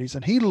mid-70s,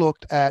 and he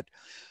looked at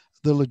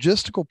the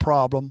logistical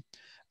problem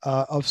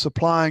of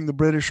supplying the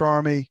British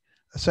Army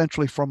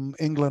essentially from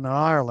England and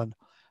Ireland.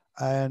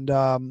 And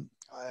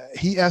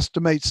he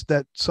estimates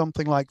that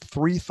something like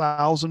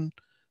 3,000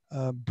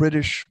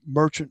 British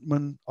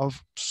merchantmen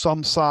of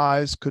some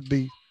size, could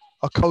be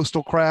a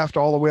coastal craft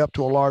all the way up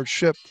to a large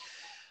ship,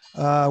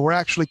 were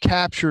actually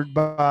captured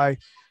by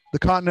the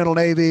Continental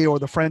Navy or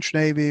the French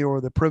Navy or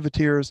the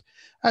privateers.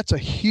 That's a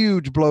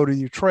huge blow to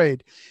your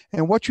trade.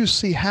 And what you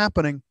see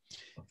happening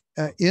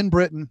in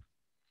Britain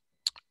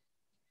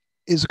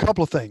is a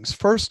couple of things.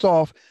 First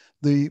off,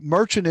 the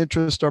merchant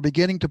interests are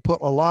beginning to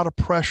put a lot of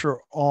pressure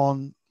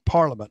on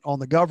Parliament, on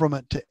the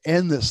government, to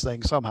end this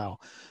thing somehow,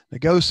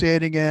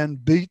 negotiating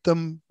and beat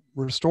them,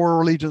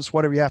 restore allegiance,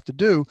 whatever you have to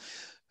do,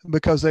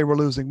 because they were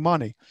losing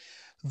money.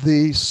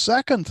 The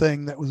second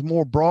thing that was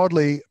more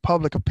broadly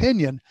public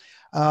opinion,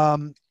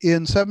 in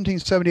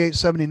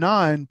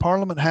 1778-79,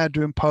 Parliament had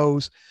to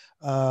impose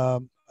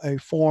a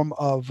form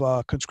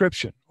of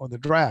conscription, or the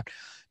draft.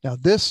 Now,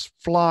 this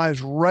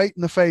flies right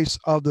in the face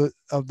of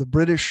the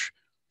British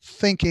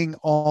thinking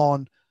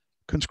on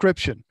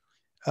conscription.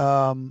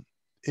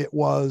 It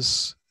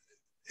was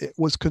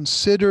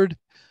considered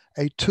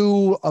a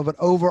tool of an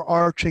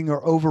overarching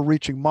or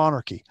overreaching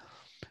monarchy.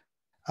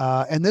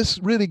 And this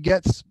really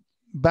gets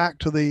back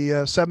to the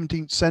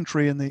 17th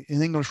century in the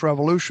English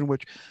Revolution,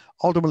 which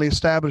ultimately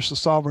established the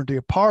sovereignty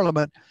of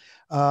Parliament,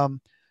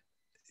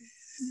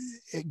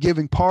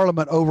 giving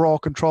Parliament overall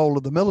control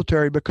of the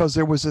military, because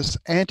there was this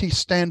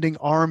anti-standing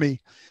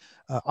army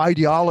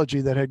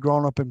ideology that had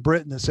grown up in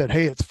Britain that said,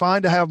 hey, it's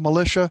fine to have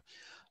militia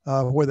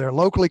where they're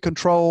locally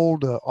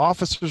controlled.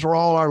 Officers are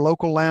all our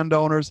local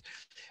landowners.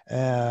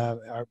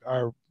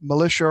 Our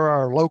militia are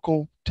our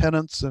local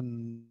tenants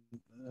and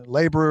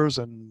laborers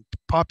and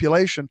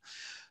population,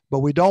 but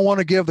we don't want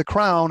to give the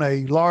crown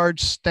a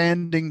large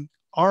standing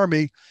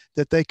army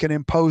that they can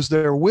impose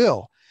their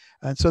will.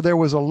 And so there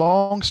was a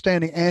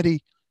long-standing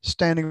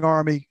anti-standing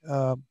army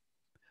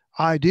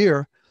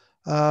idea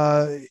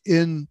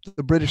in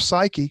the British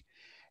psyche.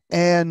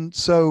 And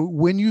so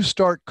when you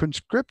start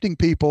conscripting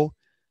people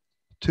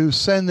to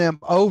send them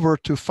over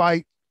to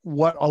fight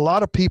what a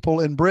lot of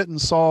people in Britain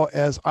saw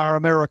as our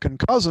American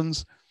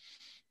cousins,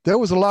 there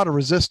was a lot of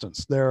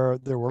resistance. There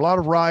were a lot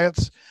of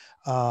riots.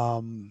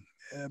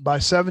 By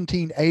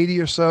 1780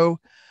 or so,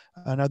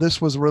 now this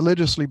was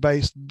religiously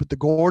based, but the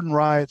Gordon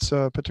riots,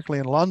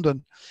 particularly in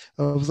London,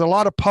 there was a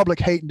lot of public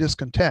hate and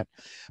discontent.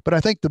 But I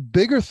think the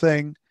bigger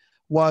thing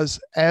was,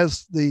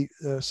 as the,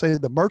 say,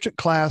 the merchant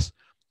class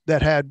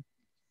that had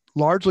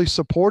largely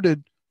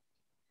supported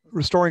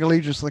restoring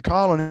allegiance to the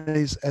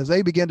colonies, as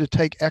they began to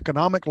take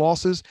economic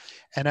losses,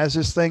 and as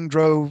this thing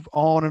drove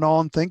on and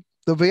on, think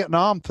the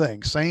Vietnam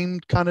thing, same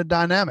kind of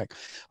dynamic.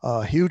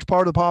 A huge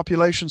part of the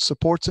population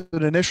supports it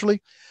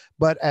initially,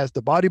 but as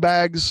the body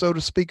bags, so to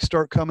speak,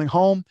 start coming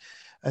home,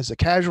 as the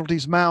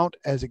casualties mount,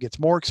 as it gets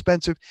more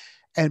expensive,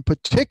 and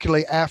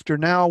particularly after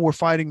now we're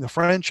fighting the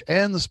French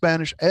and the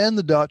Spanish and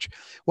the Dutch,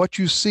 what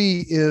you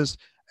see is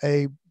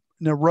an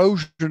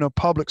erosion of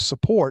public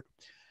support.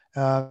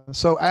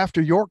 So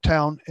after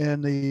Yorktown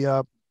in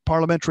the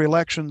parliamentary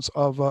elections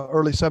of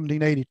early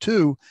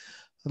 1782,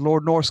 the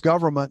Lord North's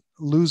government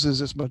loses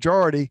its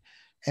majority,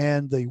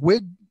 and the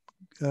Whig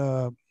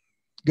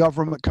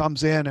government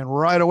comes in, and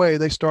right away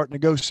they start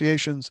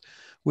negotiations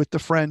with the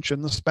French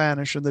and the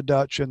Spanish and the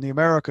Dutch and the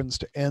Americans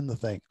to end the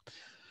thing.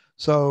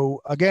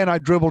 So again, I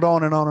dribbled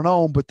on and on and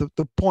on, but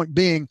the point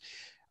being,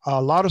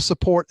 a lot of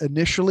support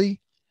initially,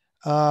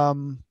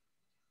 but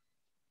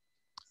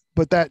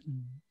that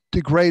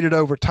degraded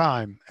over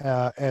time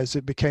as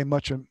it became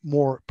much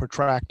more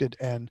protracted,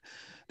 and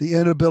the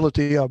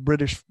inability of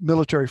British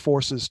military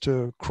forces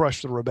to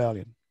crush the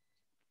rebellion.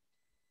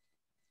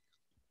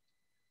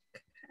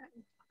 Okay.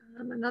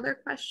 Another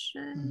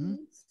question.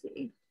 Let's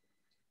see.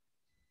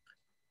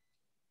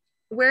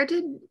 Where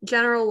did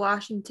General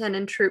Washington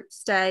and troops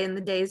stay in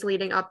the days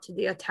leading up to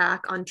the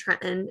attack on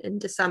Trenton in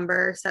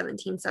December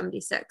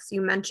 1776?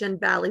 You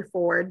mentioned Valley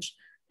Forge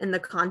in the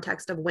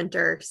context of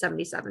winter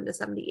 77 to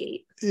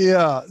 78.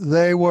 Yeah,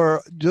 they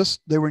were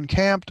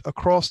encamped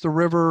across the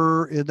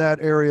river in that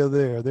area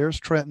there. There's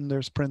Trenton,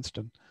 there's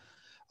Princeton.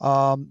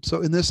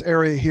 So in this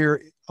area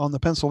here on the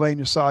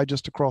Pennsylvania side,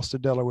 just across the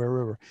Delaware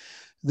River.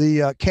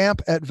 The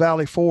camp at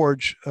Valley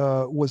Forge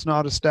was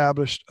not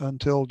established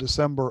until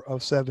December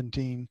of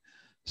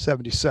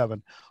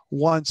 1777.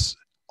 Once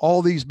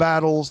all these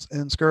battles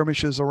and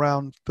skirmishes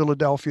around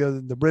Philadelphia,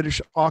 the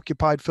British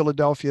occupied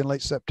Philadelphia in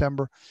late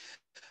September.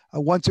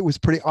 Once it was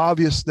pretty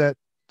obvious that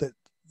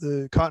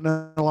the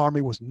Continental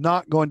Army was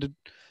not going to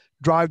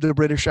drive the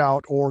British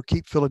out or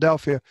keep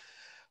Philadelphia,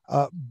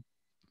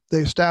 they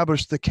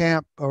established the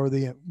camp, or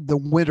the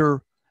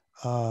winter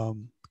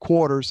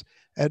quarters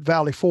at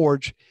Valley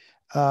Forge.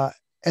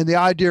 And the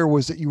idea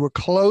was that you were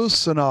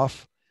close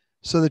enough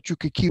so that you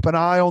could keep an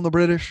eye on the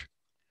British,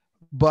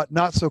 but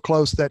not so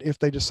close that if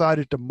they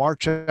decided to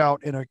march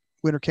out in a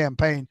winter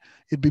campaign,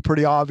 it'd be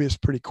pretty obvious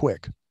pretty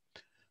quick.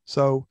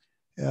 So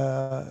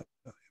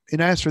in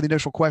answer to the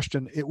initial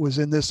question, it was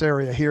in this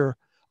area here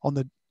on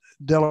the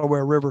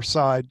Delaware River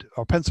side,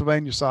 or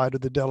Pennsylvania side of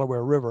the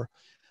Delaware River,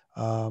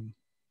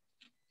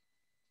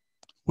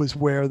 was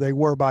where they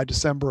were by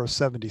December of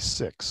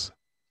 76.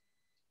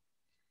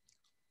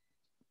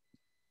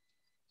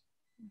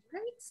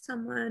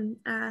 Someone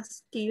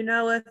asked, do you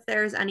know if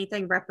there's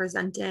anything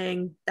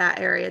representing that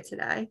area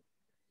today?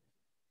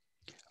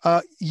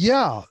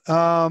 Yeah,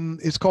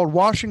 it's called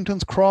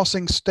Washington's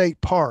Crossing State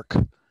Park,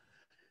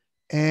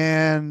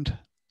 and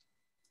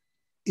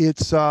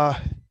it's an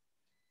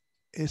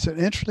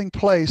interesting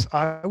place.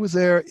 I was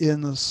there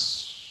in the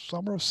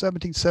summer of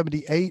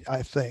 1778,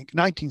 I think,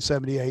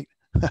 1978.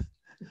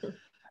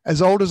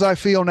 As old as I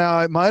feel now,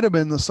 it might have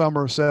been the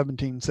summer of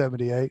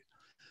 1778.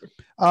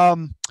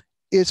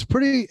 It's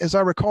pretty, as I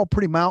recall,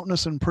 pretty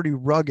mountainous and pretty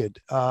rugged.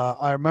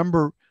 I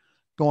remember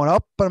going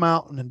up a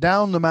mountain and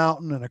down the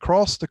mountain and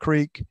across the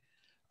creek.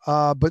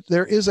 But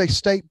there is a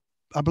state,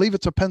 I believe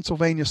it's a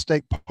Pennsylvania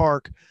state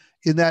park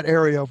in that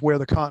area of where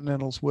the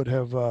Continentals would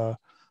have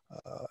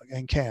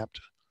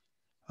encamped.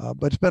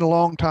 But it's been a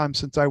long time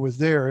since I was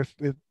there. If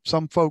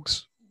some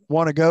folks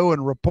want to go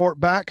and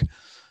report back,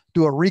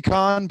 do a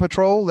recon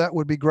patrol, that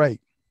would be great.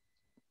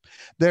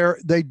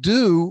 They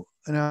do.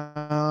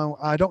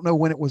 I don't know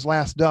when it was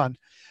last done,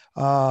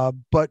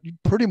 but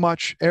pretty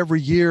much every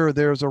year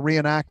there's a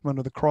reenactment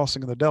of the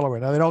crossing of the Delaware.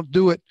 Now, they don't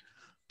do it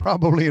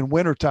probably in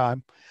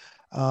wintertime,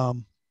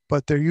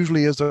 but there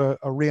usually is a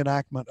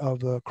reenactment of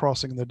the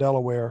crossing of the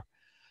Delaware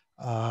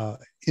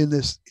in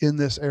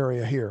this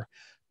area here.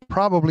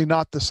 Probably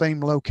not the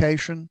same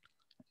location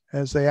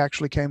as they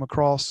actually came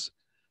across,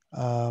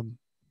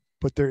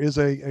 but there is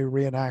a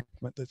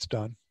reenactment that's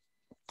done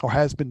or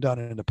has been done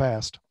in the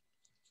past.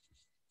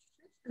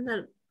 And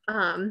then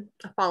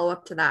a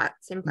follow-up to that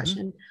same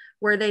question. Mm-hmm.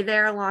 Were they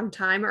there a long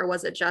time, or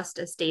was it just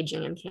a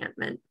staging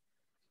encampment?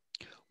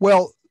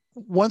 Well,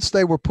 once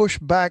they were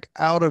pushed back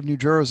out of New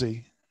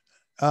Jersey,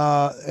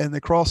 and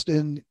they crossed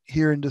in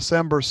here in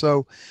December,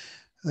 so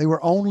they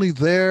were only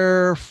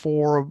there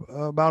for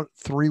about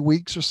 3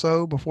 weeks or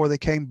so before they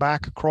came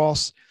back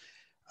across,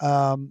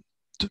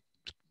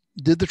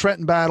 did the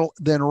Trenton battle,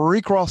 then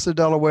recrossed the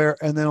Delaware,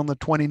 and then on the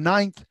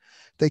 29th,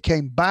 they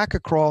came back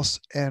across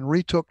and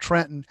retook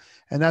Trenton,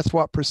 and that's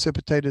what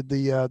precipitated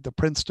the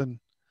Princeton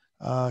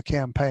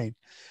campaign.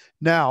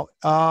 Now,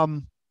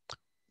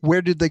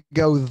 where did they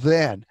go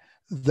then?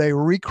 They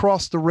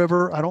recrossed the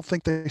river. I don't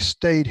think they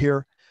stayed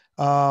here.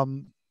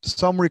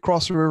 Some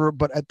recrossed the river,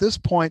 but at this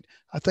point,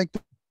 I think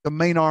the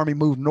main army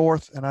moved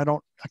north, and I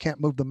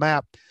can't move the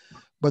map,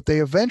 but they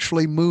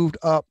eventually moved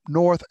up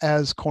north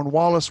as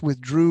Cornwallis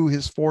withdrew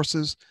his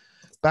forces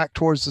back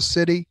towards the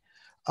city.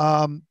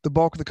 The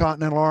bulk of the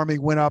Continental Army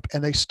went up,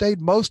 and they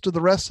stayed most of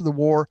the rest of the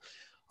war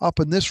up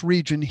in this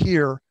region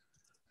here,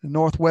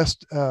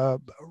 northwest,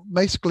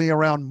 basically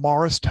around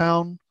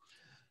Morristown,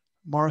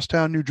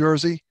 New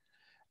Jersey,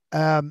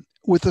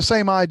 with the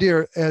same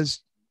idea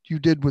as you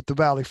did with the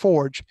Valley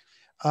Forge.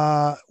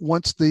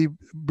 Once the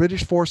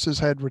British forces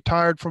had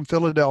retired from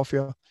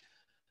Philadelphia,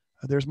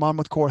 there's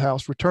Monmouth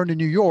Courthouse, returned to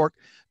New York,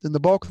 then the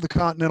bulk of the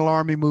Continental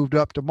Army moved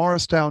up to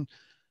Morristown.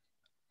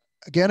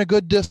 Again, a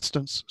good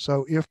distance.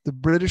 So if the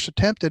British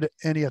attempted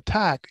any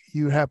attack,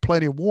 you have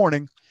plenty of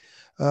warning,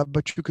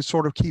 but you could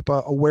sort of keep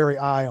a wary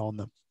eye on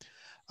them.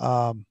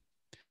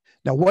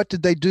 Now, what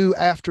did they do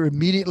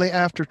immediately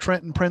after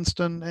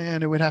Trenton-Princeton?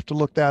 And we'd have to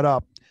look that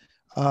up.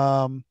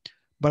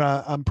 But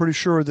I'm pretty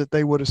sure that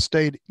they would have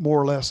stayed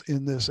more or less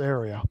in this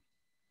area.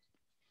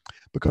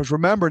 Because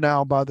remember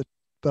now, by the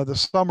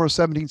summer of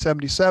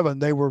 1777,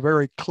 they were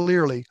very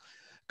clearly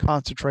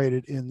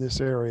concentrated in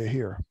this area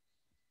here.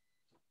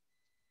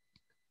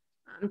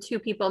 Two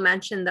people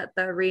mentioned that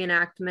the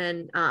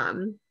reenactment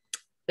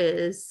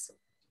is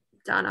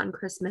done on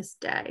Christmas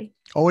Day.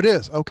 Oh, it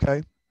is?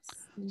 Okay.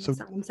 So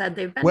someone said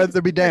they've been.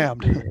 Weather be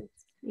damned.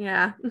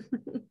 Yeah.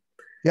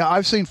 Yeah,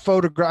 I've seen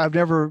photographs. I've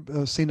never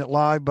seen it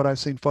live, but I've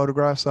seen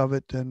photographs of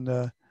it,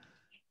 and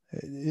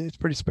it's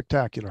pretty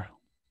spectacular.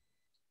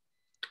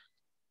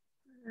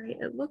 All right.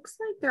 It looks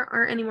like there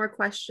aren't any more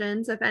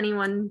questions. If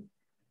anyone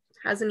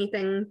has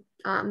anything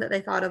that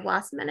they thought of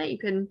last minute, you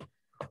can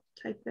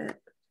type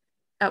it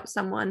out.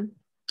 One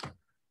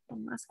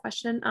last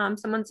question.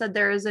 Someone said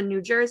there is a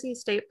New Jersey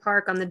state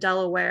park on the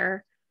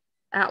Delaware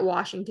at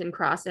Washington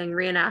Crossing.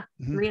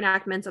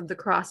 Reenactments of the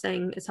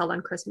crossing is held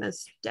on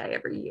Christmas Day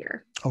every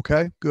year.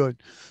 Okay,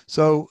 good.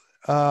 So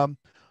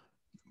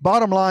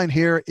bottom line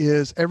here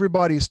is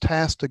everybody's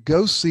tasked to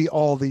go see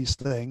all these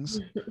things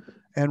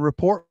and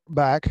report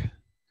back.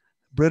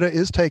 Britta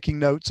is taking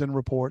notes and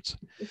reports.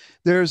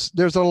 There's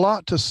a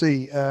lot to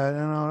see,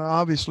 and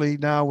obviously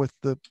now with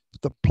the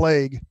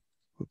plague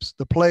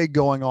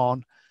going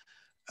on,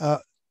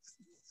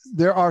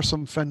 there are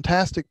some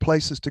fantastic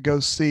places to go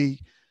see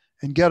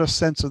and get a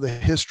sense of the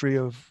history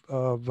of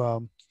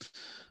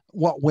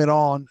what went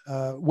on,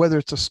 whether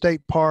it's a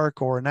state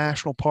park or a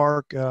national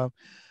park. There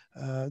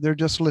are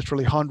just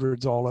literally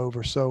hundreds all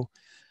over. So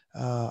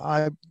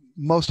I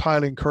most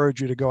highly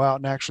encourage you to go out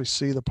and actually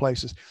see the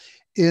places.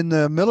 In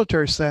the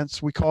military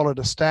sense, we call it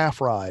a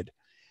staff ride.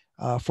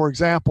 For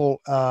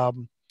example,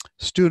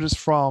 students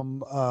from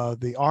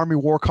the Army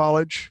War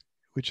College,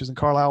 which is in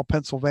Carlisle,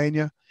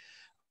 Pennsylvania,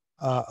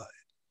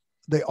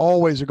 they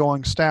always are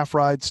going staff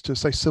rides to,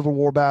 say, Civil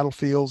War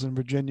battlefields in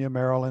Virginia,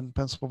 Maryland,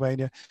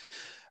 Pennsylvania.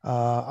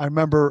 I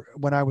remember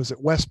when I was at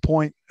West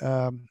Point,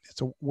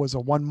 was a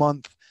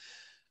 1-month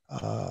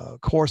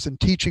course in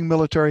teaching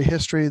military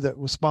history that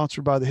was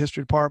sponsored by the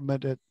history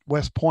department at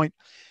West Point.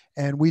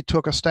 And we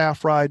took a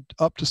staff ride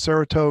up to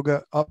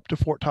Saratoga, up to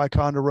Fort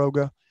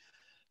Ticonderoga,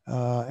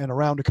 and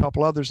around a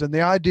couple others. And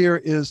the idea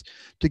is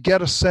to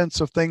get a sense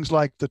of things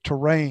like the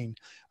terrain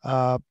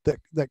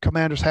that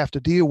commanders have to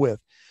deal with.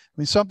 I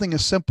mean, something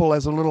as simple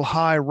as a little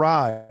high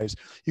rise.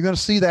 You're going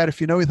to see that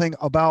if you know anything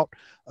about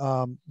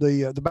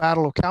the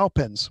Battle of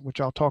Cowpens, which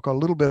I'll talk a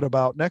little bit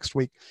about next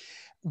week.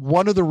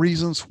 One of the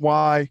reasons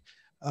why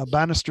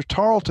Bannister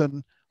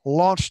Tarleton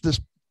launched this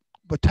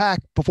attack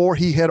before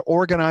he had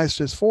organized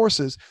his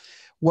forces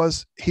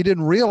was he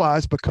didn't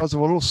realize, because of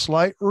a little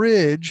slight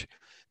ridge,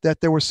 that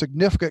there were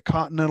significant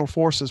Continental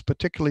forces,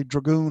 particularly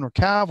dragoon or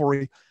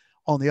cavalry,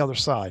 on the other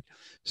side.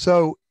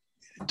 So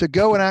to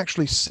go and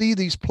actually see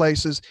these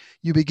places,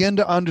 you begin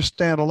to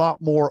understand a lot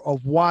more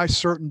of why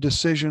certain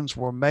decisions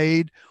were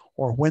made,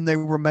 or when they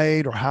were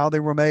made, or how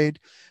they were made,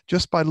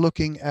 just by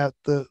looking at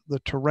the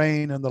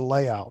terrain and the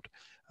layout.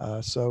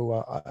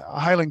 So I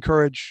highly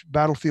encourage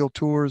battlefield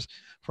tours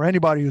for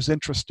anybody who's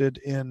interested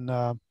in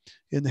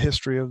the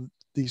history of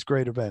these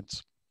great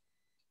events.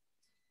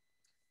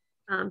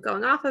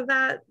 Going off of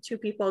that, two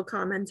people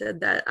commented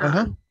that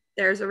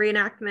there's a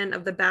reenactment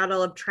of the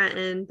Battle of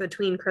Trenton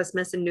between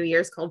Christmas and New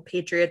Year's called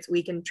Patriots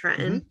Week in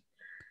Trenton.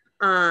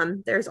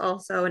 There's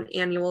also an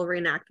annual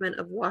reenactment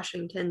of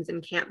Washington's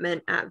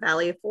encampment at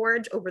Valley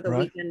Forge over the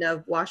weekend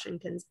of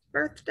Washington's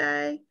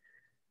birthday.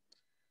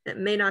 It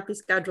may not be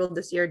scheduled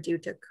this year due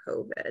to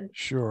COVID.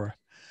 Sure.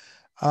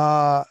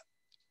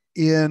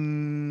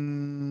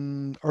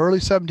 In early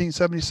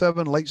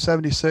 1777, late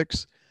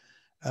 76,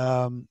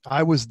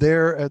 I was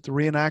there at the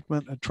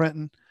reenactment at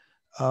Trenton,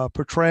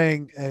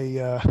 portraying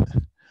a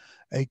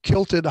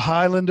kilted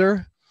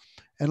Highlander.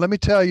 And let me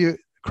tell you,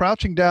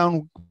 crouching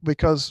down,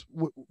 because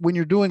when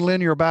you're doing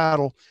linear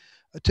battle,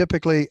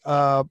 typically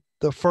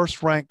the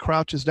first rank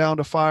crouches down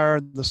to fire,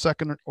 and the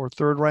second or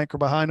third rank are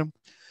behind them.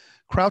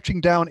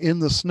 Crouching down in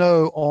the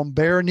snow on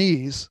bare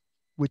knees,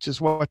 which is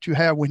what you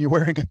have when you're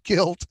wearing a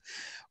kilt,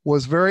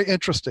 was very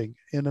interesting.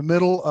 In the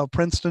middle of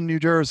Princeton, New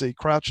Jersey,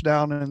 crouched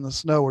down in the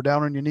snow or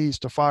down on your knees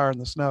to fire in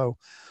the snow.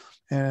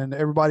 And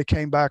everybody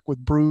came back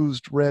with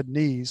bruised red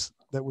knees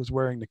that was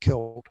wearing the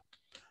kilt.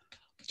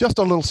 Just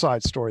a little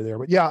side story there.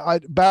 But yeah,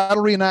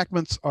 battle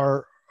reenactments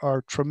are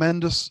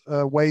tremendous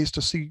ways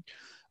to see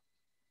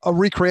a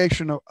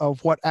recreation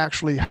of what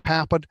actually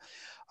happened.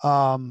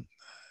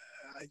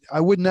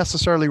 I wouldn't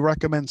necessarily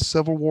recommend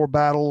Civil War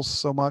battles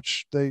so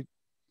much.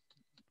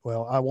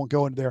 Well, I won't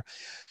go into there.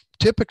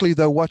 Typically,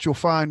 though, what you'll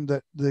find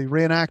that the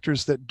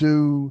reenactors that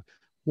do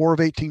War of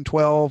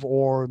 1812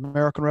 or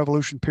American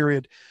Revolution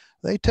period,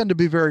 they tend to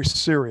be very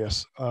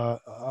serious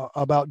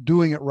about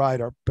doing it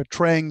right, or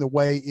portraying the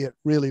way it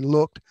really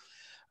looked.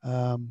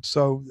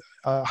 So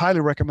I highly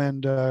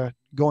recommend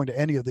going to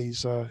any of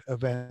these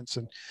events.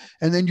 And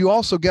then you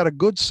also get a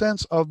good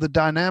sense of the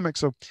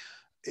dynamics of,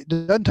 it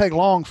doesn't take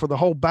long for the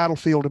whole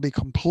battlefield to be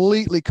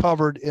completely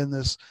covered in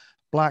this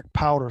black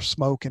powder,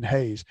 smoke, and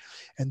haze.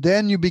 And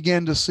then you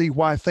begin to see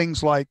why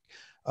things like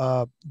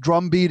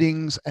drum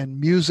beatings and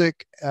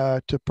music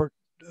to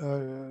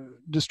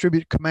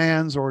distribute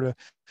commands or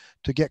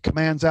to get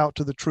commands out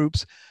to the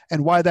troops,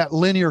 and why that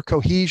linear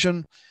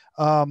cohesion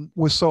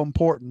was so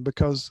important.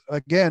 Because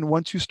again,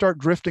 once you start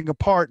drifting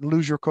apart and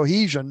lose your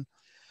cohesion,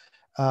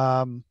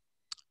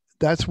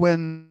 that's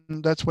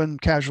when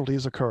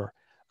casualties occur.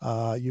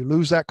 You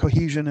lose that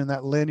cohesion in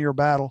that linear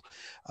battle,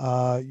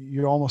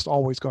 you're almost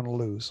always going to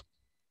lose.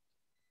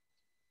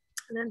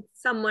 And then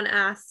someone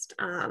asked,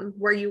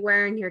 were you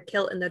wearing your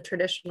kilt in the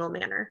traditional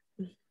manner?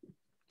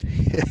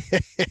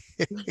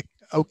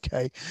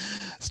 Okay.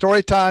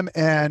 Story time.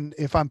 And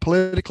if I'm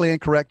politically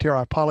incorrect here,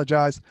 I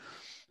apologize.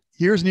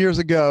 Years and years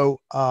ago,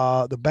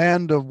 the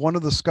band of one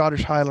of the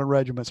Scottish Highland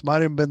regiments,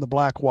 might have been the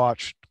Black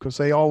Watch, because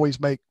they always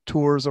make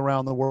tours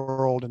around the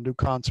world and do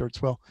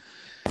concerts. Well,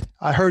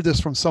 I heard this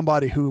from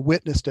somebody who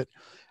witnessed it.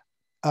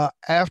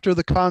 After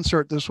the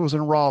concert, this was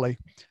in Raleigh,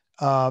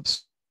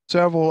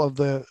 several of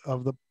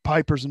the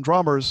pipers and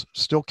drummers,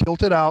 still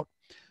kilted out,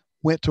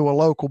 went to a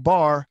local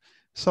bar.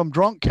 Some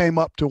drunk came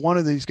up to one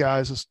of these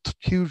guys, this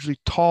hugely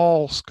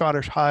tall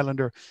Scottish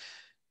Highlander,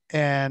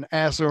 and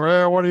asked him,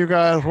 "Well, what do you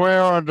guys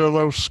wear under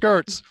those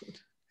skirts?"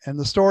 And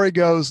the story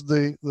goes,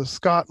 the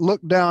Scot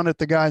looked down at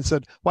the guy and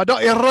said, "Why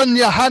don't you run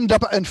your hand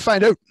up and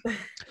find out?"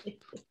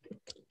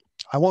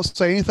 I won't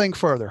say anything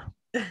further.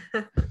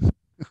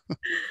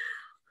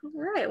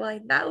 All right. Well,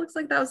 that looks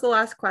like that was the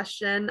last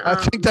question. I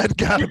think that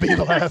got to be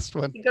the last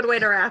one. Good way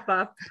to wrap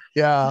up.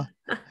 Yeah.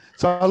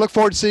 So I look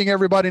forward to seeing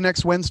everybody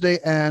next Wednesday,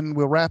 and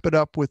we'll wrap it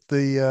up with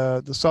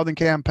the Southern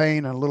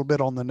Campaign and a little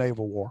bit on the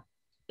Naval War.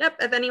 Yep.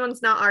 If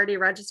anyone's not already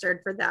registered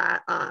for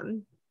that,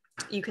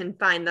 you can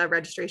find the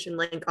registration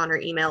link on our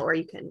email, or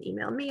you can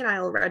email me and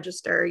I'll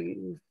register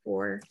you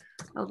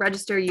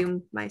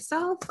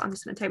myself. I'm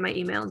just going to type my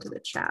email into the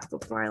chat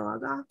before I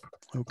log off.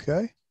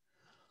 Okay.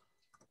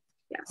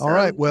 Yeah, so all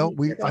right. Well,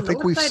 I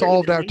think we've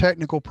solved our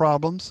technical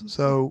problems.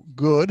 So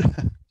good.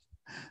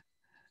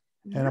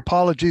 And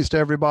apologies to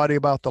everybody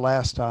about the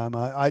last time.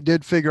 I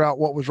did figure out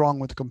what was wrong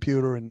with the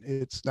computer, and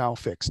it's now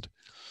fixed.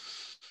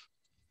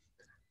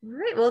 All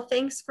right. Well,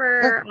 thanks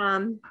for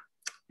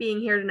being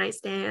here tonight,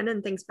 Stan,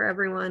 and thanks for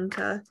everyone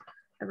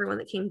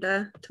that came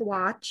to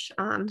watch.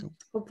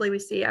 Hopefully we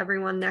see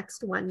everyone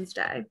next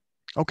Wednesday.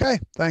 Okay.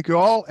 Thank you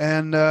all,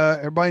 and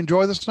everybody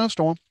enjoy the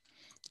snowstorm.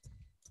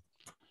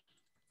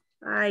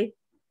 Bye.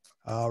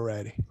 All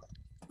righty.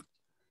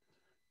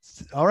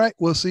 All right.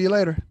 We'll see you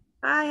later.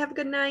 Bye. Have a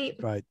good night.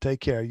 All right.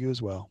 Take care. You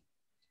as well.